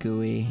little bit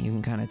gooey. You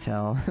can kind of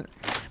tell.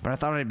 But I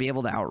thought I'd be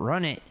able to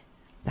outrun it.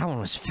 That one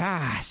was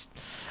fast.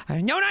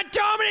 No, not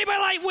dominated by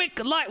light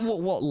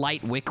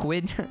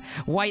liquid.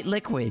 White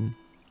liquid.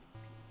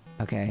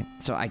 Okay,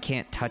 so I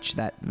can't touch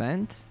that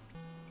vent.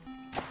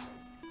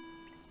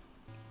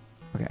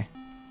 Okay.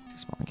 Too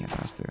small, I can't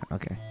pass through.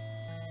 Okay.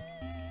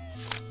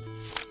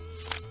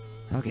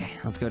 Okay,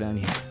 let's go down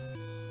here.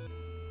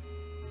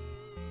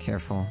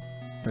 Careful.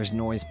 There's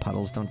noise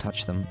puddles, don't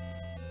touch them.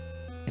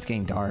 It's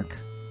getting dark.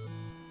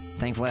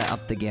 Thankfully I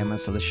upped the gamma,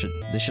 so this should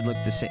look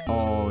the same.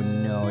 Oh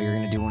no, you're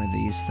gonna do one of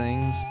these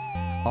things?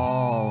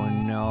 Oh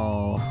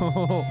no.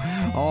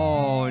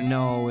 Oh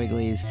no,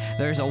 Wigglies.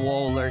 There's a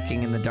woe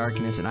lurking in the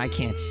darkness and I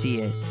can't see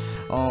it.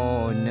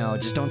 Oh no,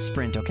 just don't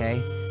sprint,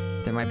 okay?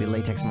 There might be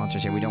latex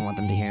monsters here, we don't want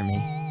them to hear me.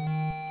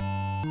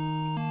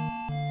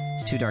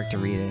 It's too dark to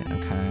read it,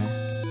 okay.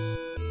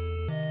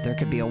 There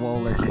could be a woe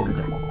lurking in the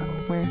dark.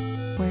 Where?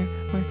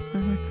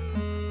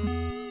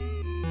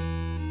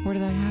 Where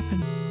did that happen?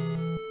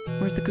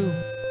 Where's the goo?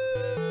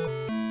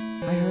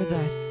 I heard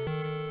that.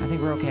 I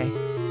think we're okay.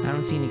 I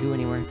don't see any goo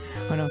anywhere.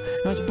 Oh no,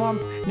 no, it's bump!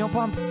 No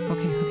bump!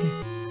 Okay.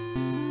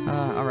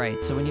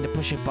 Alright, so we need to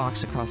push a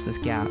box across this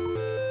gap.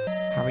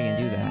 How are we gonna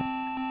do that?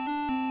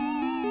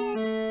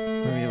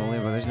 Maybe we'll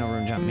live where there's no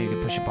room to jump. Maybe we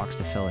could push a box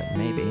to fill it.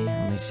 Maybe.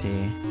 Let me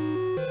see.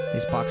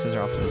 These boxes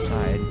are off to the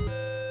side.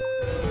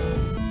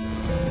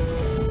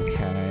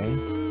 Okay.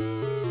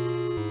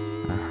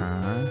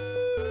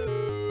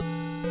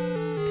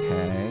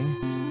 Okay.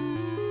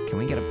 Can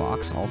we get a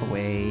box all the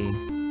way?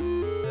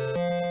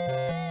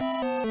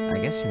 I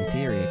guess in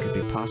theory it could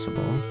be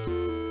possible.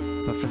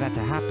 But for that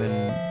to happen...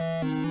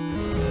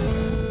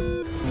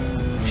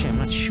 Actually, I'm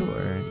not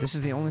sure. This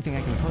is the only thing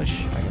I can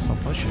push. I guess I'll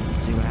push it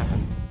and see what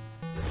happens.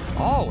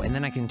 Oh, and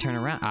then I can turn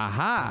around.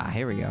 Aha!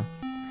 Here we go.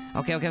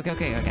 Okay. I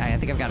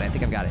think I've got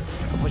it.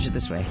 I'll push it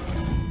this way.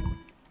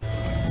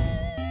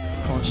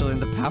 Calling children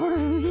the power.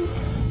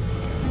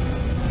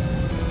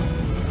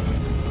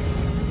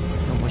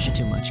 Don't push it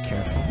too much.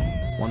 Careful.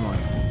 One more.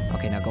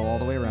 Okay, now go all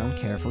the way around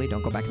carefully.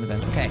 Don't go back in the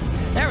vent. Okay,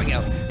 there we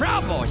go.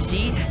 Bro, boys,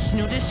 see?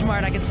 Snoot is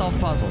smart. I can solve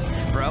puzzles.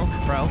 Bro,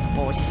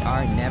 boys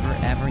are never,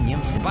 ever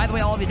yimps. And by the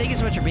way, all of you, thank you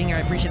so much for being here. I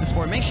appreciate the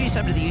support. Make sure you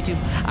sub to the YouTube.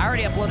 I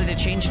already uploaded a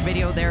changed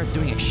video there. It's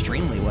doing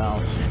extremely well.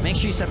 Make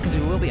sure you sub because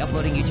we will be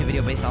uploading YouTube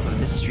video based off of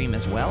this stream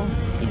as well.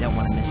 You don't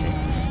want to miss it.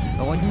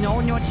 Oh, no,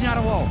 it's not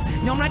a wall.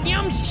 No, I'm not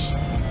yumsies.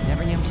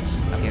 Never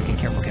yumsies. Okay,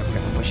 careful.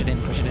 Push it in.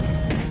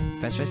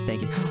 Best,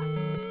 thank you.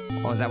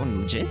 Oh, is that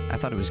one legit? I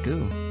thought it was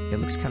goo. It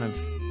looks kind of...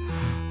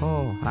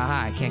 Oh,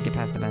 aha, I can't get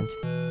past the vent.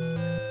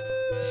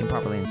 Seem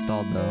properly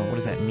installed, though. What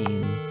does that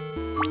mean?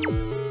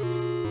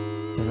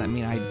 Does that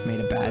mean I made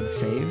a bad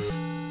save?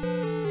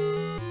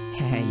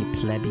 Heh, you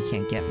pleb, you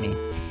can't get me.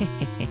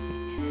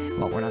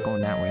 Well, we're not going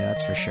that way,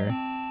 that's for sure.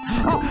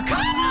 Oh,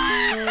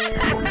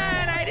 come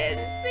on! I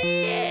didn't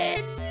see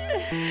it!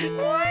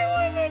 Why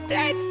was it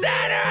dead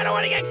center? I don't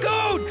want to get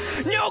gooed!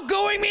 No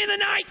gooing me in the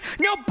night!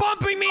 No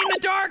bumping me in the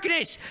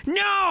darkness!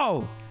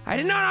 No! I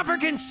did not offer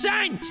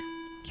consent!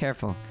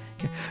 Careful.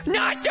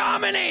 Not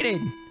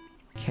dominated!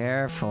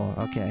 Careful,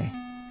 okay.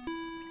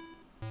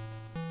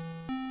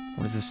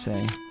 What does this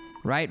say?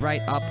 Right,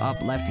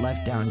 up,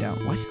 left, down.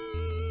 What?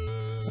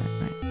 Right, up,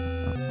 left, down.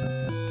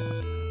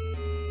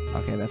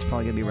 Okay, that's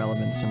probably gonna be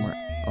relevant somewhere.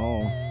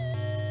 Oh.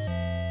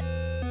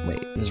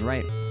 Wait, it was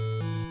right.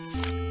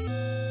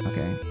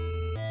 Okay.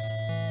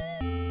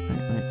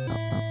 Right, up,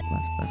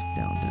 left,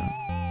 down.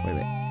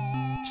 Wait.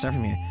 Start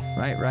from here.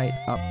 Right,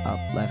 up,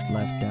 left,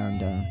 down.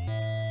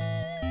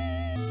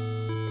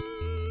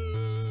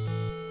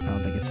 I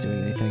don't think it's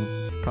doing anything.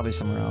 Probably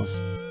somewhere else.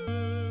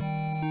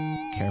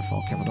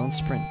 Careful. Don't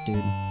sprint,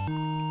 dude.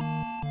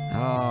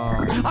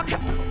 Oh.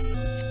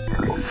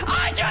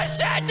 I just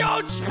said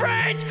don't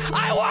sprint!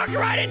 I walked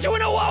right into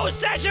an AWO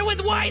session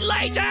with white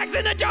latex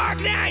in the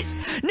darkness!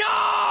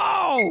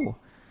 No!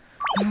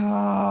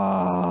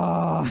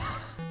 Oh.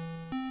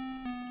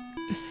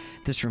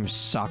 This room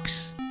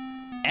sucks.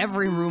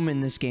 Every room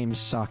in this game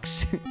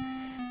sucks.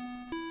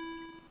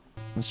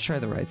 Let's try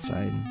the right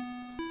side.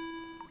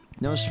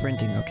 No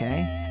sprinting,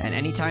 okay? And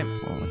anytime...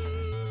 Oh, what's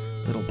this?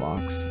 Little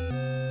box.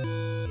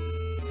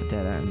 It's a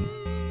dead end.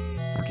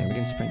 Okay, we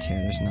can sprint here.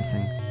 There's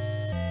nothing.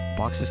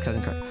 Box's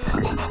cousin card.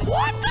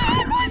 What the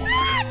heck was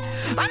that?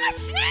 I'm a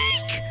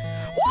snake!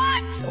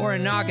 What? Or a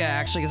naga,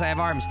 actually, because I have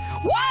arms.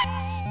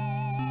 What?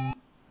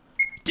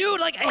 Dude,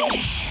 like...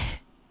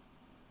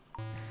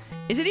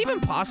 Is it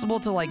even possible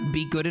to, like,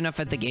 be good enough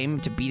at the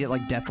game to beat it,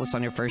 like, deathless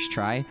on your first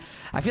try?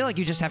 I feel like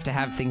you just have to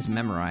have things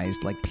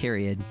memorized, like,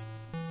 period.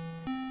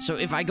 So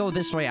if I go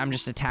this way, I'm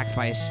just attacked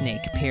by a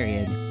snake,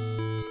 period.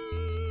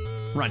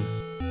 Run.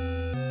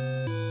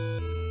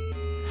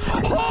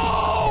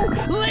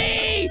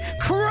 Holy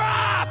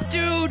crap,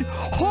 dude!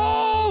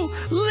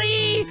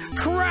 Holy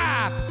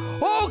crap!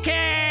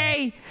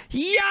 Okay!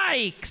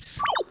 Yikes!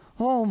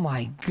 Oh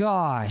my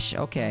gosh.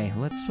 Okay,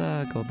 let's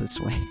go this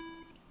way.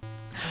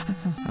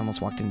 I almost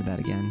walked into that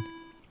again.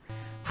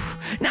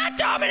 Not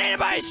dominated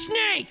by a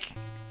snake!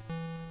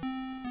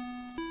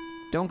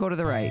 Don't go to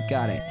the right.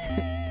 Got it.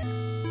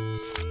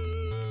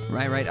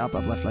 Right, up,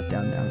 left,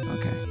 down.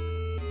 Okay.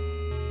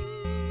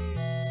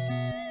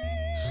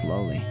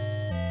 Slowly.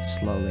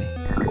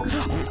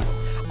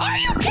 Are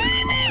you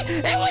kidding me?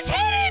 It was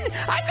hidden!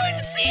 I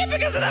couldn't see it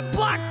because of the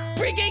block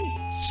freaking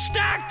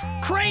stacked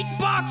crate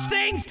box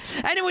things,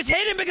 and it was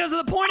hidden because of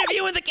the point of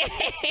view in the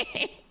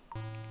game.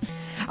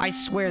 I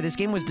swear, this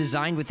game was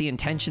designed with the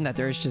intention that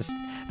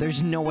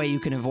there's no way you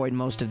can avoid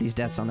most of these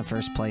deaths on the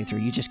first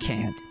playthrough. You just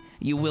can't.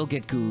 You will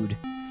get gooed.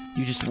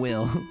 You just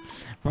will.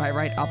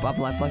 Right, up,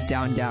 left,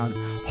 down.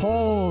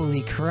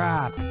 Holy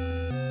crap.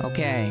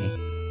 Okay.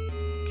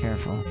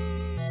 Careful.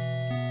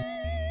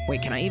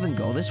 Wait, can I even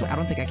go this way? I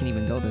don't think I can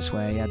even go this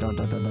way. Yeah, don't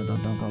go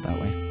that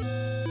way.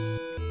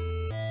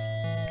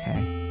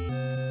 Okay.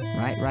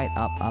 Right,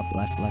 up,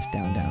 left,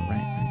 down,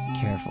 right.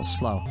 Careful,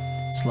 slow.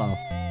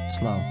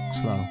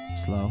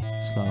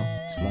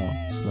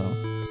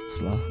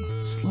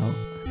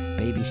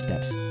 Baby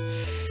steps.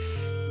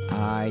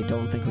 I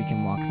don't think we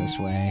can walk this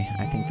way.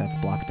 I think that's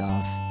blocked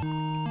off.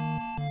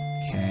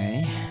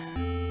 Okay.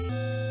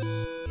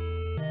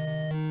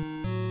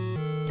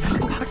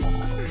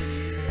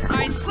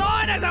 I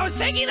saw it as I was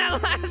taking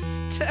that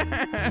last turn!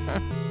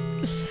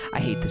 I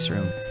hate this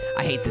room.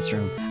 I hate this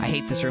room.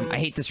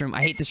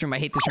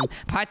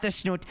 Pot the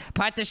snoot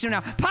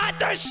now. Pot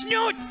the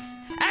snoot!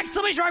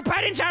 Exclamation mark,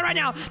 pot in chat right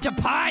now to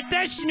pot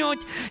the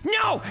snoot.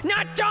 No,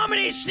 not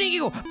Dominate Sneaky.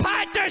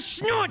 Pot the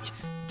snoot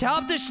to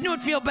help the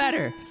snoot feel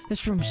better.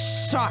 This room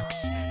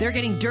sucks. They're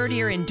getting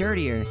dirtier and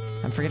dirtier.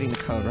 I'm forgetting the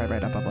code. Right,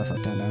 up,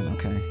 left, down.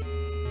 Okay.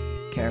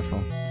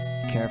 Careful.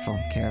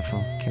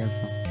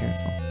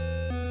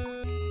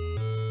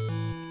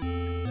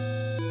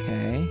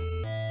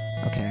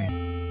 Okay.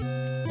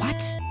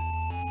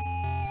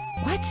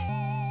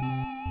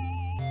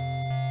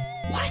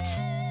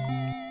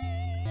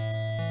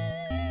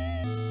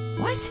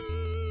 What?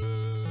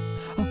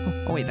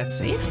 Oh, wait, that's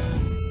safe?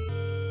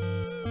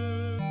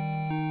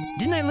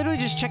 Didn't I literally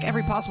just check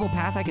every possible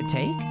path I could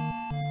take?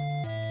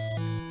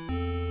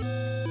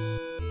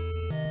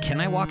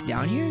 Can I walk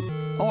down here?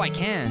 Oh, I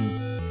can.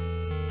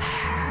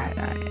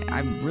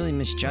 I really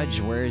misjudged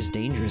where is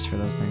dangerous for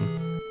those things.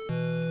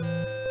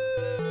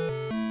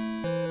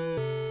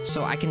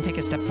 So I can take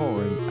a step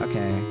forward.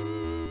 Okay.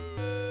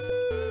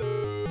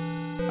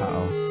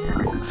 Uh-oh.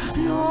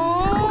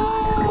 No!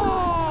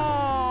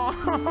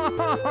 Come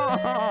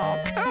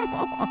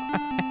on!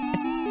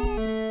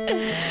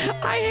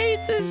 I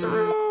hate this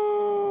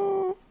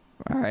room!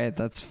 Alright,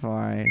 that's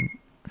fine.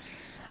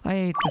 I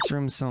hate this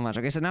room so much.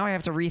 Okay, so now I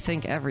have to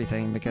rethink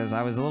everything because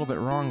I was a little bit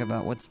wrong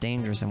about what's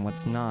dangerous and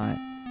what's not.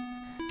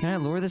 Can I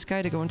lure this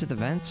guy to go into the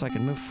vent so I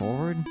can move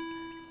forward?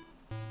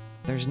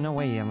 There's no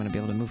way I'm gonna be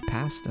able to move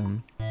past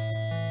him.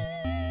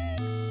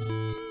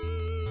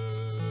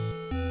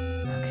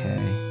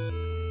 Okay.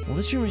 Well,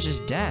 this room is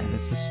just dead.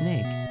 It's the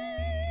snake.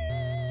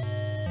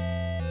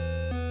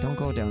 Don't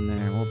go down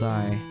there. We'll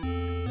die.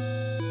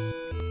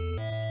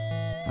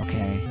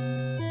 Okay.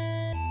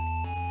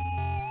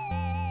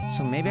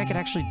 So maybe I could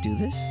actually do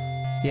this?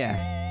 Yeah.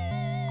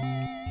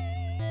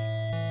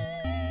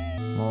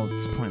 Well,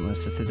 it's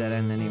pointless. It's a dead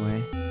end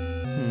anyway.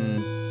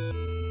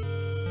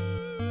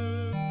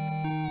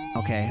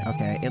 Okay.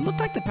 It looked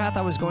like the path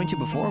I was going to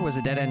before was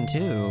a dead end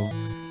too.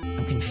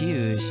 I'm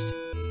confused.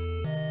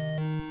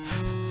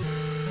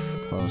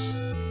 Close.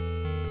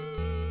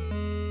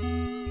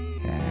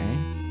 Okay.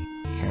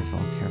 Careful.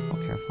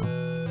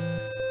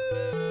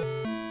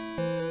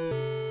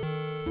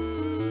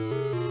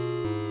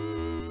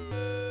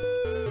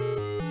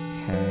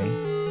 Okay.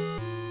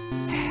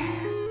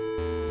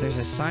 There's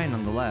a sign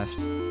on the left.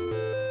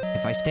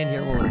 If I stand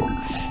here, will it...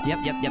 Yep,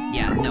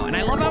 yeah, no. And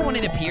I love how when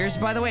it appears,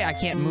 by the way, I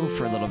can't move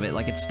for a little bit.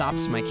 Like, it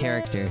stops my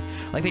character.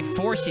 Like, they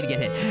force you to get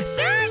hit.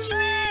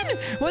 Surgeon!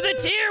 With a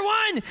tier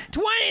 1,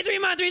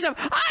 23-month resub.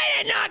 I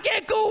did not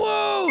get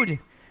goo-wooed!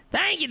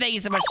 Thank you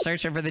so much,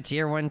 Searcher, for the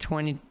tier 1,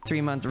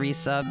 23-month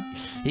resub.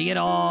 You get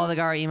all the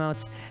Gar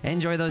emotes.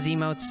 Enjoy those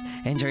emotes.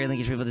 Enjoy your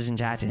linkish people just in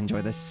chat to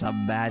enjoy the sub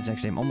badge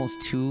next time.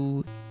 Almost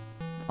 2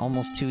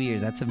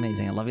 years. That's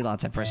amazing. I love you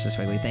lots. I Precious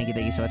Wiggly. Thank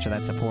you so much for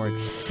that support.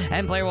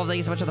 And Player Wolf, thank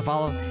you so much for the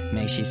follow.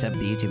 Make sure you sub to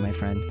the YouTube, my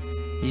friend.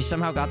 You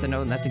somehow got the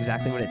note and that's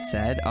exactly what it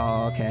said?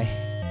 Oh, okay.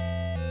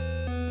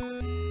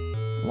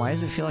 Why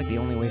does it feel like the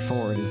only way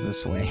forward is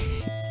this way?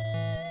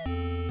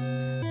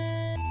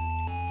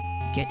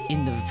 Get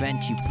in the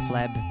vent, you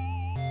pleb.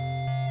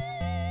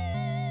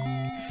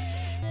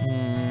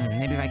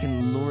 Maybe if I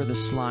can lure the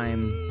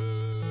slime.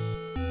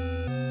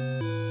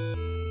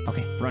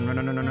 Okay, run,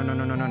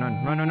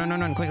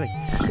 quickly.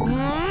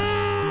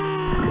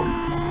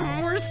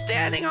 We're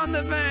standing on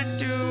the vent,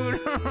 dude.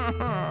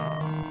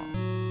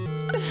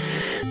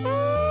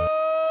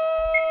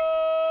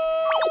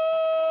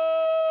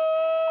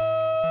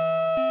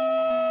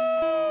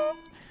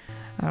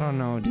 I don't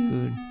know,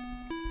 dude.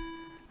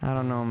 I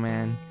don't know,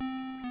 man.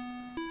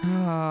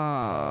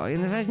 Oh,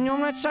 in the vest. No,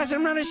 I'm not siren.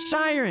 I'm not a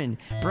siren.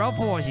 Bro,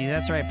 posies.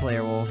 That's right,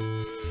 Player Wolf.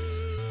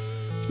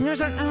 No,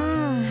 it's not.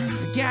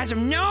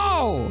 Gasm,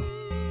 no!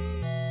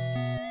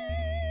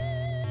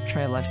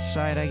 Try left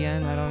side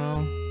again, I don't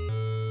know.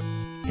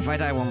 If I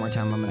die one more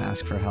time, I'm gonna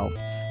ask for help.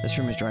 This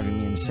room is driving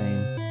me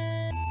insane.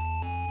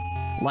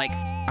 Like,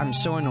 I'm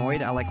so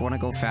annoyed, I like wanna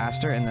go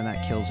faster, and then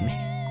that kills me.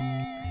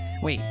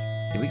 Wait,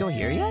 did we go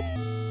here yet?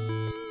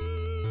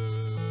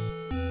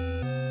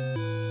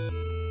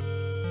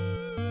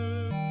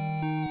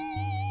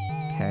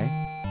 Okay.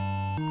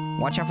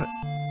 Watch out for...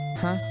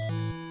 Huh?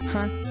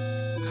 Huh?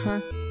 Huh?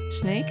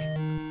 Snake?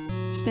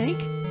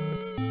 Snake?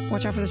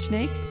 Watch out for the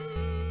snake.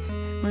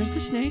 Where's the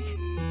snake?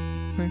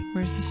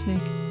 Where's the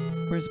snake?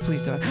 Where's the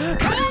police dog?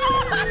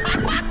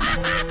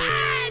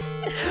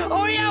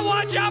 Oh yeah,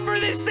 watch out for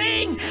this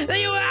thing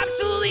that you have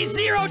absolutely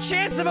zero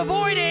chance of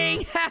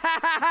avoiding!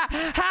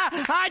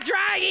 Ha,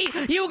 Draggy!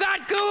 You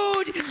got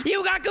gooed!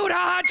 You got gooed!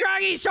 Ha,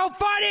 Draggy, so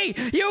funny!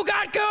 You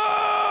got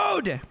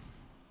gooed!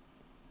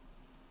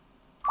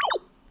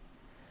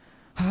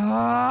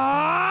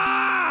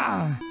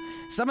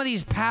 Some of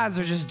these paths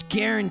are just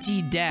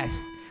guaranteed death.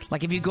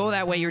 Like, if you go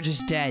that way, you're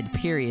just dead,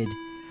 period.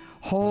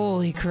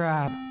 Holy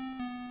crap.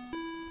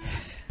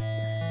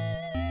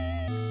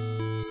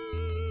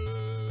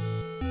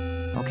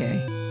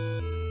 Okay.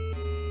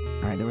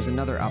 Alright, there was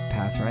another up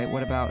path, right?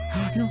 What about...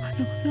 No!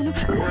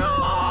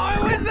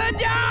 It was the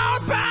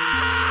down path!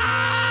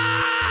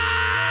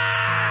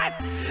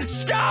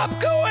 Stop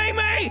gooing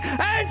me!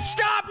 And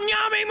stop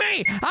yumming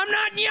me! I'm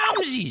not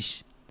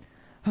yumsies!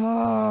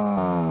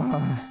 Oh.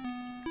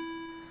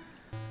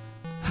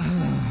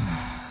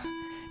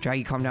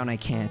 Draggy, calm down, I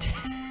can't.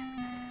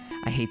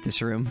 I hate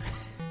this room.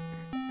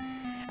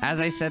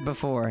 As I said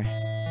before,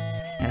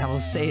 and I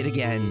will say it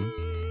again,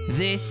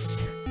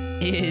 this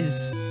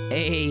is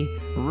a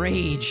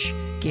rage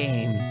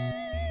game.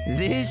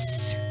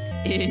 This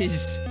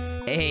is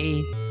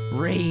a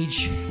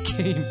rage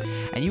game.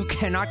 And you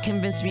cannot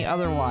convince me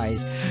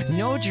otherwise.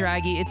 No,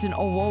 Draggy, it's an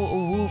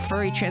owo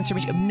furry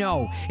transformation.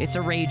 No, it's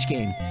a rage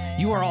game.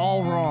 You are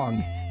all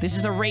wrong. This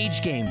is a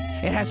rage game.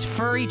 It has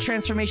furry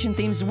transformation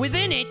themes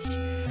within it,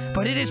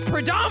 but it is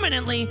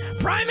predominantly,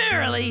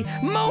 primarily,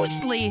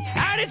 mostly,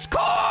 at its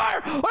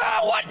core!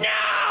 Oh, what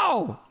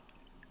now?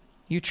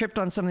 You tripped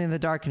on something in the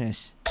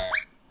darkness.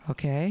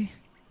 Okay.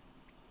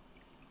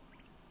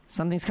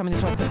 Something's coming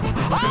this way.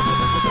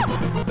 Ah!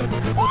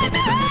 What the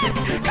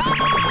heck?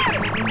 Come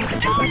on!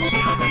 Don't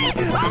yell me!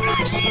 I'm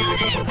not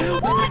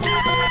yelling! What the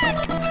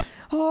heck?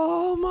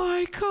 Oh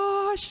my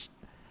gosh.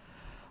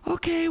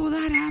 Okay, well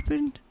that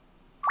happened.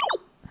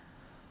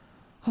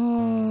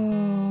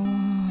 Oh.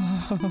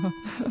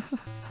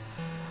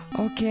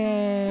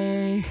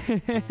 Okay.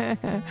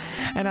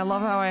 And I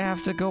love how I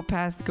have to go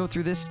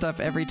through this stuff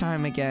every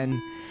time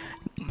again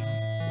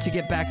to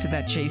get back to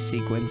that chase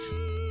sequence.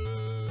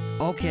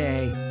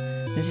 Okay,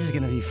 this is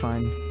gonna be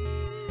fun.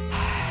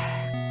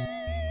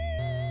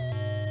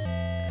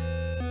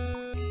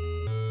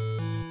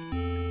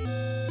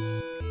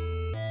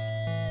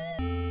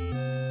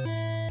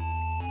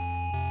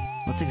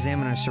 Let's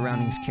examine our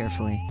surroundings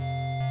carefully.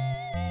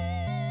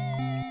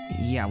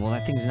 Yeah, well,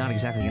 that thing's not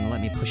exactly gonna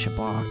let me push a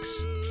box.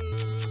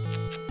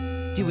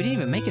 Dude, we didn't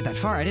even make it that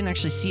far. I didn't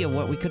actually see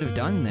what we could have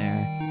done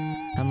there.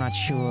 I'm not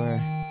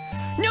sure.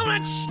 No,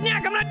 not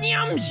snack! I'm not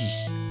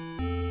yumsies!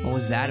 What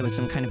was that? It was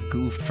some kind of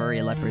goof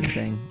furry leopard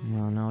thing.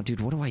 Oh no, dude,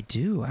 what do I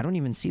do? I don't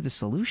even see the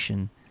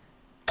solution.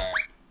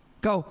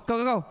 Go! Go,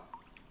 go, go!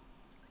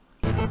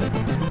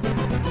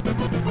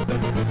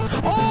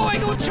 Oh, I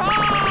go top!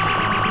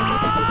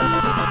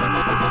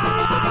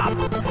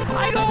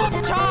 I go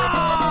up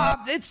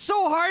top! It's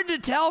so hard to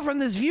tell from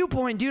this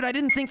viewpoint, dude. I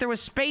didn't think there was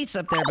space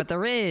up there, but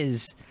there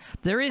is.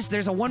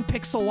 There's a 1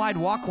 pixel wide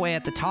walkway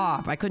at the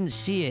top. I couldn't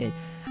see it.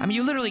 I mean,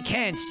 you literally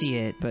can't see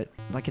it, but,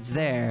 like, it's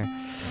there.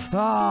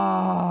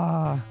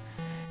 Ah.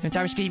 You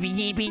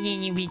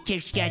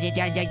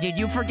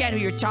forget who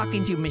you're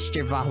talking to,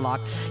 Mr. Valak.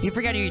 You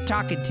forget who you're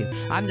talking to.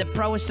 I'm the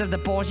proest of the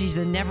posies,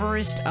 the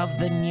neverest of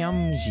the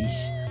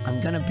nyumsies.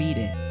 I'm gonna beat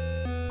it.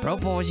 Pro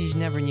posies,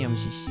 never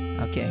nyumsies.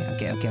 Okay.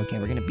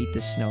 We're gonna beat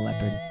this snow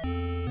leopard.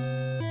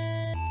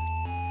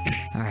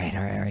 Alright.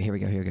 Here we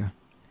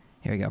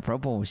go. Pro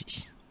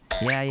posies.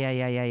 Yeah.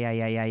 They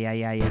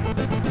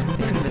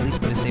could have at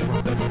least put a safe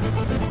one.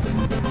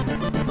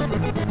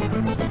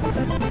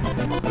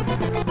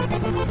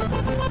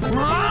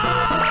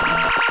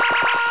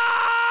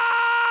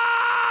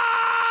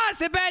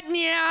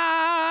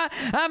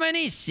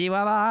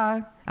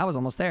 I was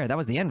almost there. That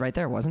was the end right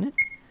there, wasn't it?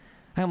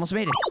 I almost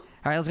made it.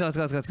 Alright, let's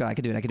go. I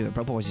can do it.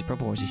 Pro posies.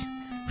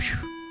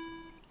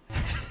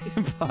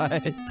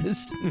 But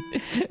this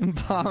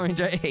bombing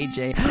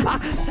AJ.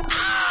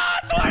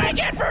 That's what I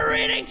get for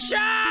reading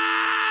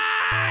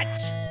chat!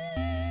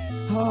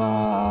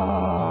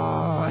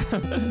 Oh.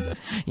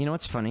 You know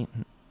what's funny?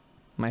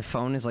 My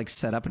phone is like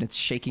set up and it's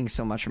shaking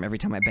so much from every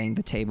time I bang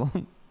the table.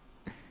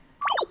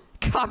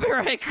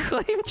 Copyright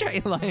claim,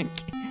 Trey Link.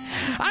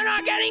 I'm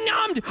not getting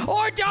numbed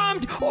or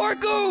dumbed or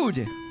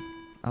gooed.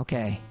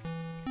 Okay.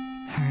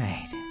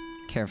 Alright.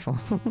 Careful.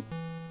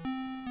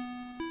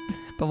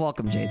 But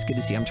welcome, Jay. It's good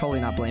to see you. I'm totally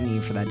not blaming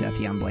you for that death.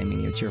 Yeah, I'm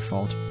blaming you. It's your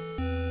fault.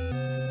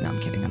 No, I'm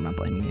kidding. I'm not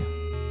blaming you.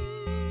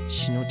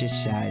 Snoot is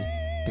sad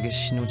because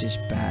Snoot is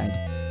bad.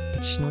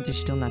 But Snoot is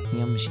still not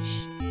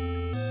yumsies.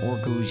 Or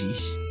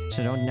goozies.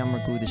 So don't number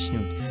goo the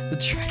Snoot. The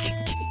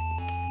Dragon King.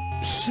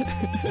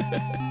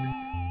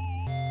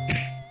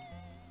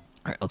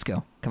 Alright, let's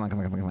go. Come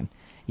on.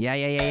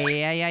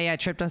 Yeah.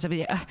 Tripped on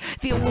something.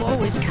 The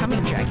owo is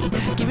coming, Draggy.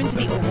 Give in to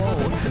the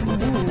owo.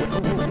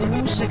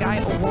 Ooh,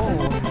 Sagai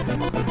owo.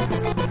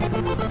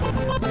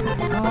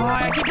 Oh,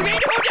 I keep forgetting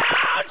to go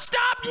down!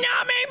 Stop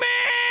numbing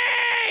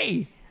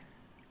me!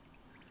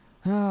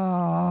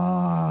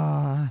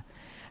 Oh.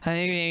 I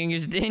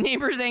think your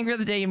neighbor's angry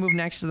the day you move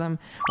next to them.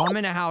 Well, I'm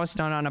in a house,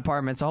 not an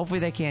apartment, so hopefully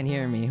they can't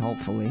hear me,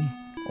 hopefully.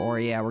 Or,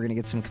 yeah, we're gonna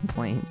get some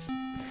complaints.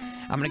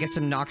 I'm gonna get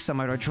some knocks on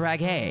my door. Drag,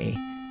 hey.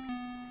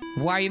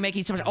 Why are you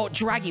making so much? Oh,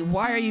 Draggy,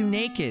 why are you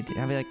naked?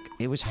 I'll be like,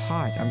 it was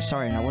hot. I'm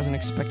sorry, and I wasn't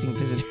expecting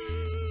visitors.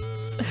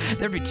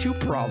 There'd be two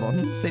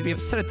problems. They'd be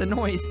upset at the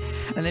noise,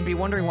 and they'd be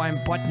wondering why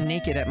I'm butt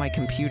naked at my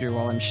computer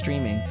while I'm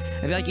streaming.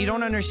 I'd be like, you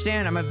don't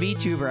understand. I'm a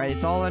VTuber.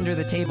 It's all under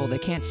the table. They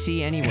can't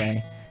see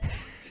anyway.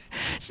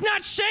 It's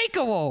not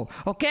shakeable,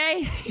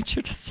 okay?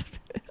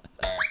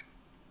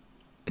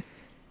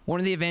 One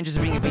of the advantages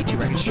of being a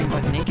VTuber, I can stream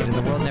butt naked and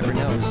the world never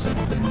knows.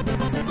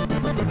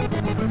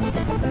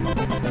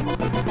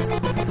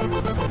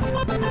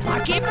 I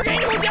keep forgetting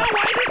to go down.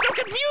 Why is this so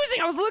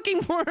confusing? I was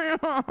looking for it.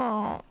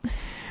 I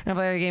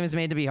play the game is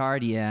made to be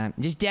hard, yeah.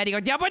 Just daddy go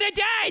down, but I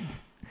died.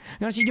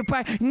 You want to see your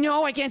butt?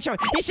 No, I can't show it.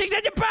 It's 6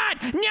 at the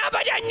butt. No,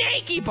 but a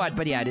naked butt.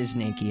 But yeah, it is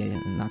naked.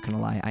 I'm not gonna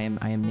lie. I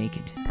am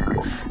naked.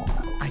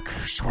 I could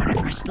have sworn I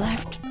pressed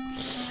left.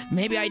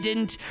 Maybe I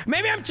didn't.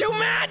 Maybe I'm too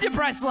mad to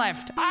press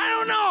left. I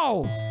don't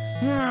know.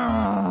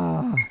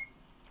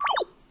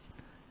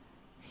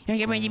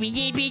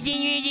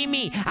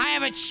 I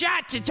have a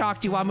chat to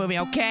talk to while moving,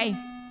 okay?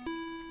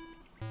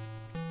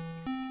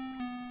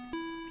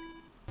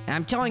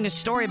 I'm telling a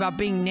story about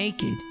being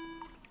naked.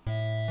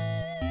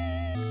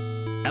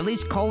 At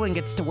least Colin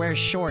gets to wear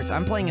shorts.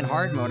 I'm playing in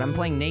hard mode. I'm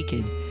playing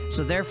naked.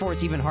 So therefore,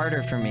 it's even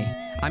harder for me.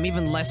 I'm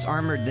even less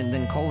armored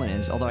than Colin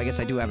is, although I guess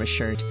I do have a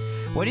shirt.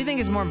 What do you think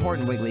is more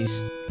important,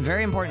 Wigglies?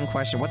 Very important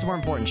question. What's more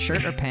important,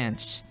 shirt or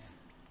pants?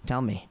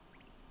 Tell me.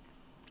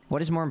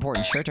 What is more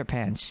important, shirt or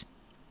pants?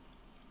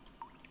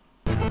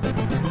 Wrong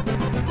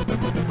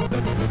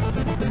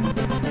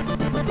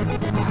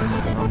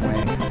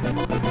way.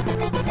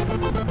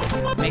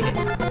 Made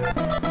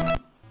it.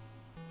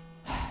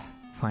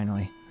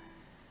 Finally.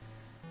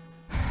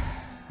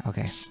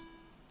 Okay.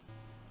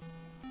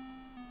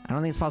 I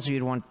don't think it's possible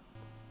you'd want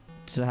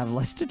to have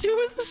less to do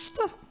with this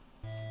stuff.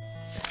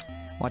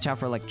 Watch out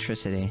for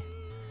electricity.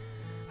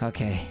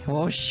 Okay.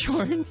 Whoa,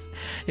 shorts.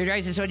 Your dry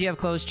says, so do you have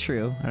clothes?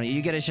 True.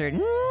 You get a shirt.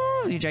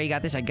 You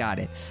got this? I got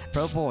it.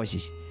 Pro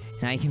voices.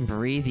 Now you can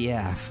breathe?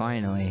 Yeah,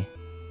 finally.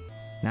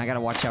 Now I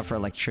gotta watch out for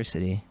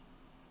electricity.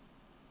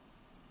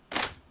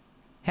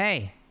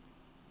 Hey!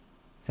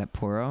 Is that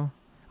Poro?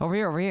 Over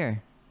here, over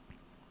here.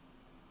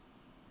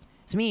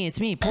 It's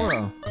me,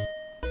 Poro.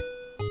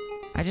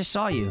 I just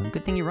saw you.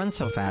 Good thing you run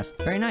so fast.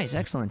 Very nice,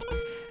 excellent.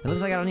 It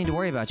looks like I don't need to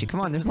worry about you.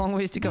 Come on, there's long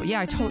ways to go. Yeah,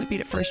 I totally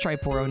beat it first try,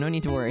 Poro. No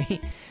need to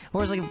worry.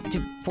 Poro's looking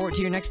forward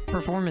to your next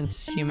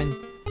performance, human.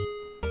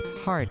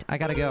 Heart, I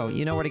gotta go.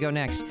 You know where to go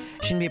next.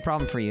 Shouldn't be a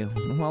problem for you.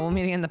 Well, we'll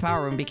meet again in the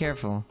power room. Be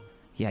careful.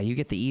 Yeah, you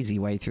get the easy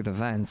way through the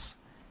vents.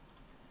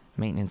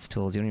 Maintenance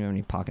tools. You don't even have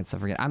any pockets, so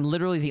forget it. I'm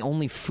literally the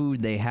only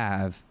food they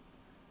have.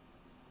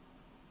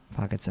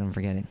 Pockets, don't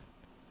forget it.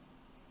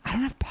 I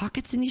don't have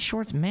pockets in these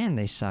shorts? Man,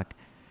 they suck.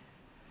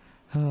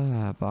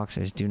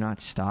 Boxers, do not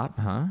stop,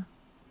 huh?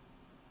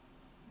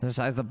 The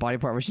size of the body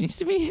part which needs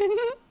to be in.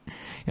 You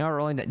know,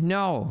 rolling that.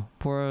 No!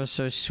 Poro's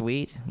so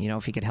sweet. You know,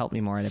 if he could help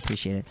me more, I'd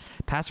appreciate it.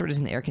 Password is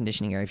in the air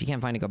conditioning area. If you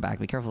can't find it, go back.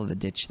 Be careful of the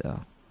ditch,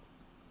 though.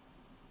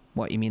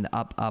 What, you mean the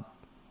up?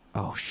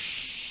 Oh,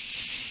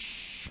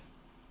 shh.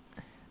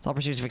 It's all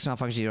pursuits to fix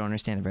malfunctions. You don't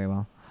understand it very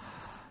well.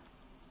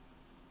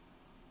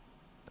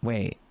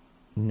 Wait.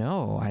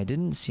 No, I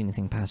didn't see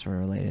anything password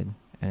related.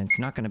 And it's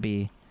not gonna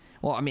be...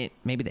 Well, I mean,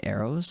 maybe the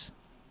arrows?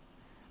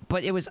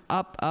 But it was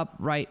up,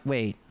 right,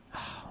 wait.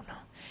 Oh, no.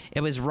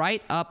 It was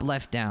right, up,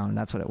 left, down.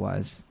 That's what it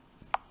was.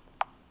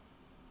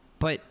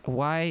 But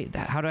why...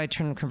 How do I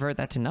convert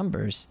that to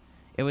numbers?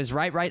 It was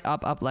right,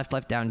 up,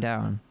 left, down,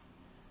 down.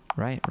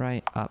 Right,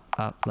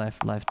 up,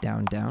 left,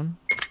 down, down.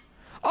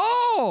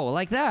 Oh!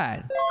 Like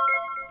that!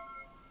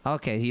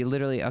 Okay, you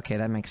literally... Okay,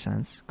 that makes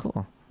sense.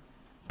 Cool.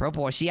 Bro,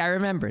 boy, see, I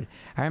remembered.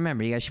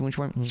 You got smooch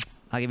for me?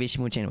 I'll give you a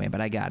smooch anyway, but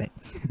I got it.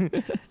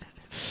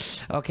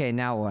 Okay,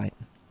 now what?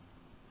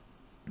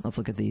 Let's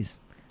look at these.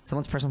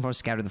 Someone's personal photos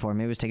scattered the floor.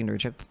 Maybe it was taken to a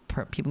trip.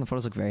 People in the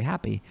photos look very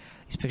happy.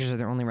 These pictures are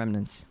their only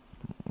remnants.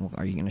 Well,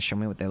 are you going to show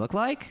me what they look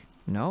like?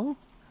 No?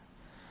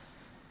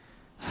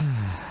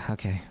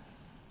 Okay.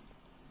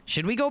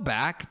 Should we go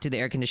back to the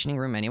air conditioning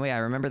room anyway? I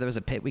remember there was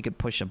a pit we could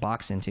push a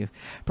box into.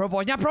 Pro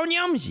boy, not pro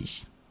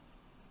nyumsies!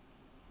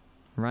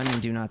 Run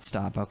and do not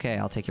stop. Okay,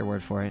 I'll take your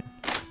word for it.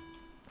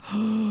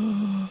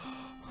 I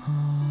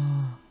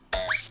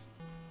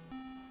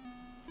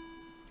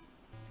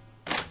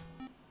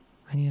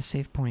need a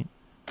save point.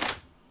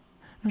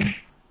 No,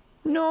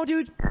 no,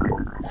 dude.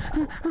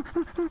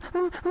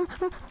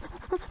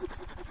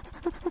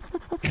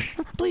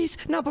 Please,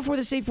 not before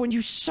the save point.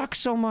 You suck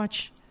so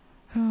much.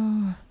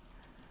 I'm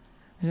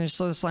gonna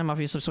slow the slime off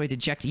you, slips away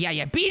dejected.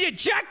 Yeah, be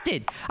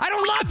dejected! I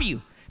don't love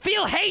you!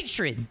 Feel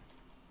hatred!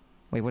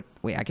 Wait, what?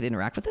 Wait, I could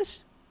interact with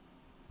this?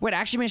 Wait, I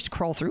actually managed to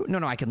crawl through? No,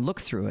 I can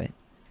look through it.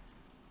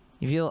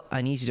 You feel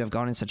uneasy to have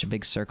gone in such a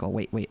big circle.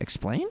 Wait,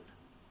 explain?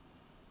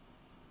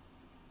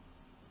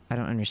 I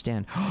don't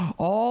understand.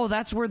 Oh,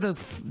 that's where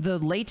the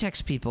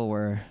latex people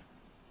were.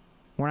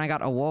 When I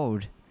got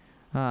awoed.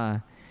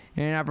 You're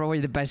not probably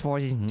the best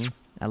voices.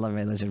 I love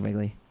my lizard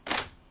Wiggly.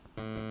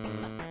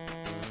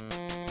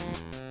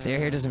 Their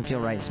hair doesn't feel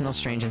right. It smells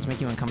strange and it's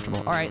making you uncomfortable.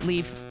 Alright,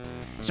 leave.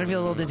 Starting to feel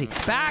a little dizzy.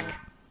 Back!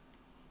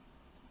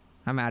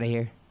 I'm out of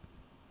here.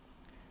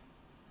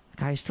 The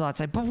guy's still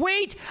outside. But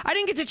wait! I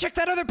didn't get to check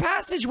that other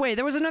passageway!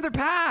 There was another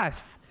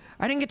path!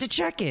 I didn't get to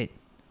check it.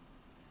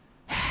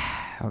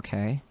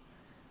 Okay.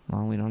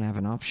 Well, we don't have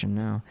an option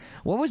now.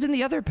 What was in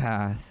the other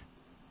path?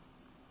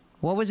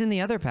 What was in the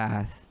other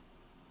path?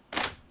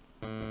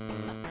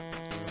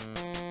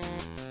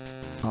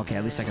 Okay,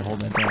 at least I can hold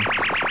that there.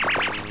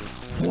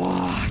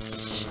 What?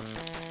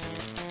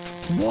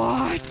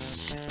 What?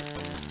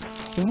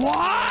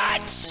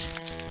 What?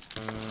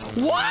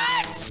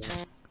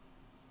 What?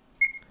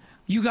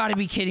 You gotta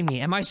be kidding me.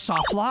 Am I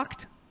soft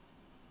locked?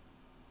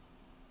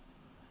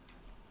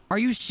 Are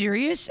you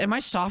serious? Am I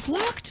soft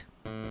locked?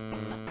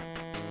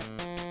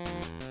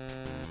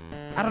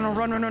 I don't know.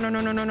 Run, run, run, run,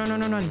 run, run, run, run,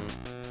 run, run.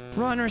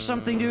 Run or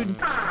something, dude.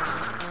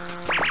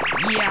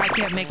 Yeah, I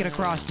can't make it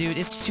across, dude.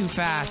 It's too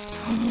fast.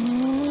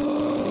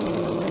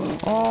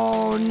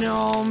 Oh,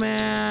 no,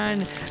 man.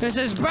 This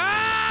is bad!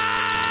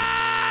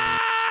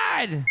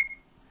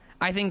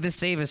 I think the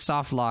save is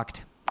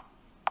soft-locked.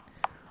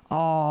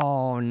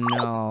 Oh,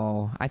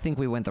 no. I think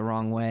we went the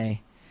wrong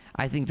way.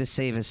 I think the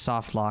save is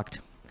soft-locked.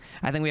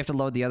 I think we have to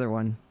load the other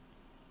one.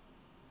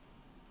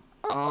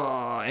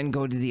 Oh, and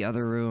go to the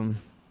other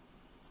room.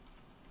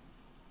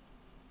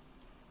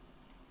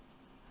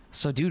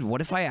 So, dude,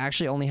 what if I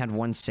actually only had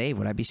one save?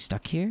 Would I be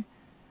stuck here?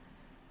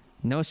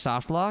 No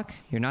soft lock?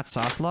 You're not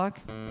soft lock?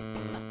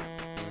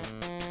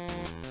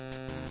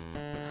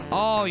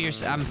 Oh,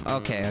 I'm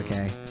okay,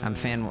 okay. I'm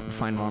fine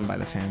one by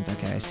the fans.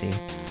 Okay, I see.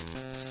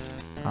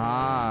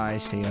 Ah, I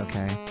see,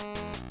 okay.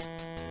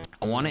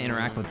 I want to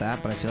interact with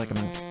that, but I feel like I'm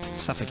gonna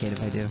suffocate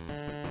if I do.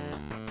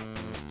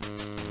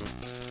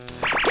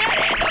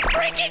 Get in the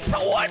freaking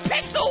 1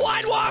 pixel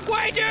wide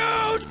walkway,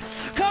 dude!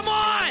 Come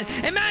on!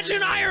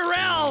 Imagine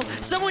IRL!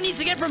 Someone needs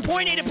to get from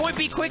point A to point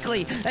B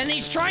quickly, and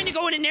he's trying to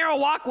go in a narrow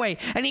walkway,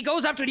 and he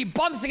goes up to it, he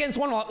bumps against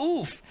one wall,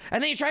 oof!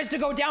 And then he tries to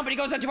go down, but he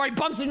goes up too far, he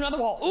bumps into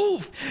another wall,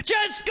 oof!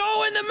 Just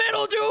go in the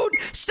middle, dude!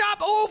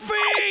 Stop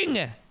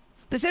oofing!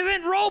 This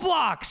isn't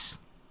Roblox!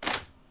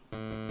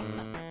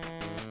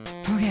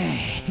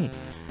 Okay.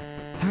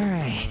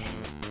 Alright.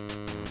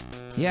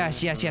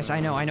 Yes, yes, yes, I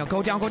know, I know.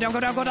 Go down, go down, go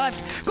down, go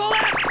left! Go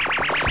left!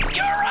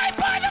 You're right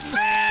by the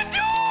fan,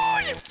 dude!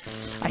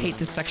 I hate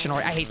this section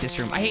already. I hate this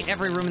room. I hate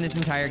every room in this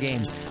entire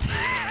game.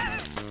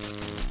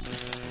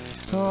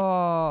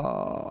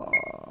 Oh.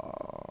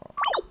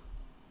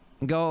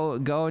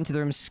 Go into the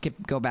room,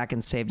 go back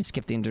and save to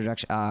skip the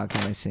introduction. Ah,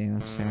 okay, I see.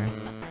 That's fair.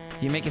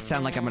 You make it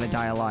sound like I'm gonna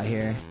die a lot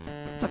here.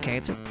 It's okay,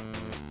 it's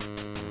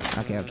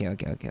okay, okay,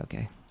 okay, okay,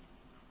 okay.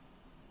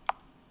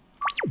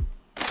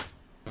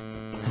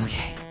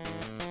 Okay.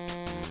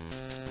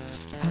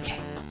 Okay.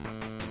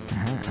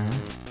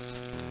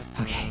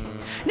 Okay.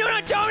 No,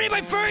 not dominate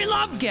by furry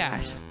love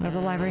gas! Whatever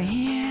the library.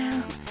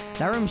 Yeah.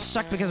 That room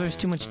sucked because there was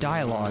too much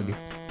dialogue.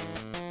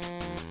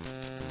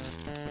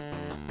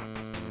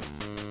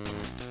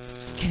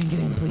 Get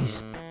in,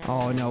 please.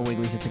 Oh no,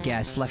 Wigglies, it's a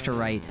guess. Left or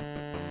right?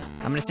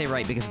 I'm gonna say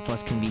right because it's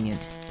less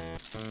convenient.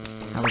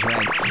 I was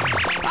right.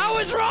 I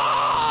was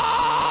wrong!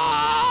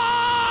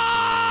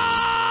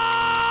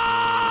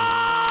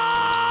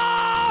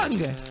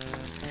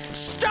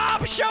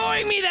 Stop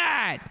showing me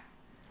that!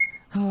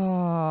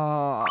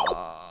 Oh.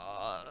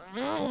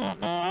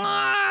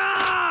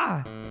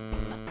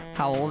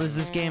 How old is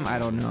this game? I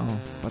don't know.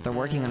 But they're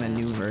working on a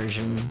new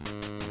version.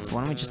 So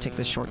why don't we just take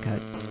this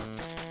shortcut?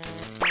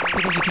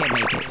 Because you can't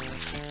make it.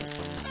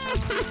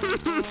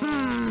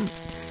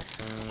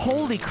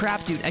 Holy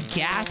crap, dude. A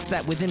gas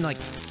that within like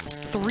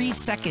 3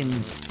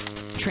 seconds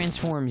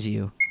transforms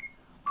you.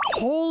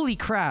 Holy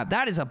crap.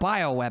 That is a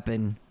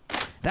bioweapon.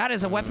 That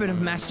is a weapon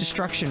of mass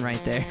destruction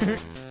right there.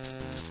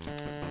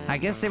 I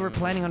guess they were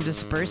planning on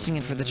dispersing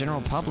it for the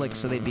general public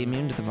so they'd be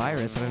immune to the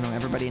virus. I don't know,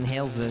 everybody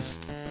inhales this.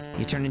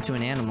 You turn into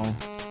an animal.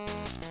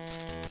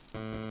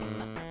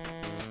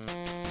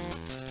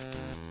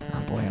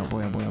 Oh boy, oh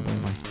boy, oh boy, oh boy,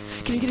 oh boy.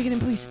 Get in,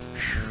 please.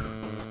 Whew.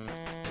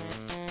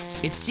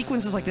 It's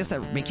sequences like this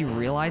that make you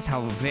realize how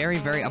very,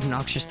 very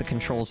obnoxious the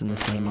controls in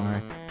this game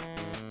are.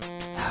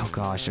 Oh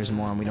gosh, there's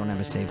more and we don't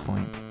have a save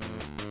point.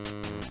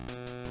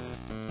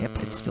 Yep,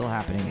 it's still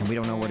happening and we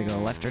don't know where to go,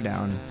 left or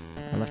down.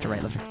 Or left or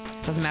right, left or...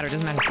 Doesn't matter,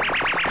 doesn't matter.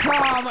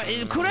 Come on,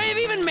 could I have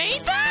even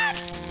made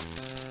that?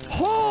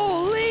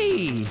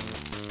 Holy!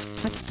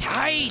 That's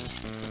tight.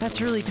 That's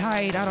really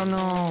tight. I don't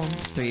know.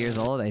 It's 3 years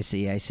old. I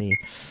see, I see.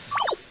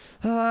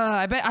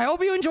 I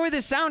hope you enjoy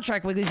this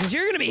soundtrack, Wigglies, because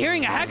you're going to be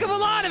hearing a heck of a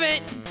lot of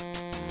it.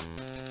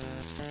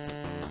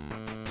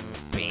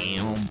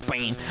 Bam,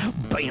 bam,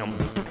 bam,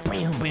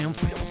 bam, bam, bam,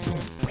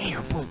 bam,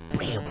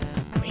 bam,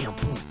 bam, bam,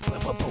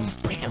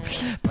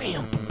 bam, bam,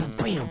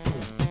 bam,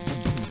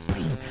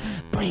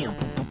 bam,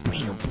 bam,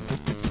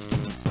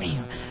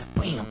 bam,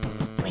 bam,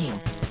 bam,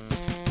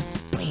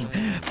 bam,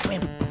 bam,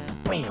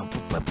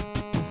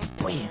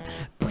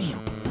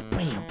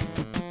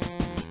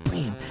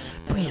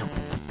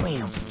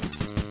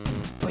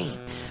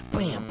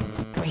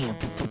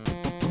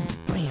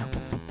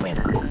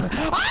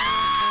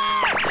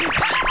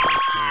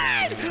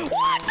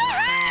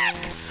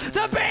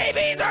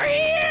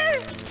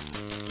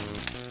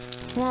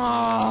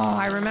 Oh,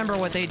 I remember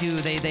what they do.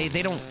 They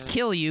don't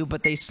kill you,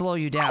 but they slow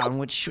you down,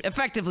 which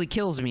effectively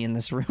kills me in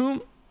this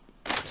room.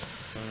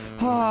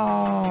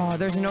 Oh,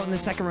 there's a note in the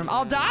second room.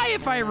 I'll die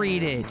if I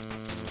read it.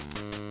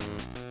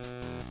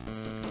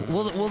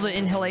 Will the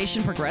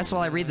inhalation progress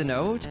while I read the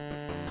note?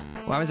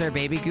 Why was there a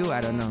baby goo?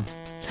 I don't know.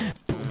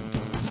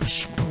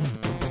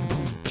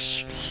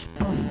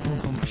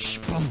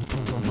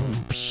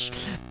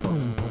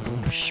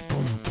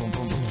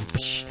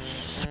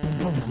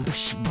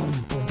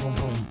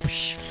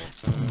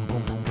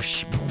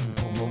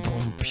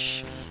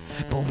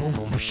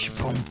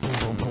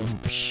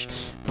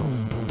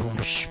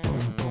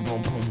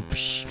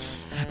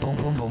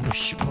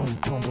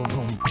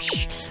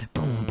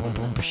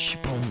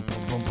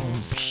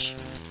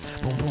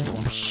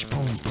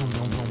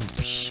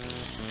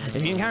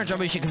 If you encounter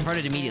trouble, you should confront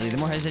it immediately. The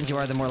more hesitant you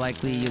are, the more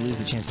likely you lose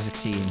the chance to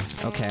succeed.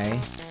 Okay.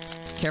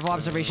 Careful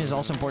observation is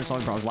also important in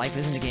solving problems. Life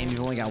isn't a game,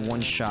 you've only got one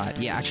shot.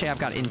 Yeah, actually, I've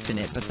got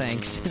infinite, but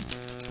thanks.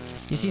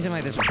 You've seen something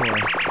like this before.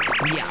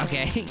 Yeah,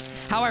 okay.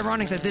 How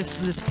ironic that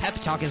this pep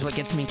talk is what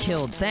gets me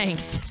killed.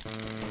 Thanks.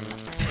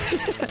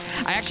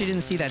 I actually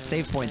didn't see that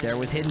save point there. It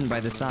was hidden by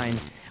the sign.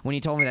 When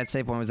you told me that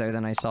save point was there,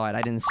 then I saw it.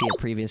 I didn't see it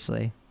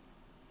previously.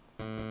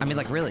 I mean,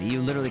 like, really,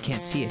 you literally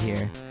can't see it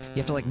here. You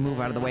have to, like, move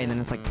out of the way, and then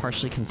it's, like,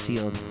 partially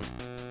concealed.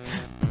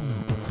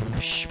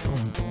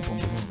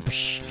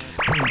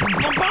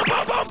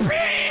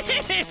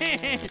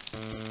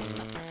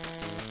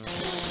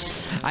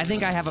 I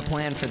think I have a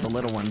plan for the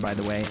little one, by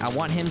the way. I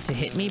want him to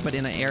hit me, but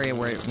in an area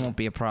where it won't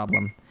be a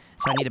problem.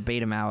 So I need to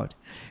bait him out.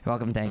 You're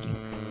welcome, thank you.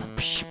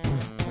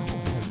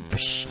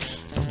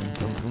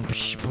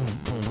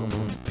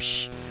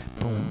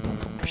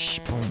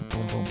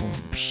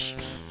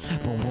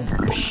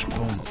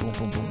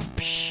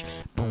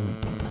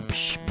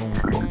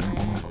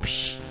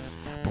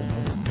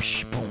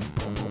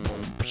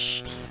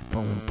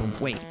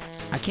 Wait,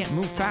 I can't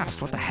move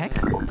fast. What the heck?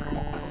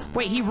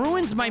 Wait, he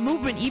ruins my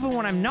movement even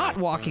when I'm not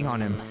walking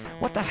on him.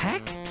 What the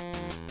heck?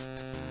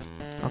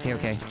 Okay,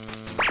 okay.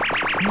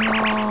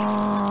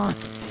 No,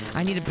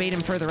 I need to bait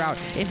him further out.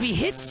 If he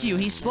hits you,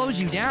 he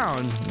slows you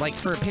down, like,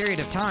 for a period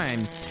of time.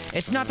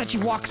 It's not that you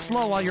walk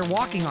slow while you're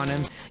walking on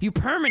him. You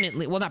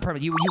permanently, well, not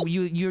permanently,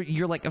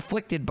 you're like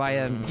afflicted by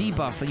a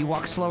debuff. You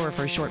walk slower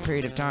for a short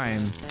period of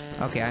time.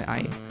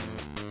 Okay,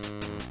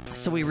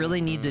 so we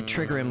really need to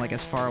trigger him, like,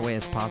 as far away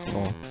as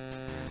possible.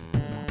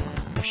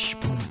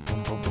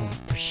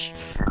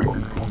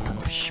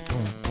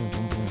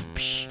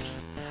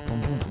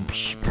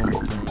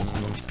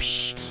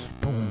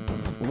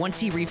 Once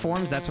he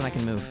reforms, that's when I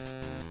can move.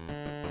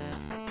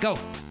 Go!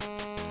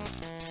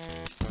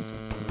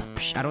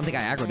 I don't think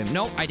I aggroed him.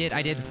 Nope, I did.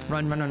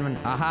 Run, run, run, run.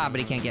 Aha, but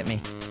he can't get me.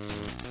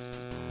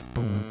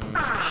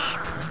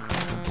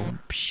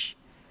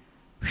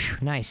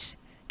 Nice.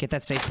 Get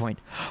that save point.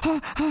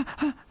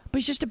 But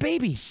he's just a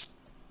baby.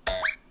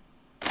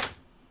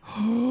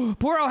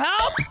 Poro,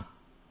 help!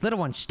 Little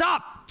one,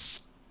 stop!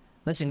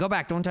 Listen, go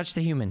back. Don't touch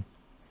the human.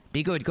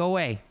 Be good. Go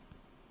away.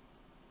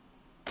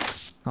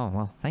 Oh,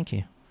 well, thank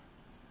you.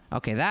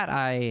 Okay, that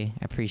I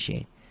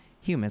appreciate.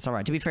 Humans,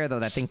 alright. To be fair, though,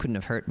 that thing couldn't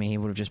have hurt me. It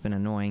would have just been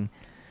annoying.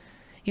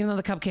 Even though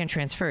the cup can't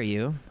transfer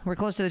you, we're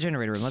close to the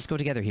generator room. Let's go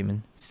together,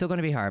 human. It's still going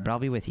to be hard, but I'll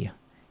be with you.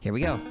 Here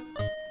we go.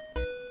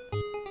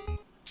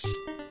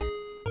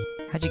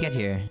 How'd you get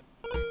here?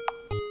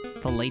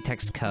 The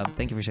latex cub.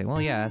 Thank you for saying.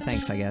 Well, yeah,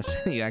 thanks, I guess.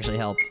 You actually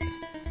helped.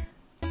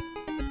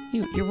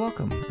 You're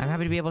welcome. I'm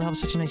happy to be able to help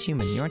such a nice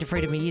human. You aren't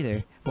afraid of me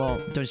either.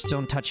 Well, just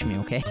don't touch me,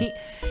 okay?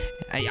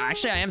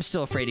 Actually, I am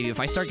still afraid of you. If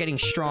I start getting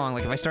strong,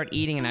 like if I start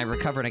eating and I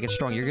recover and I get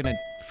strong, you're gonna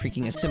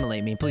freaking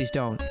assimilate me. Please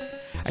don't.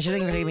 I should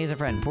thank you for taking me as a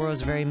friend.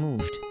 Poro's very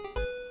moved.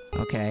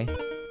 Okay.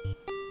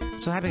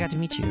 So happy I got to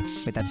meet you.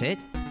 Wait, that's it?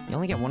 You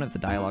only get one of the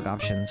dialogue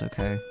options,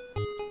 okay.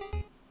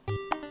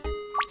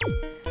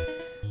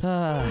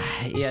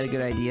 Yeah,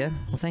 good idea.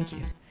 Well, thank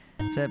you.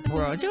 Said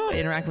Poro, do you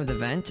interact with the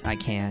vent? I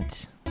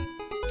can't.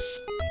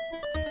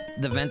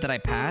 The vent that I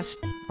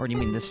passed? Or do you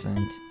mean this vent?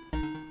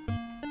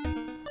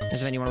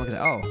 This vent you want to look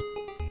at? Oh.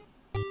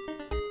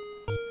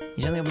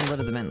 You gently open the lid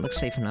of the vent. Looks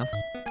safe enough.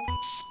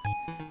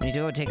 When you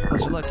go and take a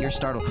closer look, you're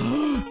startled.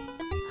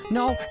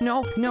 No,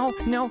 no, no,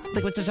 no.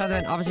 Liquid's inside the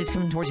vent. Obviously, it's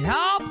coming towards you.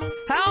 Help!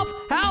 Help!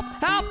 Help!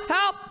 Help!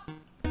 Help!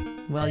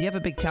 Well, you have a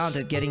big talent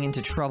at getting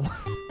into trouble.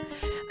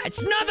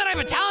 It's not that I have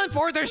a talent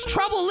for it. There's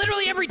trouble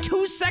literally every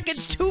 2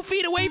 seconds 2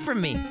 feet away from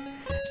me.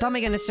 Stop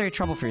making unnecessary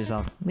trouble for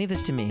yourself. Leave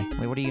this to me.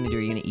 Wait, what are you gonna do?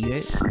 Are you gonna eat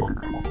it?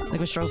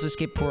 Liquid struggles to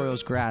escape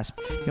Poro's grasp.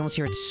 You can almost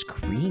hear it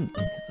scream.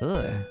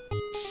 Ugh.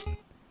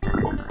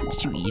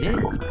 Did you eat it?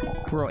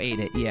 Poro ate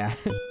it, yeah.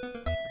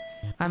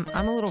 I'm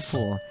a little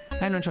full. I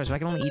have no choice, but I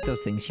can only eat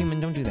those things.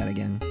 Human, don't do that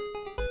again.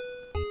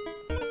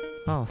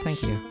 Oh,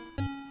 thank you.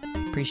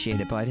 Appreciate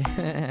it, bud.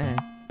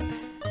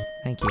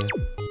 Thank you.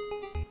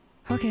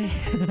 Okay.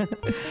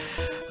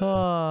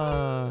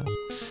 Oh.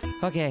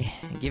 Okay,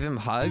 give him a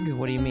hug?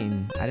 What do you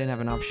mean? I didn't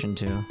have an option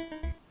to.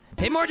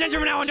 Pay more attention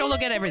from now on, don't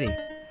look at everything!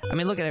 I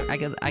mean, look at it.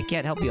 I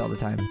can't help you all the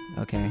time.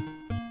 Okay.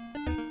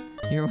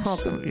 You're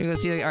welcome. You go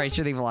see you. Alright,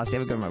 sure thing, Velocity.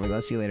 Have a good one,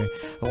 I'll see you later.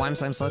 But why I'm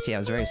Slime Celeste? Yeah, I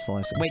was very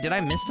Celeste. Wait, did I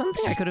miss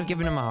something? I could have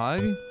given him a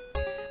hug?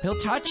 He'll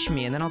touch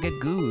me and then I'll get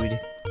gooed.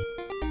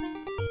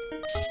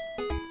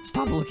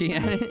 Stop looking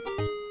at it.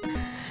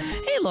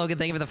 Hey Logan,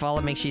 thank you for the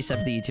follow. Make sure you sub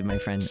to the YouTube, my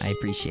friend. I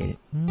appreciate it.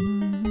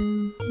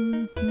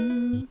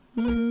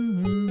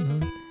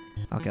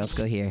 Okay, let's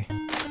go here.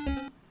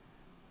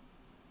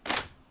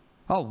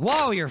 Oh,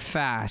 whoa, you're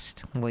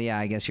fast. Well, yeah,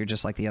 I guess you're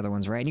just like the other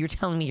ones, right? And you're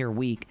telling me you're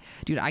weak.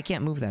 Dude, I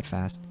can't move that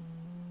fast.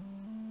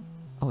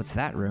 Oh, it's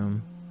that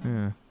room.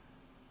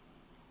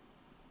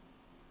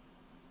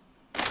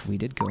 We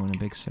did go in a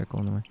big circle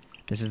in the way.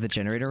 This is the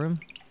generator room?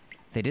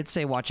 They did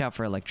say watch out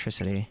for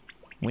electricity.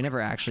 We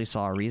never actually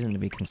saw a reason to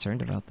be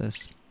concerned about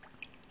this.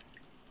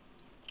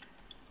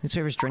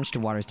 Newspapers drenched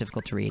in water is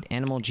difficult to read.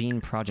 Animal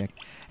Gene Project.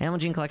 Animal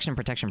Gene Collection and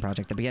Protection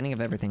Project. The beginning of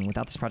everything.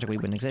 Without this project, we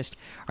wouldn't exist.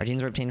 Our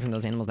genes were obtained from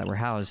those animals that were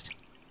housed.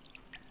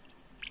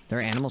 There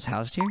are animals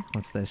housed here?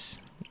 What's this?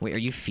 Wait, are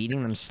you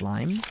feeding them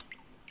slime?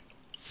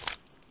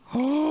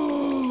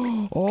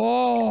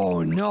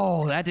 Oh,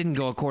 no. That didn't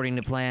go according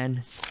to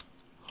plan.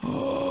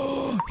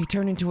 He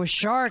turned into a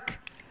shark.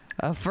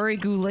 A furry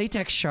goo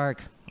latex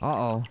shark.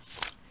 Uh-oh.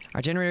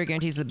 Our generator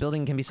guarantees the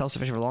building can be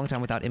self-sufficient for a long time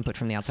without input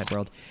from the outside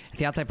world. If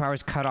the outside power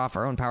is cut off,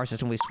 our own power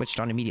system will be switched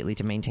on immediately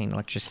to maintain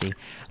electricity.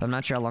 But I'm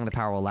not sure how long the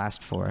power will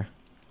last for.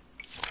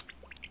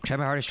 Tried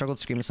my hardest, struggled,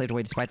 screamed, slaved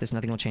away. Despite this,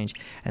 nothing will change.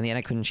 In the end,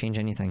 I couldn't change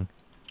anything.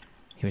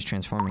 He was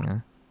transforming, huh?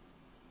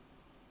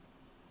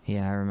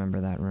 Yeah, I remember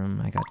that room.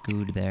 I got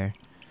gooed there.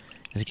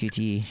 It was a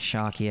QT.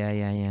 Shock,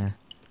 yeah.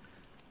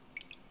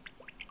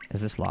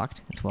 Is this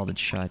locked? It's welded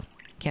shut.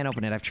 Can't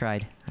open it, I've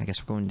tried. I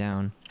guess we're going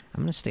down.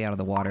 I'm gonna stay out of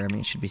the water. I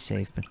mean, it should be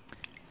safe, but...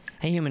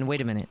 Hey, human,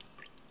 wait a minute.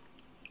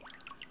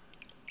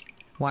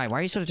 Why? Why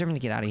are you so determined to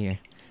get out of here?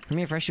 For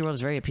me, a fresh new world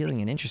is very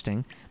appealing and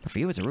interesting, but for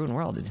you, it's a ruined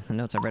world. The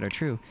notes I've read are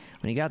true.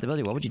 When you get out the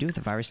building, what would you do if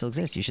the virus still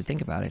exists? You should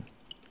think about it.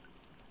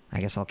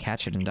 I guess I'll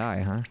catch it and die,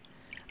 huh?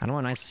 I don't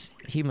want a nice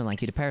human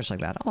like you to perish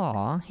like that.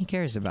 Aw, he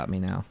cares about me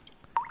now.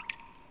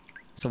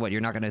 So what, you're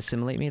not gonna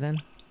assimilate me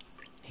then?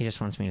 He just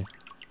wants me to...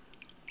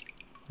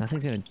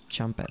 Nothing's gonna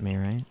jump at me,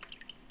 right?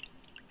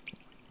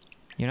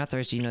 You're not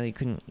thirsty, you know that you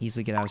couldn't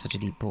easily get out of such a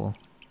deep pool.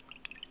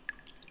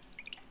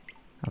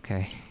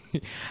 Okay.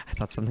 I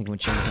thought something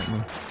would jump at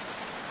me.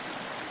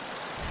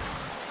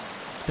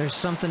 There's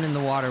something in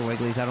the water,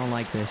 Wigglies. I don't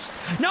like this.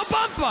 No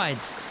bump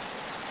buds!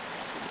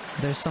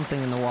 There's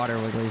something in the water,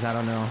 Wigglies. I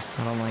don't know.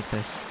 I don't like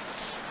this.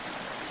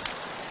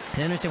 I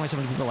don't understand why so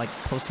many people like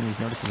posting these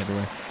notices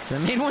everywhere. So I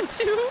made one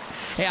too?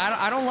 Hey,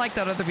 I don't like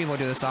that other people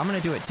do this, so I'm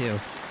gonna do it too.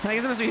 I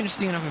guess it must be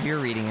interesting enough if you're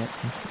reading it.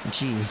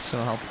 Gee,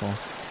 so helpful.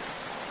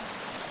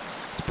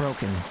 It's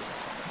broken.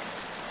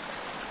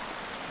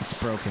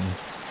 It's broken.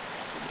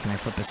 Can I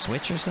flip a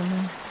switch or something?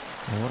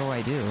 Or what do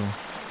I do?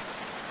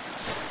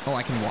 Oh,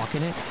 I can walk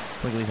in it?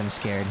 Wigglies, I'm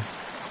scared.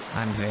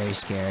 I'm very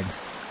scared.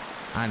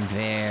 I'm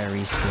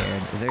very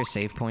scared. Is there a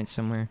save point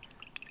somewhere?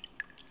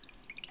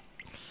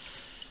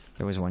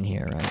 There was one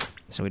here, right?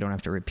 So we don't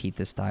have to repeat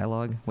this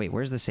dialogue? Wait,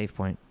 where's the save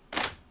point?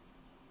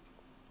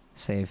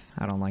 Save.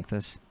 I don't like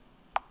this.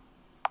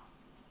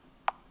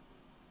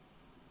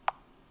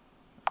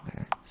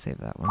 Okay, save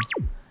that one.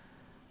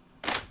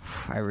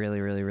 I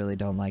really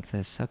don't like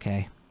this.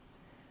 Okay.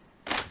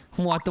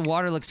 What? The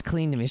water looks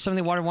clean to me.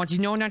 Something the water wants you.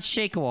 No, not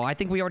shakeable. I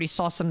think we already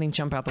saw something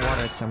jump out the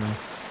water at someone.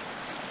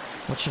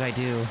 What should I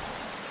do?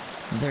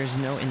 There's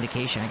no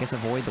indication. I guess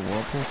avoid the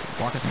whirlpools.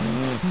 Walk it.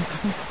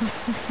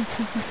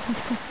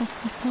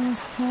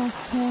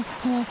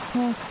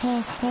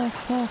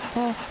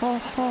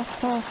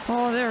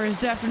 Oh, there is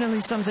definitely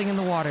something in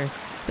the water.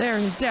 There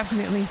is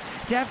definitely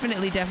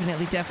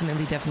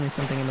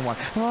something in the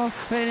water. Oh,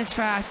 and it's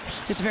fast.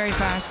 It's very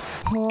fast.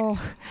 Oh,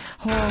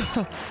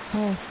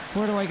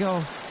 where do I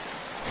go?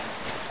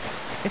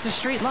 It's a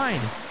straight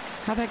line.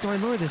 How the heck do I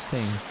lure this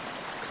thing?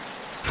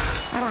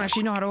 I don't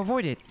actually know how to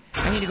avoid it.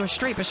 I need to go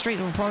straight, but straight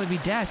will probably be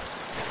death.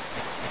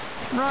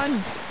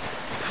 Run!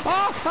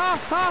 Oh! I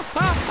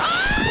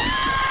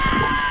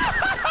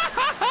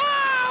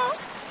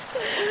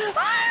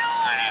don't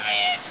want to be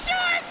a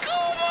shark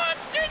goo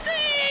monster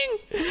thing!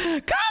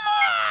 Come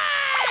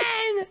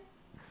on!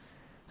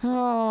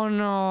 Oh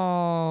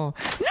no!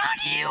 Not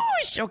you!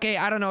 Okay,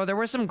 I don't know. There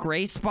were some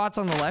gray spots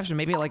on the left, and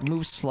maybe it like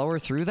moves slower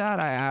through that.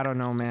 I don't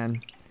know,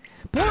 man.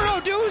 Porno,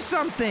 do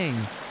something!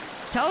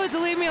 Tell it to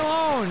leave me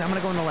alone! I'm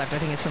gonna go on the left. I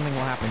think something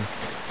will happen.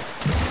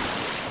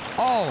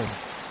 Oh!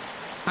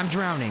 I'm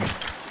drowning.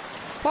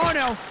 Oh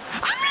no!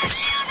 I'm gonna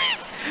use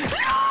this!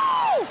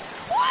 No!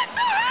 What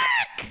the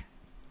heck?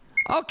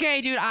 Okay,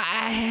 dude,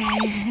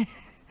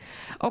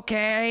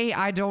 Okay,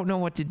 I don't know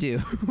what to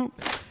do.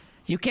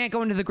 You can't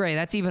go into the gray.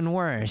 That's even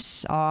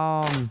worse. No,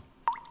 I'm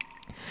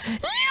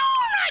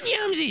not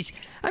Yumsies!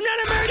 I'm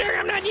not a murderer!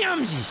 I'm not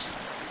Yumsies!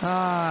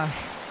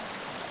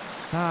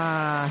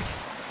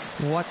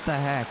 What the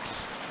heck?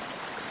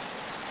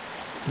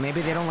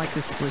 Maybe they don't like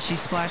the splishy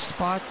splash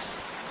spots?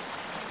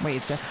 Wait,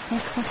 it's a...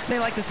 they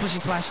like the splishy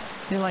splash.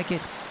 They like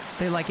it.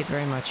 They like it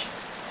very much.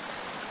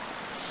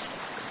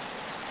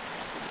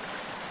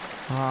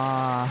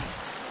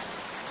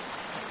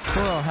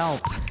 Coral,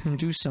 help.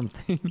 Do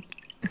something.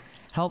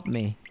 Help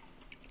me.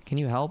 Can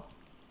you help?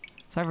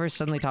 Sorry for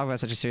suddenly talking about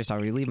such a serious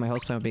topic. Leave my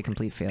host plan would be a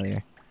complete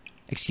failure.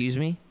 Excuse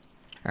me?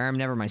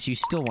 Never mind. So you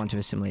still want to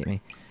assimilate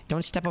me.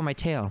 Don't step on my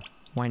tail.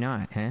 Why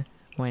not, huh?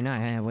 Why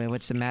not? Huh?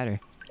 What's the matter?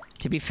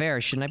 To be fair,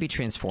 shouldn't I be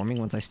transforming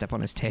once I step on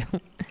his tail?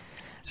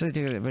 So,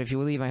 but if you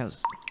will leave my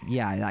house...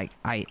 Yeah, like,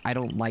 I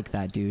don't like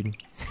that, dude.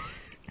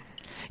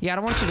 Yeah, I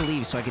don't want you to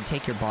leave so I can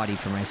take your body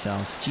for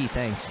myself. Gee,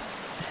 thanks.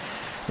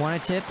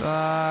 Want a tip?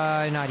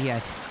 Not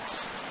yet.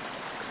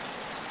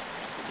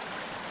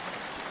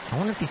 I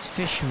wonder if these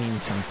fish mean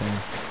something.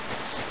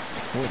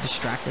 Will it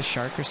distract the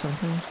shark or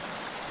something?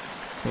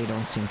 They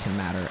don't seem to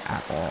matter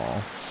at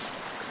all.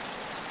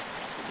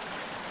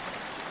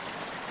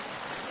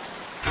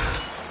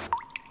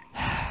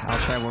 I'll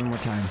try one more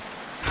time.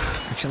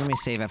 Actually, let me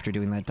save after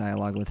doing that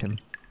dialogue with him.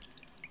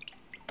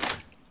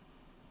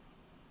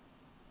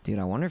 Dude,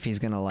 I wonder if he's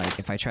gonna, like,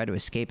 if I try to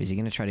escape, is he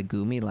gonna try to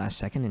goo me last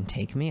second and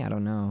take me? I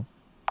don't know.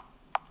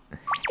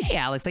 Hey,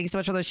 Alex, thank you so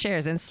much for those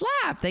shares. And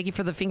Slap, thank you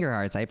for the finger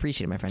hearts. I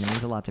appreciate it, my friend. It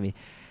means a lot to me.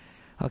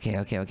 Okay.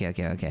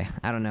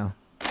 I don't know.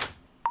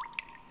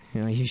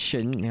 You know, you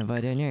shouldn't have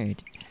but a nerd.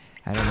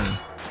 I don't know.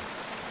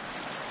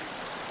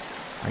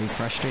 Are you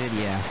frustrated?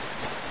 Yeah.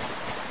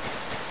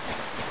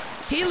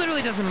 He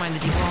literally doesn't mind the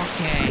deep.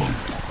 Okay.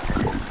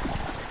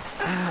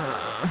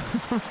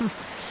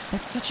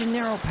 That's such a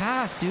narrow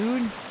path,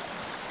 dude.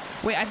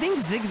 Wait, I think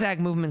zigzag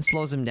movement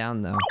slows him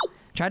down, though.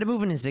 Try to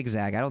move in a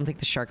zigzag. I don't think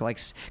the shark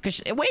likes...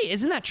 Wait,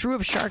 isn't that true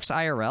of sharks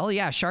IRL?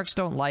 Yeah, sharks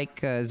don't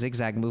like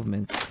zigzag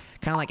movements.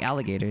 Kind of like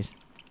alligators.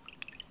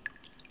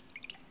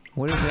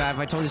 What if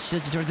I told you to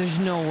sit to door? There's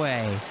no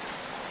way.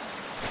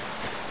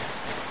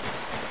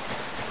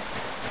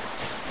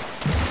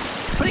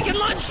 But he can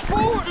launch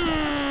forward!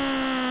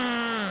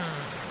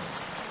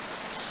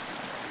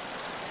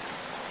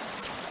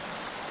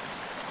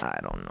 I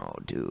don't know,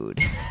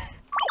 dude.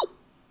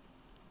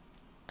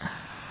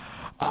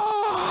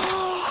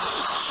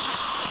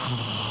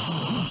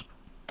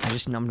 I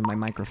just numbed my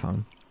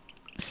microphone.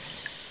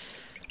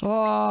 Oh,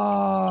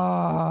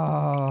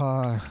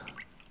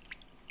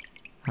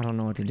 I don't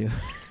know what to do.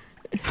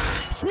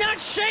 It's not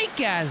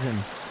shakeasm.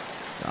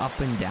 Up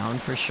and down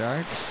for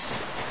sharks.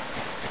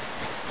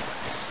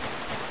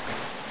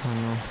 I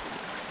don't know.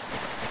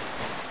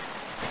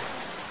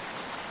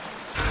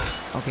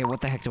 Okay, what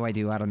the heck do I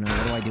do? I don't know.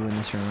 What do I do in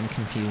this room? I'm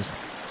confused.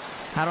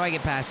 How do I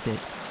get past it?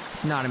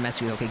 It's not a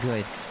mess wheel. Okay,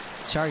 good.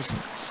 Sharks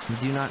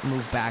do not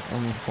move back,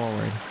 only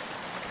forward.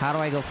 How do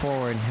I go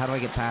forward? How do I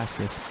get past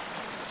this?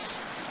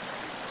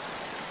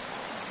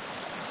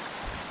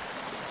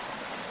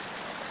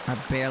 I'm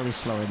barely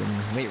slower than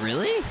him. Wait,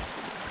 really?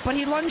 But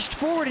he lunged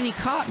forward and he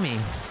caught me.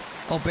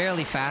 Oh,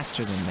 barely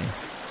faster than me.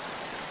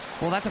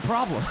 Well, that's a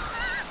problem.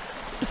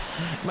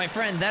 My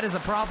friend, that is a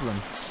problem.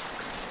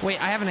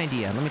 Wait, I have an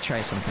idea. Let me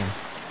try something.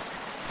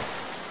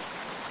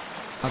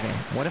 Okay,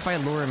 what if I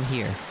lure him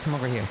here? Come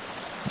over here.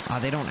 Oh,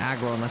 they don't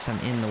aggro unless I'm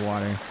in the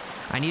water.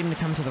 I need him to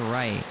come to the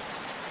right.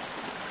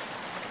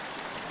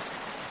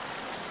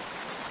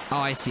 Oh,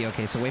 I see.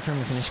 Okay, so wait for him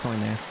to finish going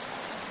there.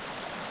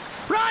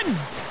 Run!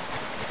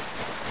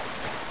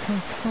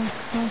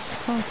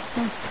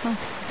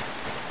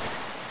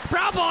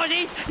 Bro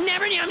posies,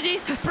 never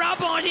yumsies. Bro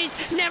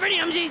posies, never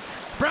yumsies.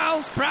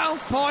 Bro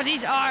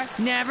posies are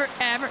never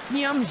ever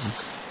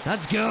yumsies.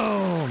 Let's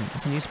go.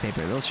 It's a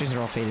newspaper. The illustrations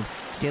are all faded.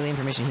 Daily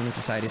information, human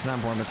society. It's not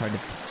important, but it's hard to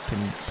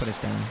put us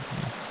down.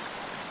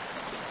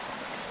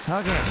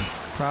 Okay,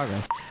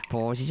 progress.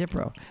 Posies are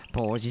pro.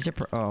 Posies are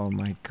pro. Oh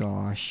my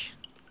gosh.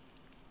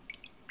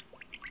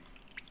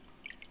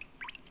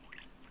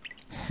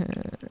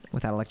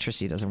 Without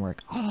electricity, it doesn't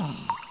work.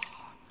 Oh.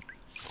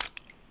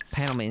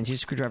 Panel maintenance. Use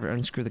a screwdriver to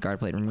unscrew the guard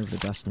plate and remove the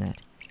dust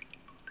net.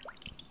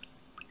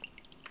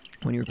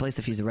 When you replace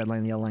the fuse, the red line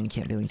and the yellow line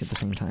can't be linked at the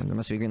same time. There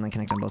must be a green line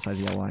connected on both sides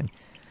of the yellow line.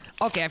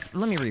 Okay,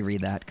 let me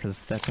reread that,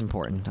 because that's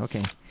important.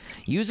 Okay.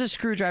 Use a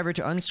screwdriver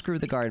to unscrew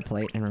the guard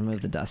plate and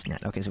remove the dust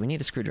net. Okay, so we need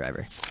a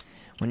screwdriver.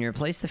 When you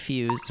replace the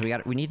fuse, so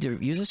we need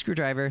to use a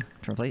screwdriver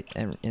to replace,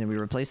 and we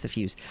replace the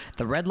fuse.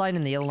 The red line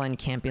and the yellow line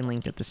can't be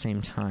linked at the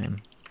same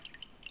time.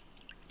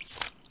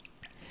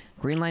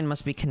 Green line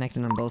must be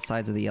connected on both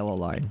sides of the yellow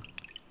line.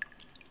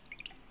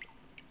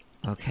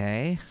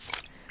 Okay.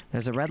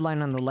 There's a red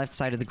line on the left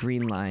side of the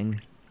green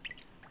line,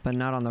 but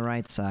not on the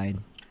right side.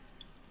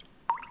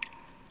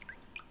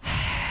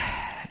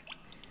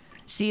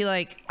 See,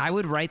 like, I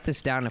would write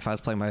this down if I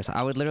was playing by myself.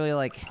 I would literally,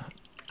 like,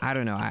 I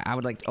don't know, I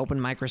would, like, open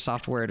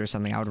Microsoft Word or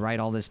something. I would write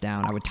all this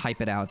down. I would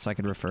type it out so I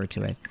could refer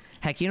to it.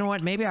 Heck, you know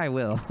what? Maybe I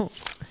will.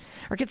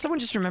 Or could someone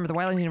just remember the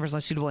white line is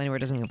universally suitable anywhere,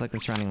 it doesn't conflict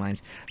with surrounding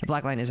lines. The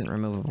black line isn't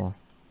removable.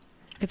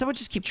 Could someone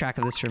just keep track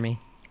of this for me?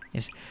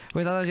 Yes.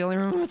 We thought that was the only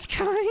room of its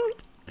kind.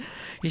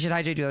 You should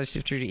hydrate, do other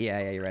stuff.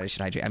 Yeah, you're right, I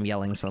should hydrate. I'm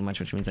yelling so much,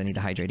 which means I need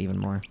to hydrate even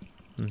more.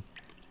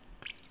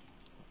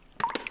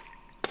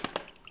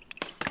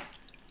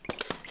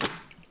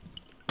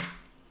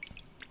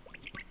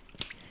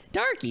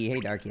 Darky! Hey,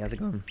 Darky, how's it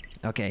going?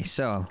 Okay,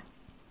 so...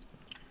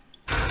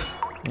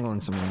 I'm going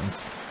somewhere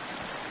else.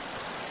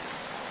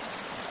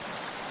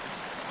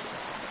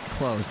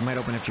 closed. Might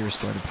open after you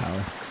restore the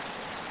power.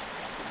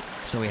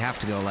 So we have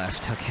to go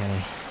left.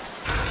 Okay.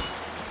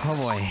 Oh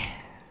boy.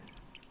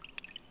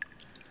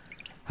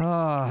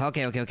 Oh,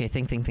 okay.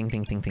 Think.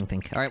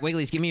 All right,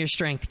 Wigglies, give me your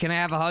strength. Can I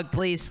have a hug,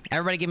 please?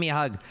 Everybody give me a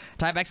hug.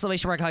 Type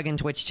exclamation mark hug in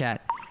Twitch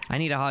chat. I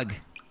need a hug.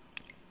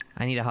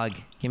 I need a hug.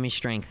 Give me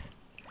strength.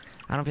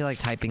 I don't feel like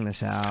typing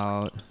this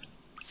out.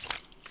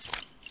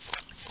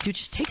 Dude,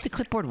 just take the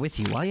clipboard with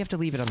you. Why do you have to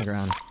leave it on the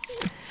ground?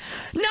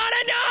 Not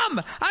a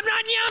numb! I'm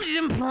not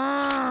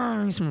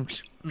yum!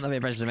 Let me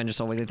precious Avenger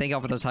Soul Wiggly. Thank you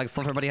all for those hugs.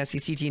 Still for everybody. Husky,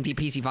 CTNT,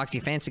 PC, Foxy,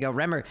 Fancy Go,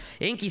 Remmer,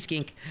 Inky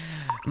Skink,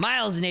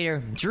 Miles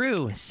Nader,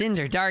 Drew,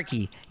 Cinder,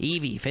 Darky,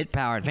 Evie, Fit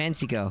Powered,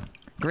 Fancy Go,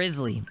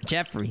 Grizzly,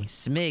 Jeffrey,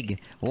 Smig,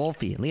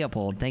 Wolfie,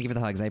 Leopold. Thank you for the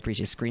hugs. I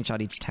appreciate it.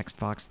 Screenshot each text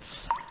box.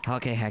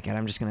 Okay, heck it.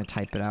 I'm just gonna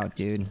type it out,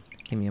 dude.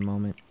 Give me a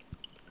moment.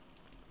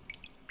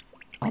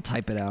 I'll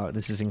type it out.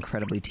 This is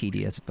incredibly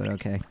tedious, but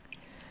okay.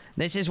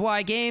 This is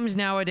why games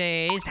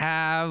nowadays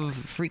have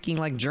freaking,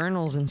 like,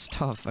 journals and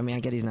stuff. I mean, I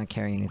get he's not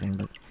carrying anything,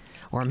 but...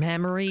 Or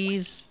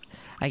memories.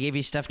 I gave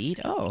you stuff to eat.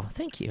 Oh,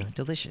 thank you.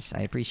 Delicious. I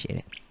appreciate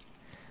it.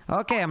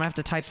 Okay, I'm gonna have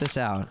to type this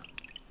out.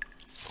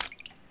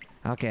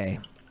 Okay.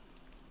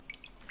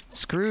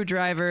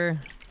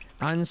 Screwdriver,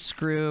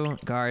 unscrew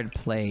guard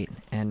plate,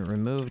 and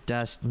remove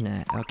dust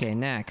net. Okay,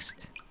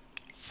 next.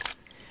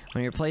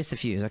 When you replace the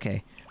fuse.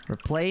 Okay.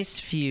 Replace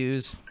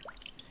fuse,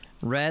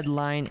 red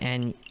line,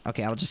 and...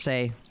 Okay, I'll just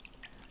say...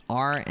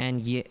 R and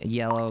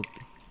yellow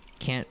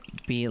can't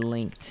be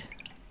linked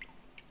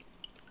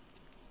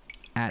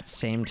at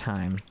same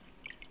time.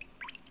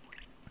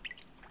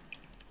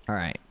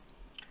 Alright.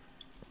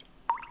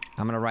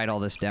 I'm gonna write all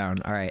this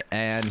down. Alright,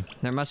 and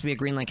there must be a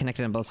green line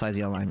connected on both sides of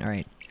the yellow line.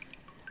 Alright.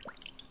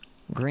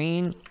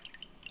 Green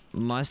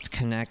must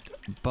connect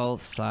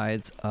both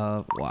sides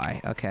of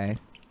Y. Okay.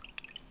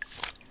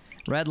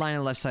 Red line on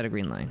the left side of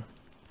green line.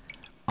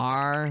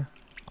 R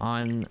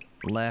on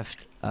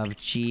left of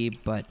G,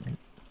 but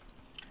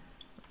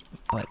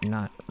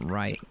not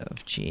right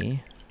of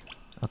G.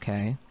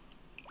 Okay.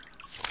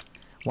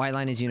 White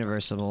line is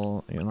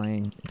universal. Your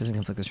line doesn't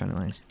conflict with surrounding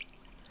lines.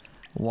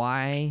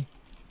 Y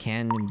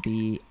can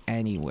be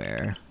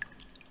anywhere.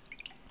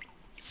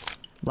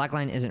 Black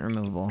line isn't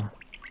removable.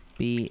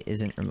 B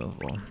isn't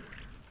removable.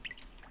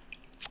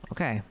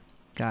 Okay.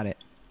 Got it.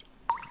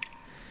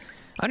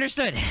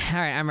 Understood.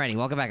 Alright, I'm ready.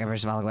 Welcome back,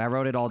 First of all. I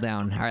wrote it all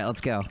down. Alright,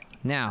 let's go.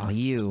 Now,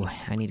 you.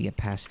 I need to get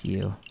past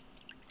you.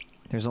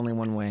 There's only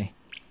one way.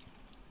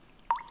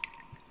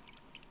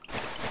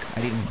 I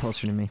need him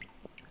closer to me.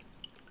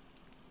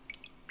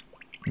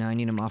 Now I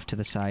need him off to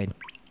the side.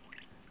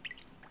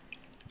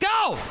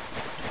 Go!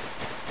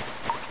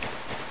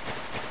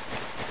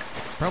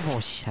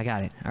 Propose. I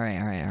got it.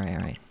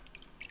 Alright.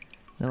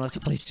 Don't have to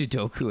play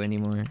Sudoku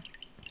anymore.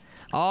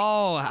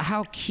 Oh,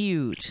 how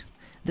cute.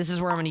 This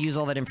is where I'm going to use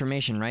all that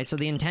information, right? So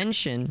the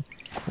intention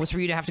was for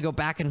you to have to go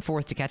back and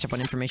forth to catch up on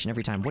information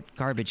every time. What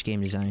garbage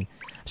game design.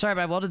 Sorry,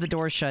 but I welded the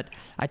doors shut.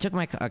 I took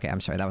my... Okay,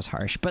 I'm sorry, that was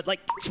harsh. But, like,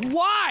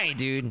 why,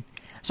 dude?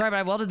 Sorry, but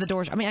I welded the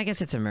doors... I mean, I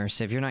guess it's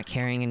immersive. You're not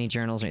carrying any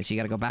journals, right? So you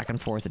gotta go back and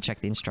forth to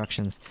check the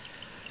instructions.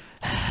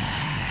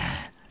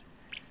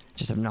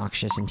 Just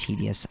obnoxious and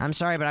tedious. I'm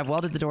sorry, but I've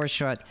welded the doors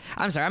shut.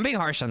 I'm sorry, I'm being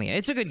harsh on the game.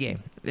 It's a good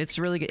game. It's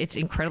really good. It's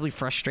incredibly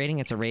frustrating.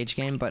 It's a rage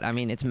game, but, I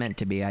mean, it's meant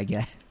to be, I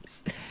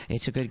guess.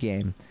 It's a good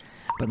game.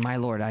 But my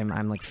lord,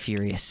 I'm like,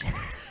 furious.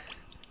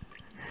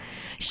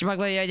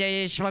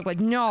 Schmuck,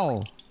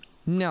 no!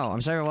 No,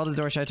 I'm sorry, I welded the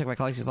door shut. I took my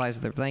colleague's supplies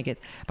to their blanket,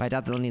 but I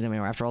doubt they'll need them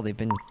anymore. After all, they've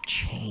been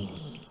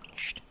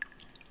changed.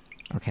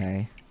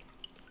 Okay.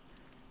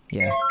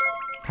 Yeah.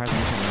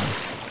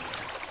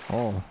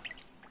 Oh.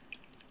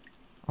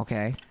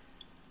 Okay.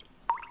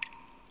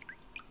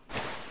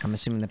 I'm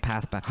assuming the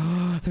path back.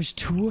 There's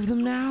two of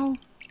them now?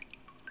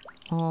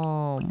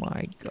 Oh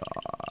my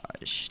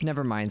gosh.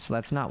 Never mind, so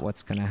that's not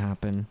what's gonna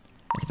happen.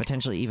 It's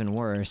potentially even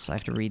worse. I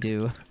have to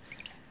redo.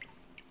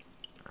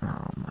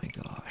 Oh my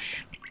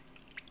gosh.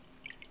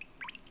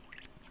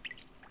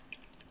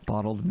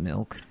 Bottled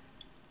milk.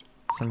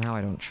 Somehow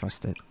I don't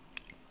trust it.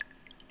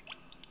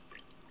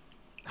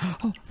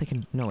 Oh, they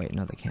can... No, wait.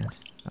 No, they can't.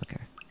 Okay.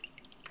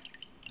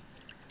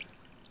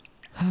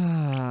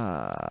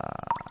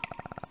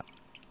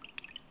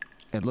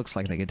 It looks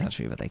like they can touch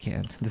me, but they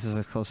can't. This is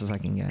as close as I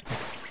can get.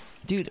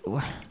 Dude,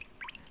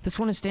 this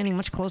one is standing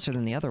much closer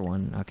than the other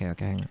one. Okay,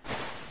 okay.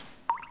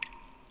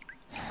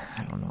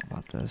 I don't know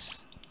about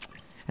this.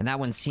 And that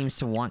one seems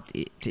to want...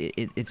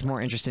 It's more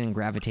interested in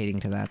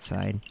gravitating to that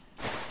side.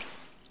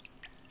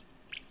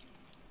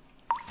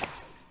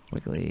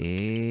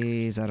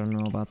 Wigglies, I don't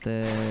know about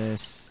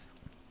this.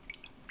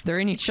 They're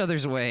in each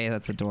other's way.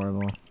 That's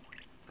adorable.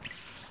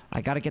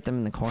 I gotta get them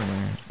in the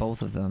corner.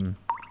 Both of them.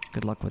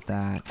 Good luck with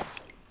that.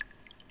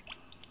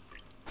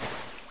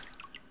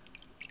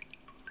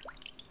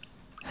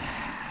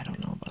 I don't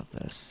know about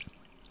this.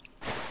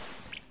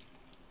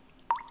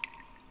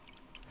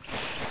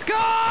 Go!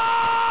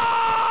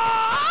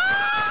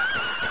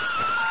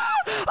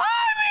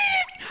 I made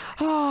it!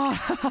 Oh.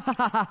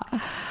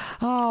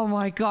 Oh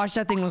my gosh,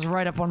 that thing was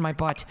right up on my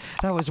butt.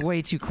 That was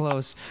way too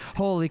close.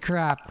 Holy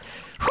crap.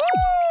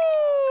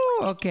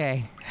 Woo!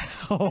 Okay.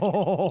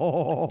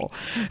 Oh,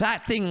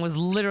 that thing was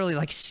literally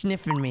like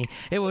sniffing me.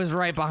 It was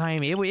right behind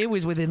me. It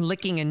was within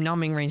licking and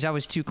numbing range. That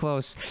was too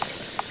close.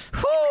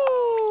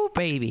 Whoo,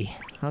 baby.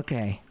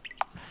 Okay.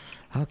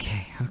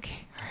 Okay.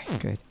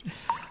 Alright, good.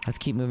 Let's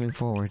keep moving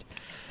forward.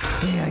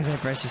 Yeah, our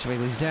precious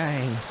Wiggly's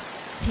dying.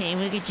 Hey,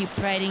 look at you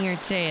biting your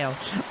tail.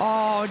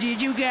 Oh,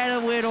 did you get a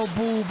little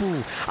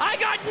boo-boo? I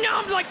got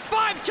numbed like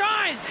 5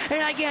 times!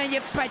 And again, you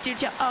bite your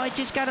tail. Oh, it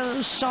just got a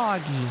little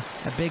soggy.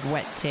 A big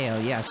wet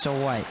tail. Yeah, so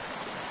what?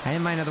 I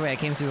didn't mind the way I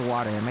came through the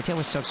water. And my tail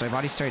was soaked, so my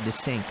body started to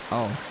sink.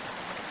 Oh.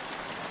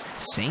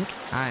 Sink?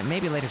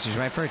 Maybe latex is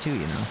right for it too,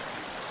 you know.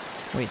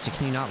 Wait, so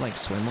can you not, like,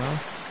 swim well?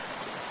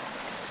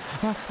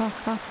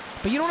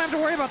 But you don't have to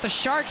worry about the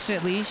sharks,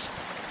 at least.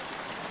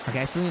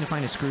 Okay, I still need to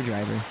find a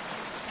screwdriver.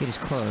 It is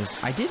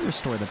closed. I did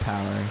restore the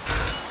power.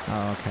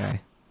 Oh,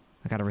 okay.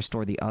 I gotta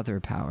restore the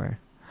other power.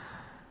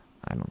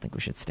 I don't think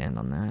we should stand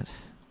on that.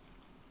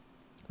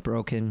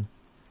 Broken.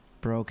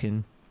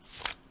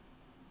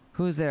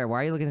 Who's there?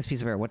 Why are you looking at this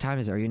piece of air? What time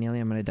is it? Are you an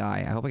alien? I'm gonna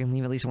die. I hope I can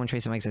leave at least one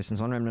trace of my existence,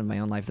 one remnant of my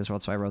own life this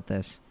world, so I wrote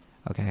this.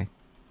 Okay.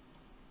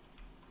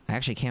 I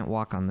actually can't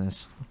walk on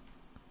this.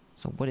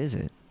 So what is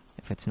it?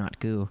 If it's not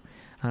goo.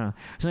 I don't know.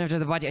 So after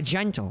the body,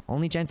 gentle.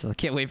 Only gentle. I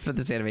can't wait for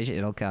this animation.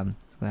 It'll come.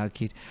 So how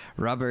cute.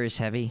 Rubber is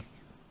heavy.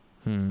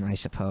 I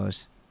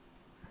suppose.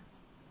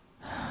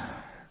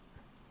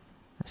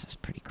 This is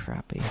pretty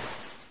crappy.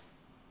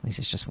 At least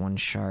it's just one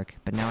shark.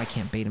 But now I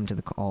can't bait him to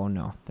the... Oh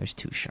no, there's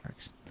 2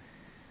 sharks.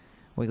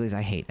 Wigglies,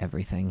 I hate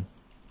everything.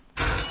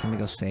 Let me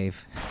go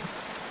save.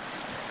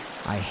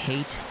 I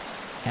hate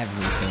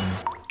everything.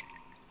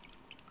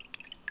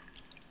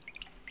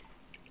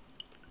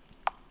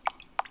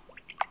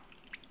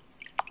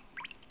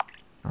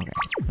 Okay,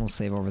 we'll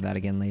save over that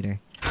again later.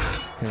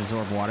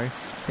 Absorb water.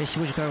 Fish,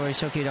 which color is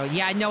so cute? Oh,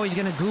 yeah, I know he's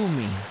gonna goo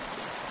me.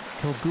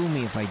 He'll goo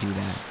me if I do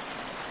that.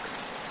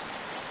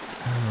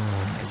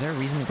 Is there a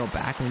reason to go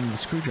back? We need the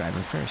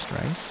screwdriver first,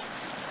 right?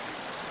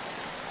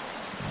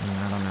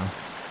 I don't know.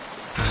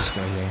 Let's just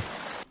go here.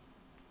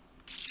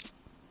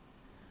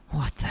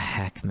 What the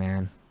heck,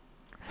 man?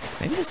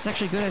 Maybe this is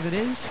actually good as it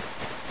is?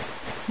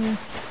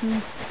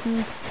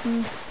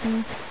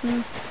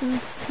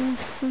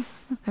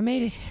 I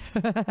made it.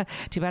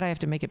 Too bad I have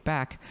to make it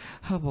back.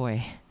 Oh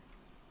boy.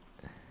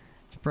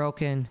 It's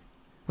broken.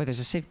 Wait, there's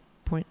a save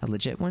point? A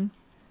legit one?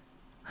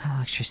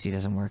 Electricity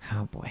doesn't work.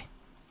 Oh boy.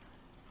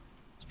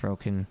 It's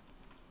broken.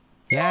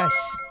 Yes!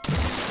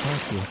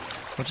 Thank you.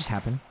 What just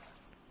happened?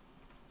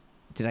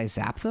 Did I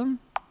zap them?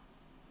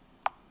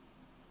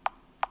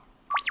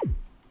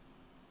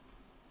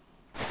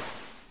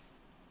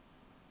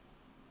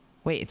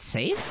 Wait, it's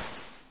safe?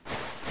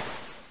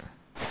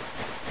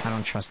 I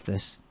don't trust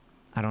this.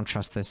 I don't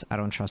trust this. I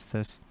don't trust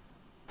this.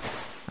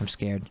 I'm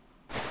scared.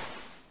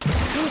 What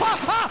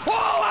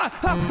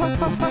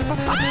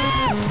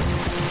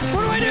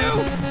do I do?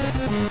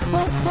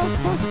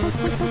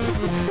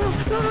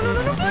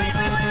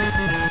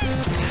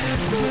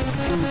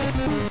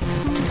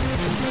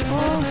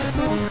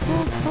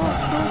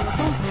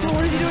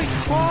 What is he doing?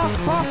 What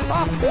the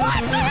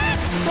heck?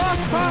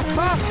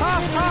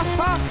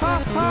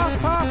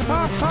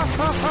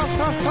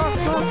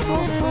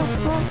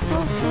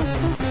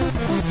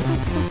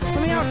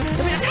 Let me out!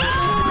 Let me out!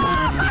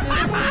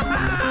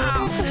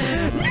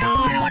 No!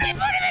 What did I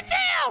put in the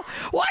tail?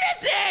 What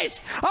is this?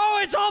 Oh,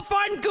 it's all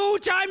fun goo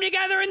time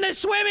together in the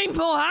swimming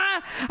pool,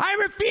 huh? I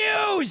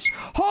refuse!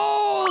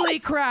 Holy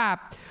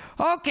crap!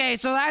 Okay,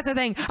 so that's the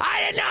thing.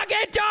 I did not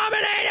get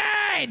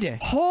dominated!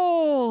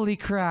 Holy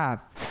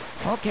crap.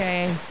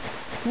 Okay.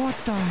 What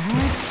the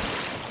heck?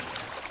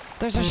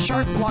 There's a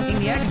shark blocking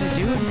the exit,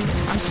 dude.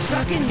 I'm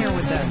stuck in here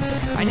with them.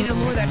 I need to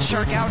lure that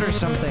shark out or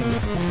something.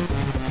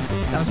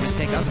 That was a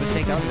mistake, that was a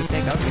mistake, that was a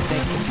mistake, that was a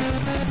mistake.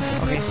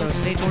 Okay, so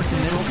stay towards the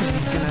middle because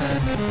he's gonna...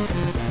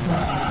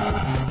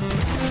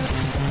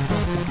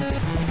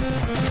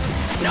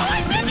 No,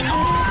 I said you!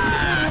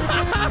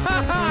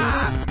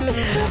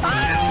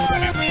 I don't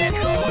want to be a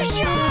cool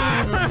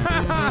shark!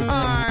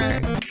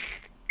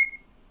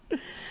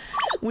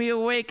 We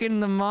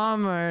awakened the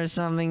mama or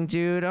something,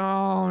 dude.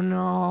 Oh,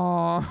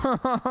 no.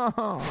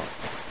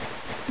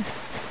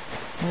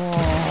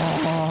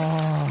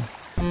 Oh.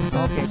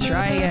 Okay,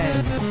 try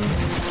again.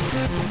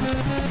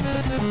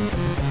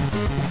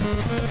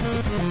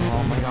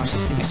 Oh my gosh,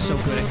 this thing is so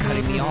good at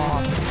cutting me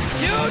off.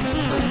 Dude!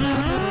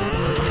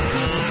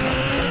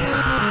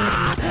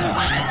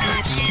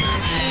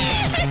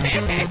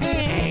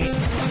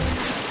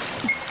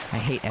 I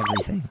hate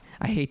everything.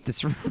 I hate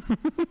this room.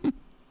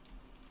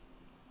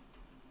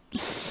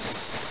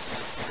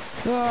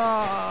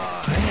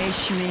 Oh, hey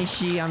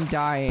Shmishy, I'm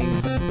dying.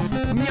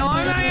 No,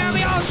 I'm not gonna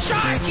be all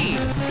sharky!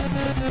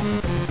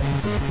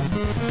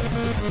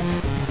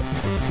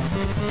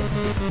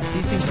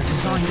 These things are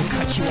designed to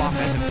cut you off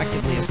as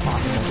effectively as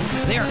possible.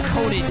 They are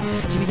coded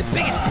to be the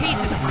biggest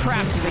pieces of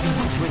crap that they can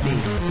possibly be.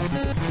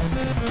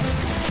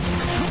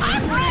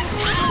 I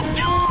pressed up!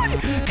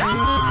 dude! Come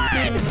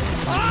on!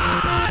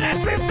 Ah,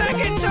 that's the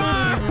second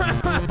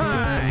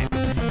time!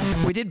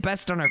 We did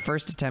best on our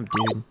first attempt,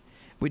 dude.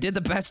 We did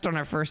the best on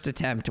our first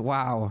attempt.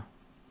 Wow.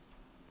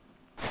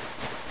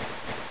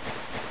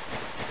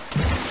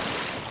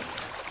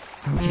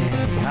 Okay,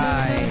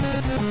 hi.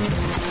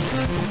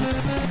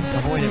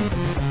 Avoid him.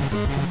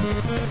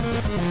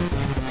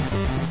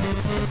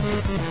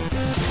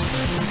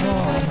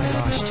 Oh my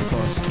gosh, too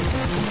close.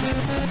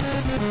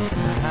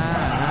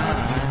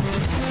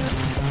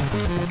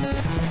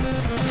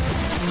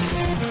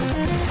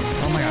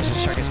 Oh my gosh, the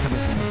shark is coming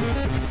for me.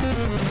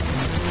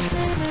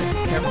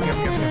 Careful,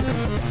 careful, careful,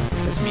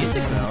 careful. This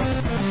music, though.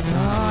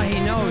 Oh, he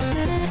knows.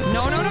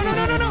 No, no, no, no,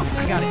 no, no, no.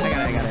 I got it, I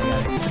got it, I got it, I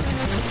got it.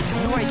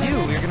 What do I do?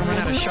 We're gonna run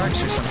out of sharks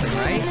or something,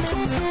 right?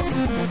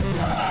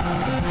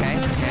 Okay,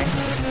 okay.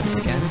 This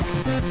again.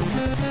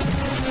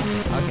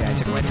 Okay, I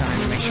took my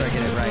time to make sure I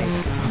get it right.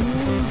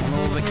 I'm a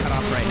little bit cut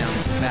off right now.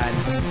 This is bad.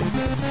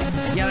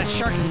 Yeah, that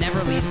shark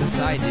never leaves the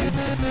side, dude.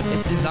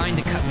 It's designed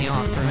to cut me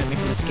off, prevent me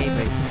from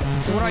escaping.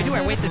 So what do?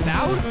 I wait this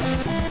out?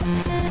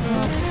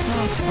 Oh,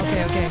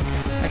 okay, okay.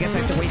 I guess I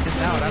have to wait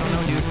this out. I don't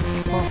know, dude.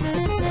 Oh.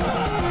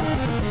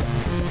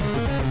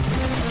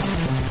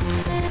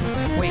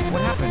 Wait,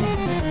 what happened?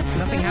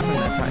 Nothing happened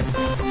that time.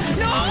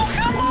 No,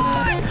 come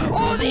on!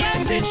 Oh, the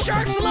exit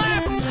sharks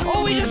left!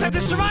 Oh, we just have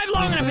to survive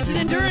long enough. It's an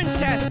endurance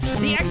test.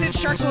 The exit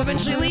sharks will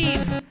eventually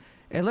leave.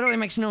 It literally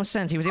makes no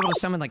sense. He was able to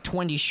summon like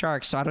 20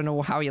 sharks, so I don't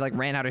know how he like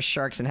ran out of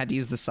sharks and had to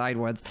use the side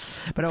ones.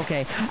 But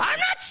okay. I'm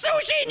not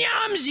sushi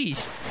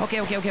nyamsies! Okay,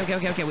 okay, okay, okay,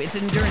 okay, okay. It's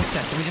an endurance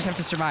test, and we just have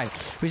to survive.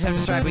 We just have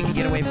to survive. We can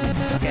get away from it.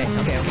 Okay,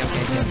 okay, okay,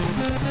 okay, okay.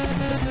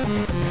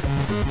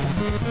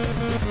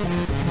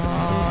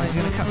 Oh, he's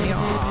gonna cut me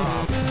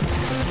off.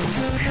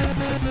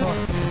 Oh.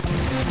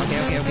 Okay,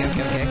 okay, okay,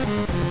 okay, okay.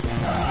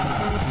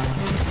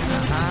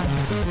 Uh-huh.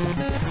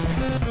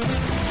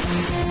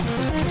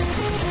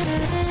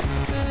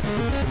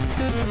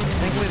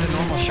 Thankfully, the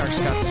normal sharks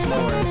got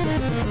slower.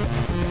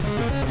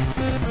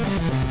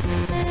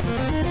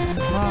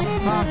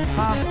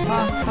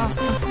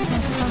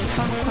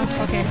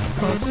 Okay,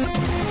 close.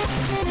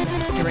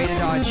 Get ready to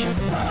dodge.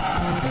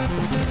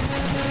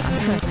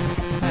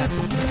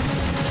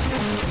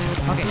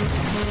 Okay.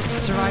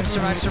 Survive,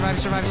 survive, survive,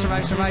 survive,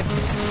 survive, survive.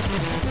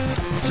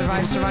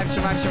 Survive, survive,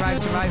 survive,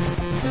 survive, survive.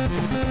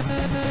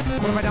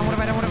 What have I done? What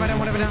have I done? What have I done?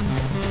 What have I done?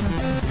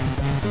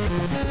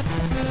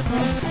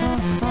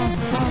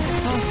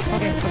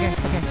 Okay, okay,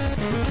 okay.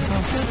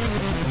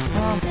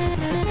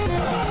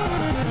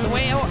 The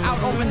way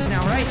out opens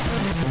now, right?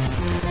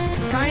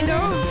 Kind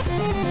of.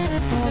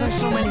 Oh, there's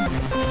so many.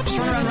 Just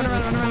run around, run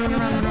around, run around, run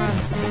around, run around.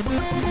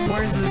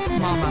 Where's the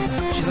mama?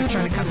 She's like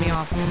trying to cut me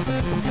off.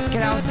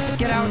 Get out,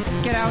 get out,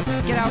 get out,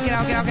 get out, get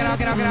out, get out, get out,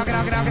 get out, get out, get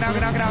out, get out, get out,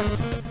 get out, get out.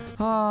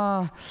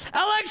 Oh,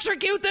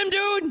 electrocute them,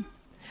 dude!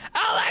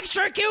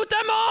 Electrocute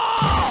them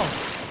all!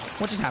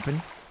 What just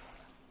happened?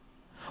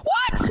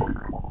 What?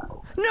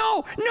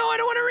 No, no, I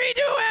don't want to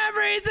redo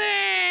everything!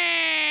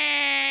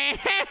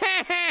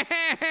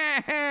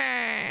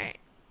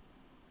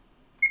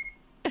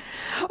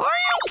 Are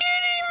you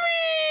kidding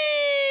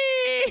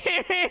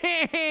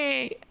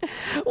me?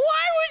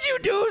 Why would you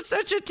do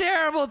such a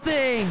terrible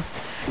thing?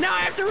 Now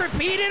I have to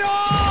repeat it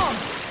all!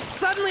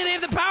 Suddenly they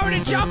have the power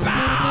to jump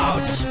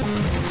out!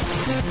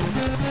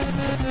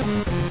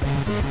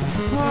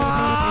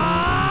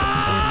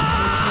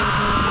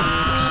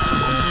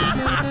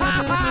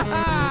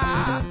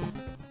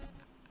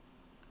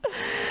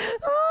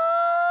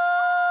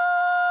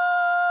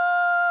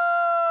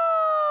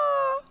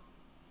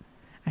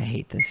 I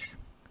hate this.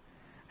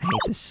 I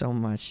hate this so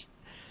much.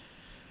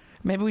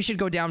 Maybe we should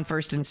go down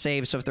first and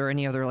save, so if there are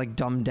any other, like,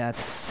 dumb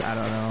deaths, I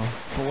don't know.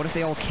 But what if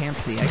they all camp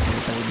the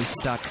exit? Then we'd be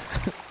stuck.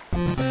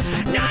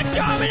 Not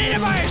dominated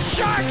by a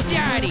shark,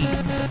 Daddy!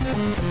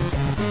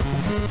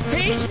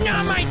 He's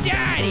not my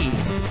daddy!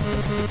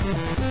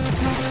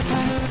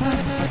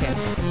 Okay.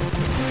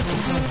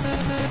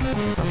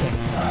 Okay.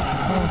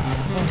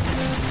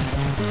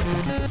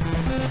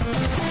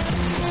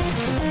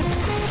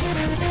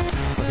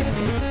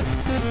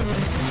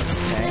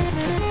 Okay.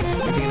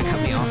 Is he gonna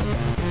cut me off?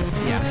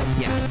 Yeah,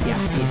 yeah, yeah,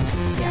 he is.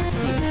 Yeah,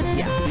 he is.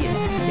 Yeah, he is.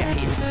 Yeah,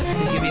 he is.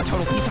 He's gonna be a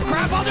total piece of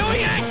crap while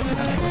doing it!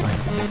 Okay, we're fine.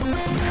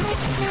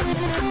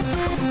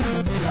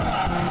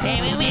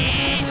 Hey,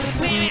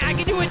 wait, I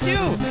can do it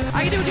too!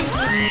 I can do it too!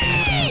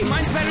 Whee!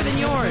 Mine's better than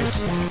yours!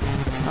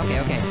 Okay,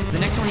 okay. The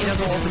next one he does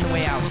will open the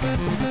way out.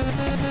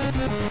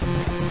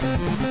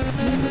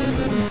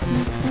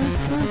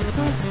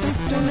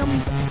 Don't know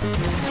me.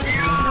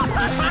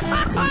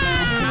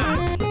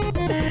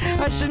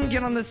 I shouldn't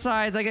get on the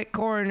sides. I get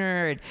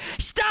cornered.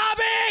 Stop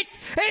it!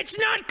 It's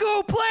not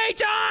cool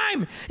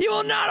playtime! You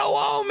will not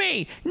owe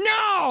me!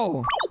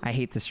 No! I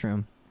hate this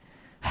room.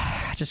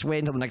 Just wait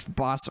until the next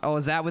boss. Oh,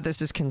 is that what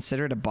this is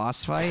considered, a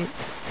boss fight?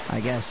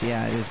 I guess,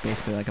 yeah, it is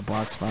basically like a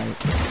boss fight.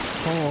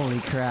 Holy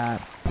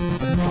crap.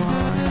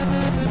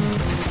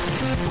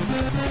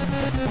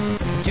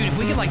 Dude, if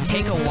we could, like,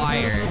 take a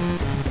wire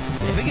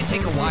If we could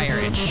take a wire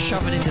and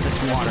shove it into this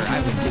water,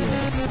 I would do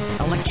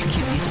it.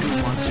 Electrocute these goo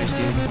monsters,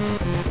 dude.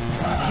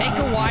 Take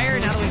a wire,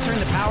 now that we've turned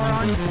the power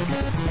on,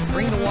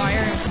 bring the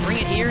wire, bring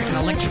it here, and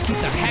electrocute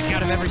the heck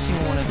out of every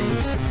single one of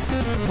these.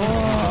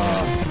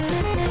 Oh.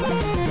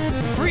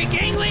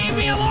 Freaking leave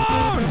me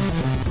alone!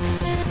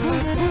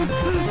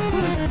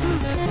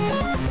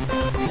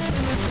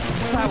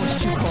 That was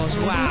too close.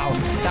 Wow.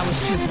 That was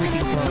too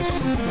freaking close.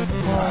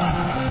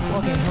 Oh.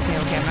 Okay.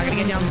 I'm not gonna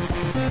get down.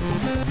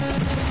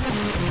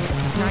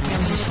 Not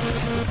down.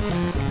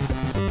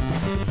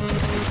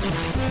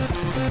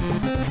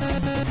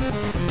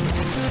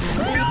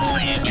 No,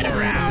 I didn't get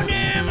around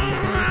him.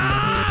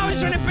 I was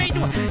trying to bait the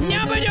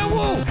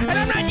woo, and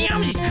I'm not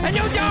Yamsies, and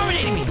no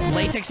dominating me.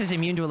 Latex is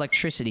immune to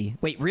electricity.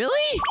 Wait,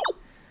 really?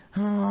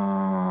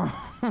 Oh.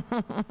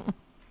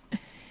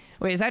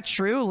 Wait, is that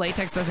true?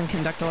 Latex doesn't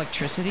conduct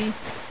electricity?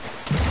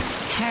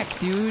 Heck,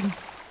 dude.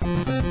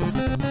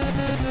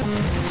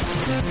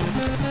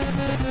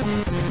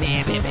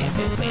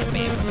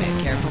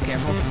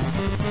 Careful.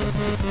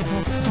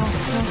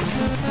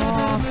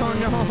 Oh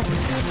no.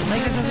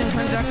 Latex doesn't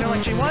conduct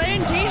electricity. Well, they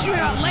didn't teach me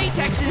about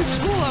latex in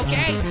school,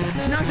 okay?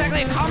 It's not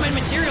exactly a common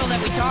material that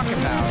we talk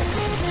about.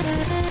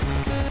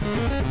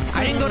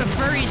 I didn't go to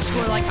furry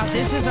school like, oh,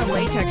 this is a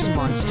latex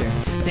monster.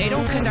 They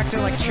don't conduct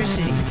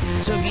electricity.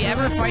 So if you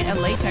ever fight a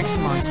latex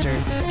monster,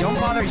 don't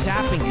bother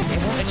zapping it. It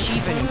won't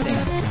achieve anything.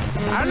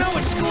 I don't know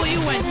what school you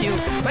went to,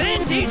 but they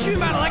didn't teach you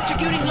about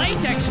electrocuting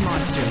latex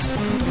monsters.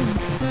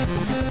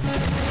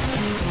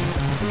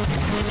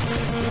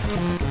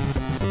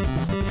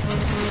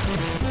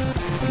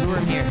 Lure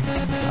him here.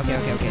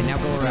 Okay. Now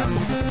go around.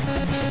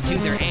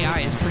 Dude, their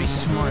AI is pretty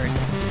smart.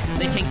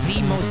 They take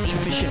the most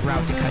efficient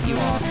route to cut you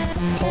off.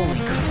 Holy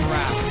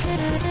crap.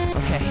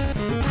 Okay.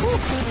 Whew.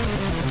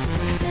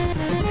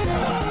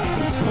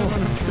 He's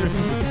falling through.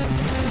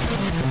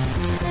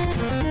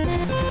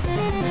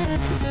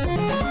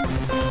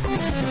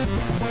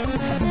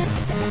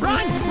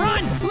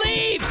 Run!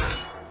 Leave!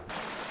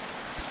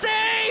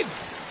 Save!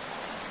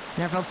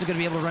 Never felt so good to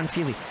be able to run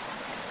freely.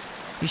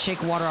 You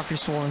shake water off your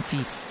swollen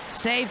feet.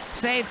 Save!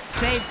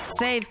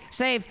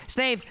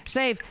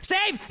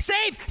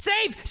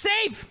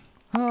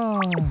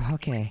 Oh,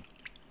 okay.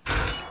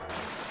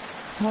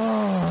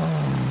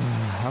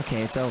 Oh,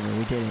 okay, it's over.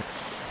 We did it.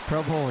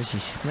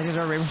 Propulsions. Lasers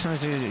are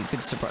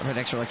good support for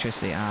extra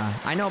electricity.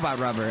 I know about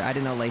rubber. I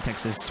didn't know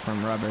latex is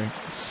from rubber.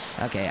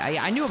 Okay,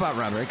 I knew about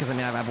rubber because I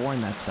mean I've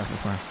worn that stuff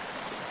before,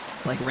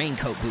 like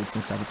raincoat boots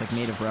and stuff. It's like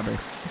made of rubber,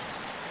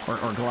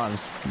 or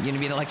gloves. You gonna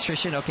be an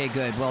electrician? Okay,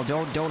 good. Well,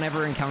 don't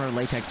ever encounter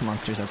latex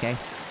monsters. Okay.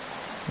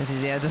 This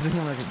is it doesn't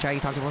come like try to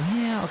talk to Poor.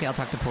 Yeah. Okay, I'll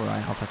talk to Poor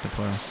Eye.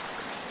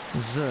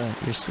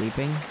 You're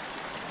sleeping.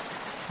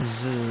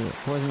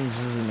 What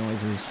does it mean?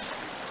 Noises.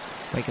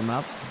 Wake him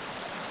up.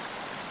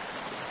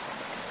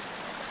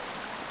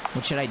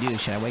 What should I do?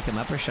 Should I wake him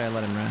up or should I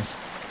let him rest?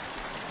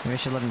 Maybe I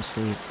should let him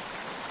sleep.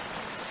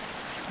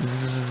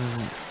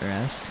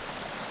 Rest.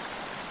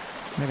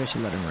 Maybe I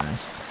should let him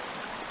rest.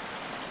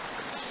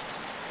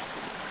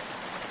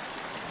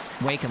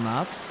 Wake him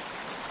up.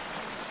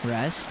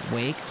 Rest.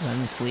 Wake. Let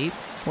him sleep.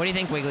 What do you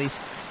think, Wigglies?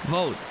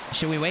 Vote.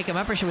 Should we wake him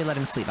up or should we let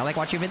him sleep? I like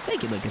watching your vids.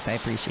 Thank you, Lucas. I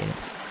appreciate it.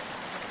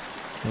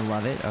 You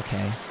love it?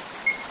 Okay.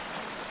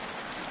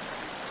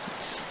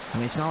 I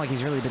mean, it's not like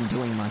he's really been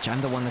doing much.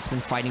 I'm the one that's been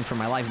fighting for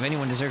my life. If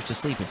anyone deserves to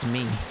sleep, it's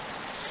me.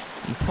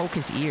 You poke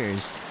his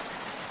ears.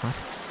 What?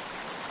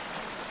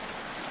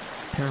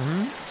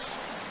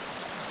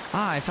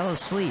 I fell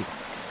asleep.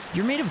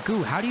 You're made of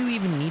goo. How do you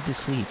even need to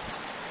sleep?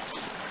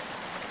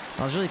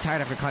 I was really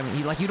tired after climbing.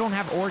 You don't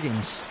have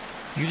organs.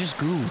 You're just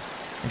goo.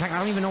 In fact, I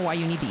don't even know why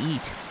you need to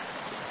eat.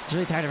 I was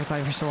really tired after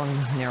climbing for so long in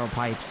these narrow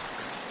pipes.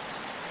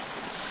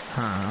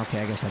 Huh,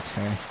 okay, I guess that's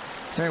fair.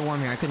 It's very warm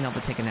here. I couldn't help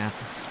but take a nap.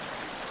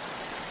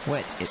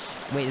 Wait,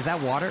 is that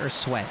water or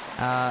sweat?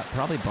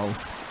 Probably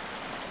both.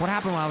 What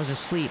happened while I was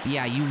asleep?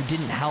 Yeah, you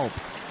didn't help.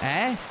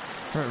 Eh?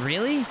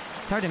 Really?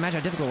 It's hard to imagine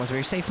how difficult it was, but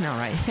you're safe now,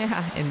 right?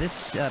 Yeah, in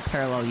this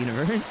parallel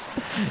universe.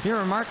 You're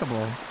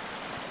remarkable.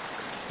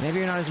 Maybe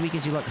you're not as weak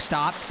as you look.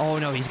 Stop. Oh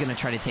no, he's gonna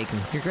try to take me.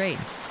 You're great.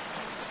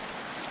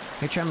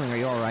 You're trembling. Are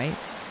you alright?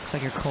 Looks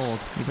like you're cold.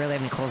 You barely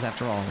have any clothes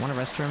after all. Want to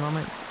rest for a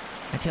moment?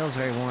 My tail is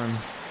very warm.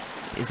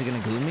 Is it gonna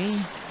goo me?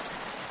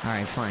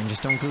 Alright, fine.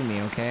 Just don't goo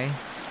me, okay?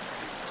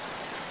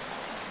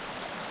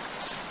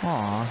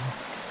 Aw.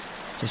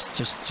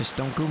 Just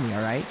don't goo me,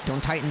 alright?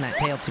 Don't tighten that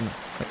tail too much.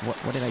 Wait,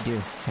 what did I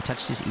do? I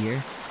touched his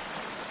ear?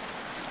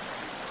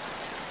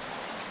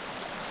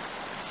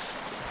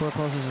 Poor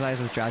closes his eyes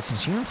with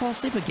drowsiness. You gonna fall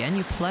asleep again,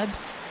 you pleb?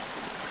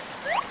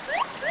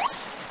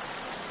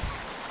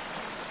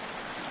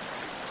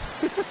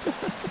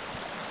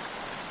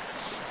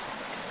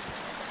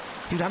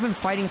 Dude, I've been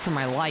fighting for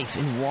my life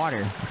in water.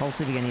 I fall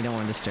asleep again, you don't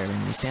want to disturb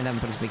him. You stand up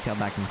and put his big tail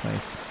back in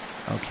place.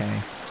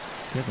 Okay.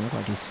 He doesn't look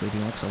like he's sleeping,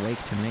 he looks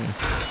awake to me.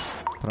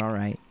 But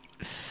alright.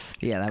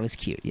 Yeah, that was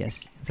cute,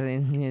 yes. So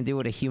you're gonna do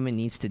what a human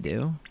needs to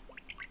do?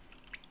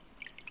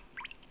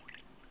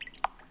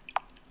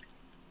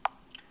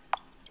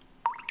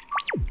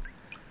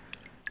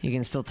 You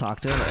can still talk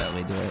to him? Alright, let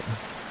me do it.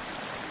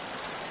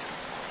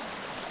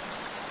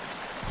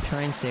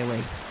 Try and stay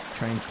awake.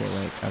 Try and stay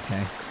awake.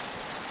 Okay.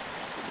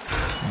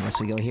 I guess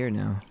we go here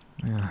now.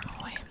 Oh,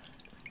 boy.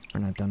 We're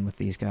not done with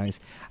these guys.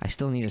 I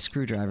still need a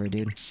screwdriver,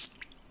 dude.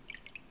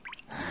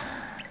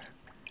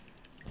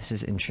 This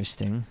is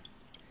interesting.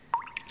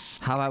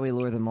 How about we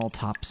lure them all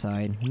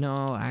topside?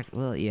 No,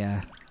 well,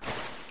 yeah.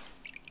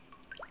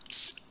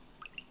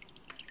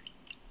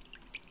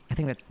 I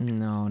think that...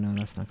 No,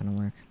 that's not gonna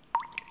work.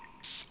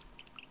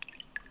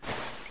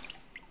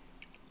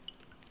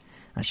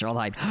 I should all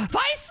hide.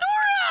 Physaura!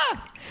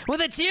 With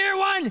a tier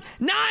 1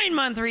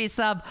 9-month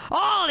resub.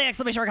 All the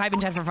exclamation mark hype in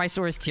chat for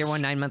Physaurus tier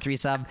 1 9-month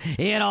resub.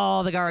 Hit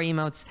all the Garo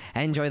emotes.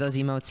 Enjoy those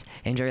emotes.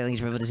 Enjoy your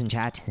links privileges in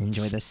chat.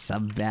 Enjoy the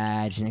sub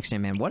badge. Next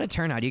time, man. What a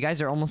turnout. You guys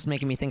are almost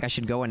making me think I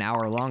should go an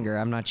hour longer.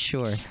 I'm not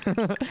sure.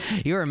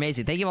 You're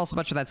amazing. Thank you all so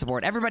much for that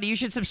support. Everybody, you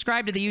should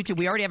subscribe to the YouTube.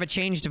 We already have a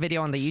changed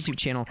video on the YouTube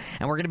channel,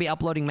 and we're going to be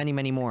uploading many,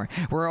 many more.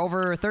 We're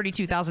over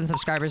 32,000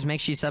 subscribers. Make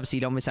sure you sub so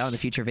you don't miss out on the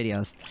future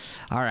videos.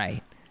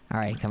 Alright.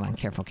 Alright, come on.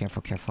 Careful,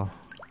 careful, careful.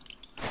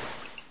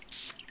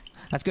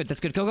 That's good, that's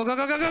good. Go, go, go,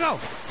 go, go, go, go!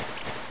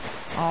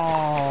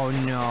 Oh,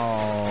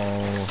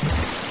 no.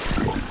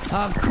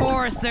 Of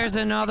course there's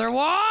another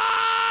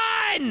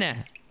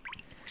one!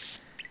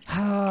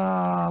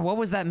 What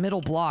was that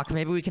middle block?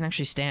 Maybe we can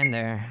actually stand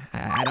there.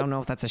 I don't know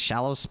if that's a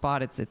shallow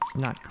spot. It's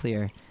not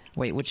clear.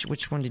 Wait,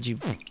 which one did you...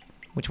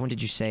 Which one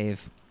did you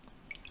save?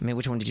 I mean,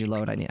 which one did you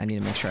load? I need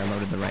to make sure I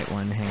loaded the right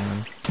one. Hang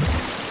on.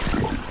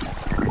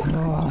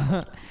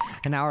 Oh,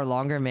 an hour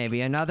longer, maybe.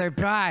 Another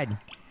pride!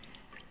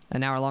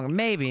 An hour longer.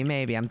 Maybe.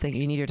 I'm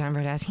thinking you need your time for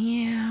a task.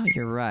 Yeah,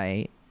 you're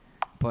right.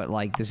 But,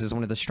 like, this is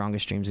one of the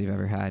strongest streams we've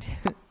ever had.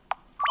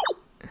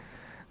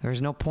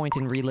 There's no point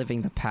in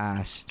reliving the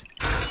past.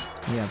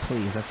 Yeah,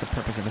 please. That's the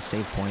purpose of a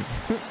save point.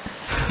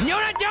 No,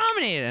 not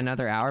dominated!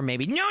 Another hour,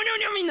 maybe. No,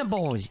 I mean the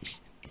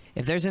boys.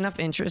 If there's enough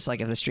interest, like,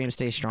 if the stream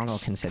stays strong, I'll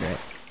consider it.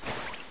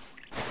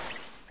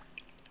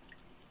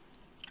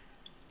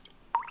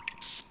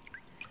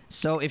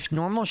 So, if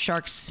normal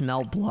sharks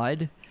smell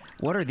blood...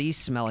 What are these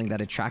smelling that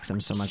attracts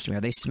them so much to me?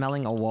 Are they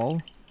smelling a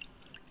woe?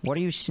 What are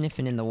you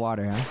sniffing in the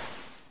water, huh?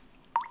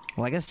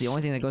 Well, I guess the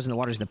only thing that goes in the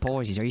water is the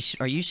posies.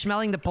 Are you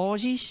smelling the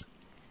posies?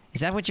 Is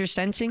that what you're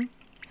sensing?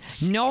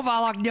 No,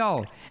 Valak,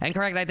 no! And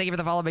correct, I thank you for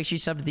the follow. Make sure you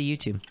sub to the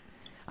YouTube.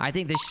 I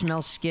think they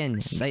smell skin.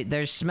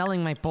 They're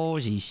smelling my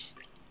posies.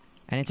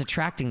 And it's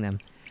attracting them.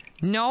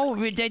 No,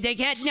 they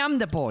can't numb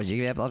the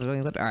posies.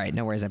 Alright,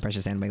 no worries, that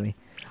precious sand Bailey.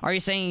 Are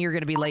you saying you're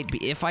gonna be late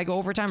if I go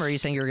overtime, or are you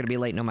saying you're gonna be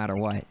late no matter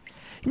what?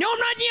 No, I'm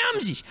not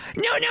yumsies!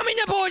 No, I mean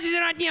the boys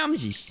are not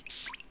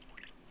yumsies!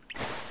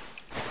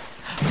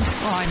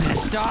 Oh, I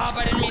messed up.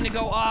 I didn't mean to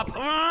go up.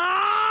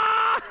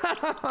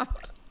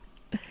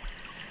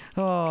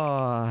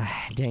 Oh,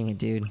 dang it,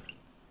 dude.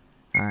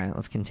 Alright,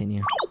 let's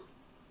continue.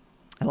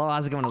 Hello,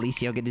 how's it going,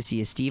 Alicio? Good to see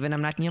you. Steven,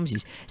 I'm not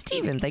yumsies.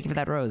 Steven, thank you for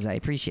that rose. I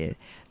appreciate it.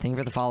 Thank you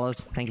for the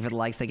follows. Thank you for the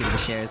likes. Thank you for the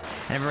shares.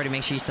 And everybody,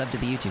 make sure you sub to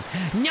the YouTube.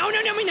 No,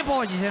 I mean the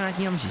boys are not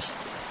yumsies.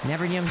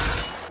 Never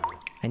yumsies.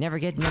 I never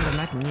get number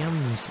not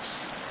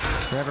yumsies.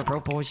 Forever pro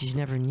boys,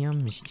 never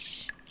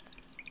yumsies.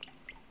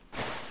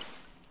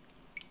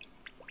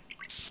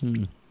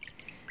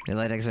 The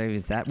light X wave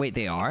is that. Wait,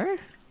 they are?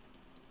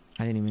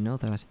 I didn't even know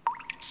that.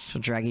 So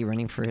Draggy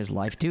running for his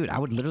life. Dude, I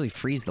would literally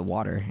freeze the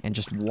water and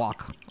just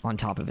walk on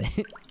top of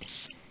it.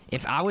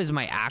 If I was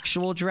my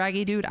actual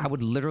Draggy, dude, I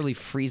would literally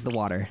freeze the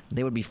water.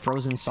 They would be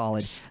frozen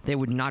solid. They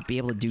would not be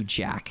able to do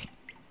jack.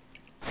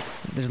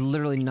 There's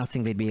literally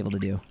nothing they'd be able to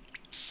do.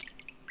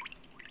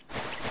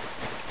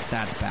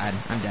 That's bad.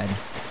 I'm dead.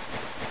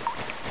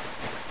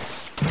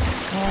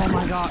 Oh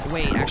my god.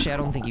 Wait, actually, I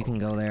don't think you can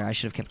go there. I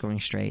should have kept going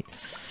straight.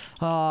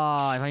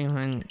 Oh, if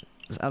I...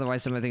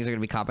 Otherwise, some of the things are gonna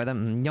be caught by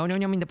them. No, I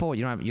mean the pole.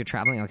 You're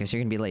traveling? Okay, so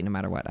you're gonna be late no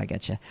matter what. I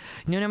get you.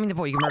 No, I mean the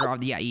pole. You can murder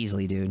all... Yeah,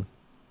 easily, dude.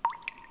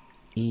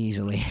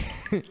 Easily.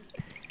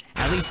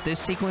 At least this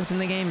sequence in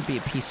the game would be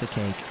a piece of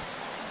cake.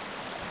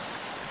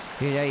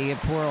 Yeah, you get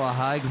Poro a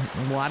hug.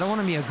 Well, I don't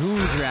want to be a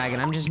goo dragon.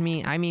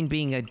 I mean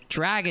being a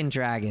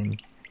dragon.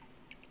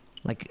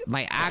 Like,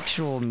 my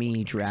actual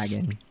me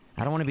dragon.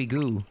 I don't want to be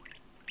goo.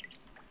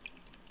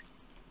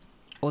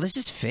 Oh, this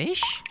is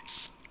fish?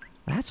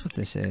 That's what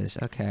this is.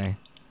 Okay.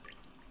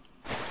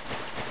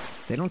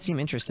 They don't seem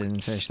interested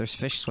in fish. There's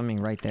fish swimming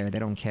right there. They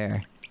don't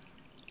care.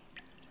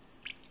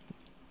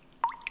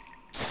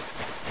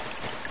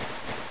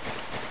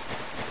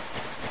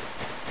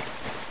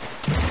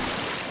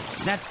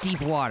 That's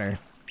deep water.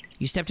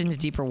 You stepped into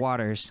deeper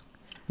waters.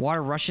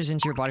 Water rushes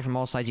into your body from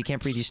all sides. You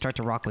can't breathe. You start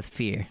to rock with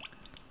fear.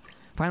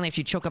 Finally, if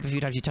you choke up a few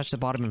times, you touch the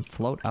bottom and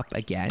float up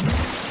again.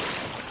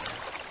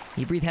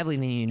 You breathe heavily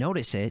and then you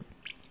notice it.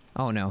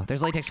 Oh no,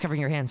 there's latex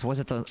covering your hands. Was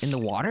it in the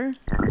water?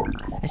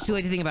 It's too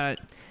late to think about it.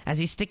 As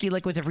these sticky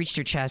liquids have reached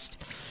your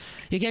chest,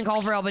 you can't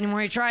call for help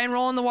anymore. You try and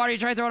roll in the water, you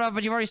try to throw it up,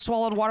 but you've already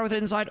swallowed water with it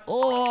inside.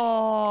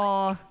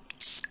 Oh!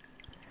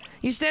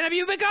 You stand up,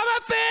 you become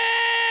a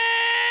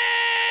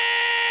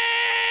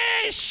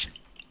fish!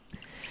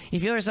 You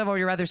feel yourself, oh,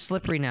 you're rather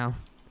slippery now.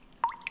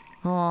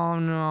 Oh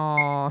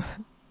no.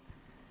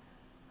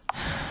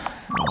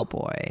 Oh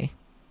boy.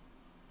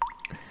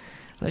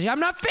 I'm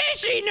not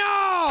fishy,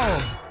 no!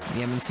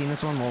 You haven't seen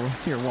this one? Well,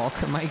 you're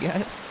welcome, I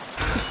guess.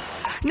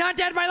 Not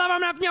dead, my love,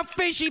 I'm not, no,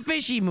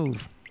 fishy,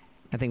 move.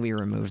 I think we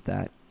removed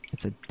that.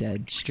 It's a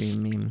dead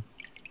stream meme.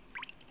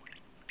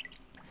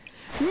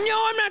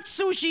 No, I'm not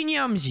sushi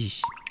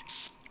nyumsies.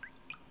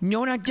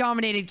 No, not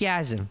dominated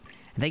gasm.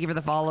 Thank you for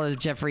the follows,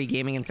 Jeffrey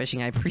Gaming and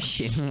Fishing. I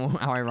appreciate it.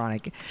 How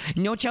ironic.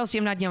 No, Chelsea,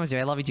 I'm not Yumsy.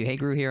 I love you too. Hey,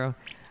 Gru Hero.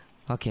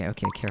 Okay,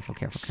 careful.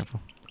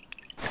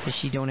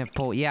 Fishy don't have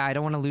pole. Yeah, I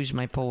don't want to lose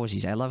my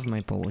posies. I love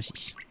my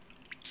posies.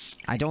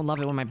 I don't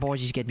love it when my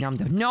posies get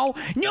numbed. No,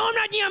 I'm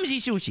not Yumsy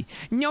Sushi.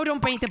 No,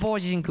 don't paint the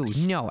posies in goo.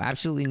 No,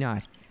 absolutely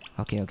not.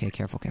 Okay,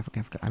 careful.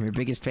 I'm your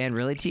biggest fan.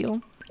 Really,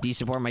 Teal? Do you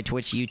support my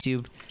Twitch,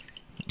 YouTube,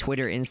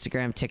 Twitter,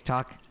 Instagram,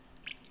 TikTok?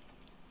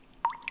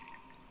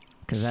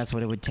 Because that's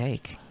what it would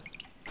take.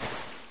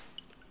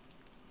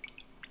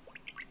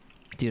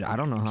 Dude, I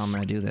don't know how I'm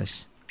gonna do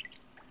this.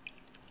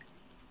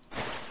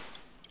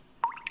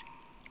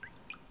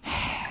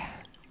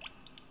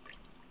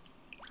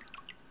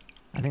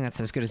 I think that's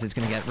as good as it's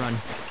gonna get. Run.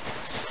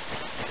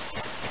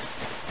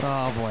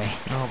 Oh boy.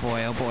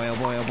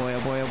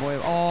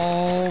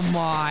 Oh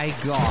my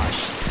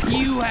gosh.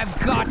 You have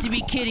got to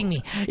be kidding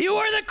me. You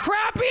are the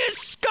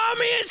crappiest,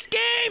 scummiest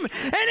game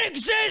in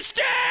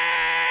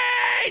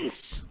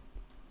existence!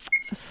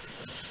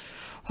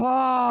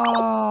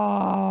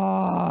 Oh.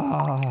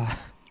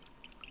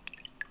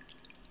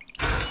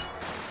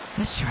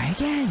 Let's try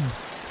again.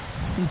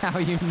 Now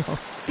you know.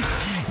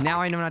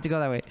 Now I know not to go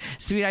that way.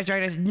 Sweet Eyes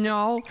Dragon.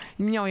 No,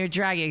 you're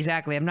dragging.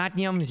 Exactly. I'm not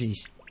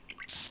Yumsies.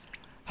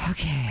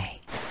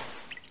 Okay.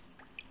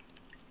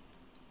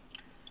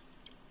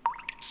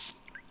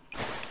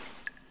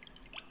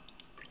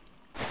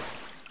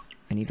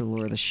 I need to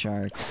lure the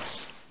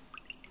sharks.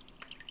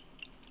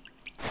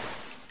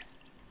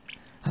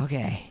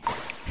 Okay.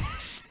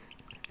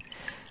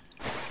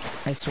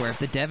 I swear, if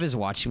the dev is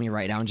watching me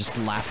right now and just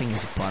laughing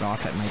his butt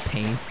off at my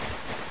pain,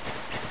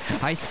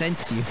 I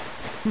sense you.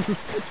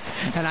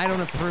 And I don't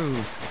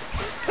approve.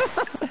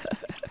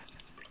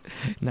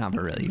 Nah,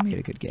 but really, you made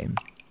a good game.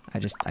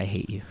 I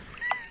hate you.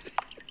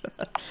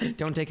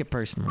 Don't take it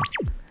personally.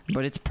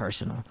 But it's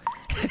personal.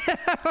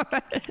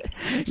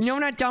 No,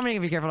 not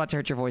dominating. Be careful not to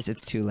hurt your voice.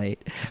 It's too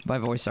late. My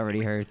voice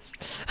already hurts.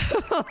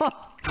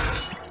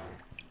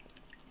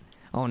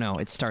 Oh no,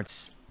 it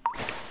starts.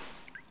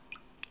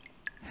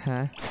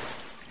 Huh?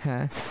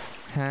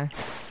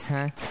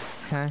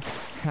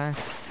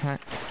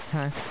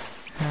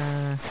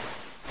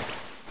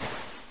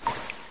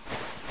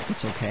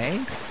 It's okay.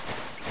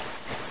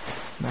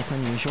 That's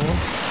unusual.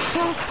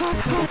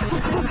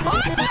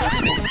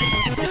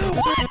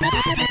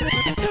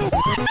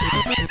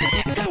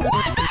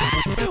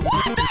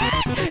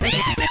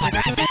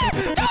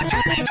 Don't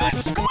turn me into a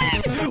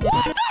squid!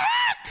 What the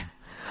heck?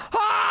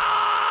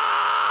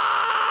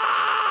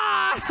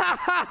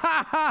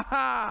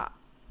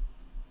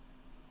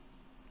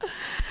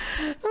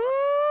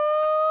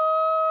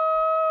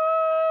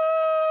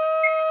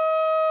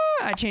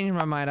 I changed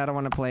my mind. I don't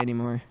want to play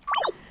anymore.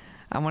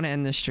 I want to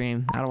end the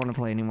stream. I don't want to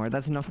play anymore.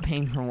 That's enough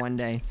pain for one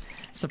day.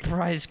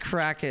 Surprise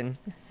Kraken.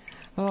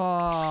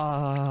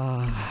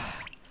 Oh.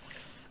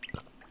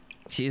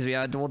 Excuse me.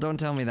 Well, don't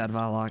tell me that,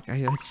 Valak.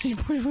 Let's see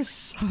if it was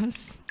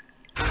sus.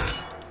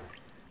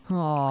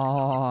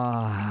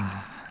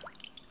 Oh.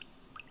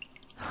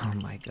 Oh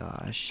my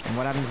gosh. And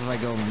what happens if I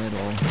go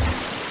middle?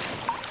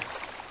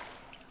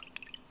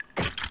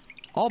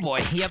 Oh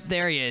boy. Yep,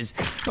 there he is.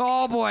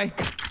 Oh boy.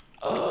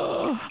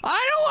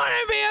 I don't want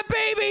to be a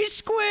baby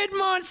squid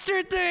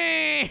monster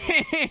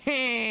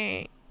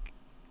thing!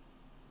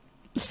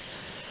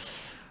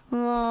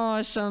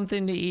 Oh,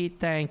 something to eat,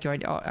 thank you.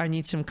 I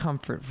need some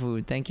comfort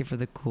food. Thank you for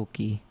the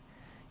cookie.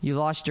 You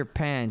lost your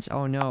pants.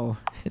 Oh no.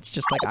 It's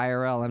just like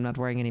IRL, I'm not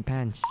wearing any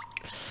pants.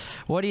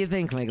 What do you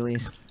think,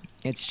 Migglies?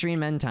 It's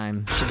stream end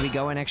time. Should we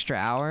go an extra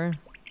hour?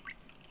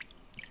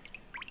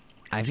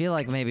 I feel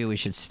like maybe we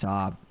should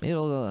stop.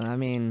 I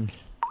mean...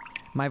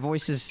 My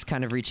voice is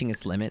kind of reaching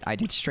its limit. I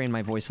did strain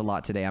my voice a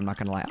lot today, I'm not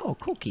gonna lie. Oh,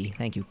 cookie.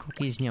 Thank you.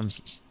 Cookies,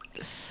 nyumsies.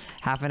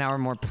 Half an hour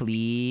more,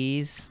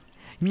 please.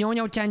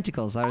 No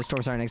tentacles. Our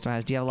store starting next to my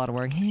house. Do you have a lot of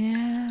work?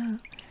 Yeah.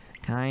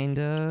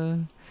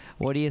 Kinda.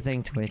 What do you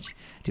think, Twitch?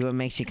 Do it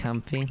makes you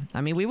comfy?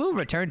 I mean, we will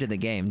return to the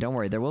game. Don't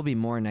worry. There will be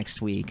more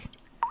next week.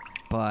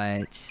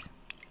 But...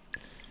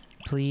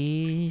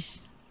 Please?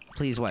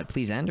 Please what?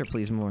 Please end or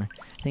please more?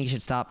 I think you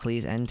should stop,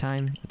 please. End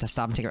time. To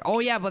stop and take a... Oh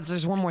yeah, but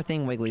there's one more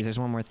thing, Wigglies. There's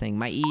one more thing.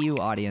 My EU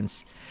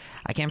audience.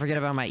 I can't forget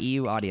about my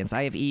EU audience.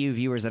 I have EU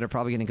viewers that are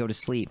probably going to go to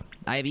sleep.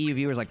 I have EU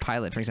viewers like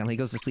Pilot, for example. He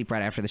goes to sleep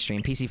right after the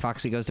stream. PC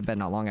Foxy goes to bed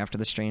not long after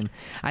the stream.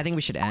 I think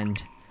we should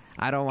end.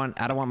 I don't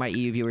want my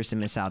EU viewers to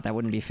miss out. That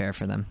wouldn't be fair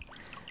for them.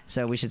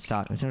 So we should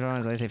stop. I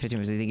say 15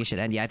 minutes. I think you should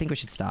end. Yeah, I think we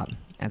should stop.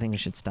 I think we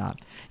should stop.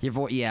 Your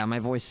voice, yeah, my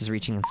voice is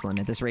reaching its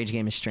limit. This rage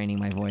game is straining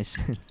my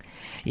voice.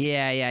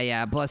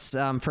 Yeah. Plus,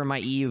 for my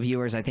EU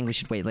viewers, I think we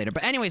should wait later.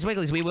 But anyways,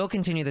 Wigglies, we will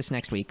continue this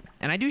next week.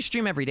 And I do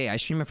stream every day. I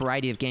stream a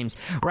variety of games.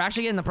 We're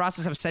actually in the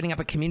process of setting up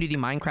a community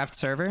Minecraft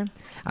server.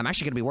 I'm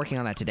actually going to be working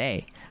on that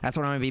today. That's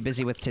what I'm going to be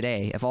busy with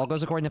today. If all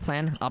goes according to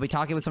plan, I'll be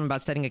talking with someone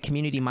about setting a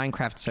community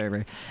Minecraft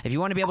server. If you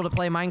want to be able to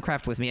play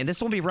Minecraft with me, and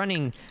this will be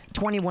running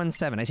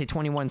 21/7. I say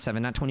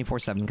 21/7, not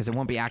 24/7, because it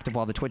won't be active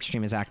while the Twitch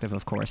stream is active,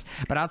 of course.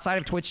 But outside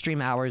of Twitch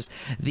stream hours,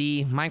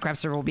 the Minecraft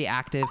server will be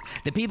active.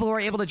 The people who are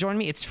able to join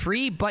me, it's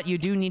free, but you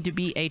do need to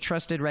be a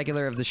trusted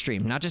regular of the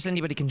stream. Not just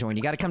anybody can join.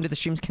 You got to come to the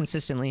streams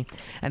consistently,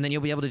 and then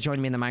you'll be able to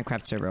join me in the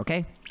Minecraft server,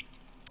 okay?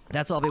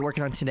 That's all I'll be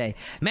working on today.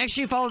 Make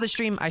sure you follow the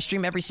stream. I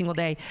stream every single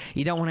day.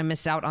 You don't want to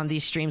miss out on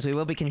these streams. We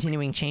will be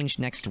continuing Change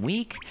next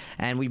week,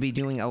 and we'll be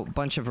doing a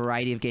bunch of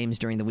variety of games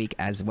during the week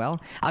as well.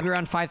 I'll be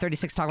around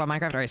 5:36 talk about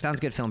Minecraft. All right, sounds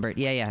good, Filmbert.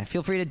 Yeah.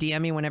 Feel free to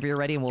DM me whenever you're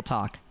ready, and we'll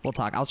talk.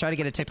 I'll try to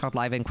get a TikTok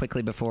live in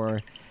quickly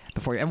before.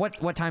 And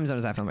what time zone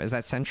is that from? Is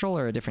that Central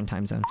or a different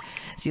time zone?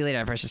 See you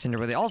later, Precious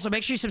Cinderwilly. Also,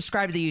 make sure you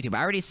subscribe to the YouTube.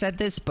 I already said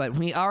this, but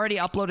we already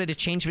uploaded a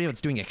changed video. It's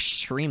doing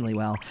extremely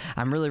well.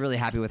 I'm really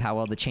happy with how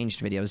well the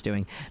changed video is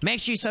doing. Make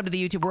sure you sub to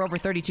the YouTube. We're over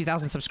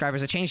 32,000 subscribers.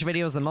 The changed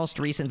video is the most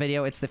recent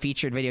video. It's the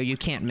featured video. You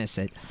can't miss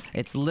it.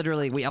 It's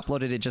literally, we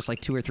uploaded it just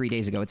like 2 or 3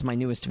 days ago. It's my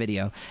newest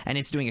video, and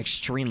it's doing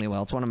extremely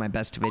well. It's one of my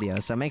best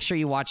videos, so make sure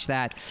you watch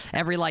that.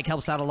 Every like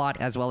helps out a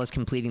lot, as well as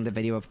completing the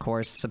video, of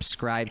course.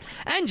 Subscribe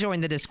and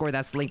join the Discord.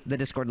 That's the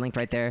Discord link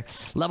right there.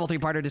 Level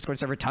 3-parter Discord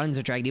server, tons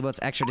of drag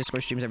debuts, extra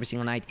Discord streams every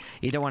single night.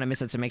 You don't want to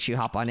miss it, so make sure you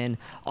hop on in.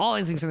 All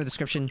links in the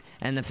description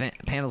and the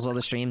panels below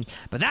the stream.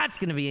 But that's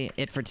going to be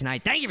it for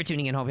tonight. Thank you for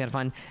tuning in. Hope you had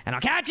fun, and I'll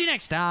catch you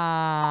next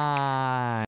time.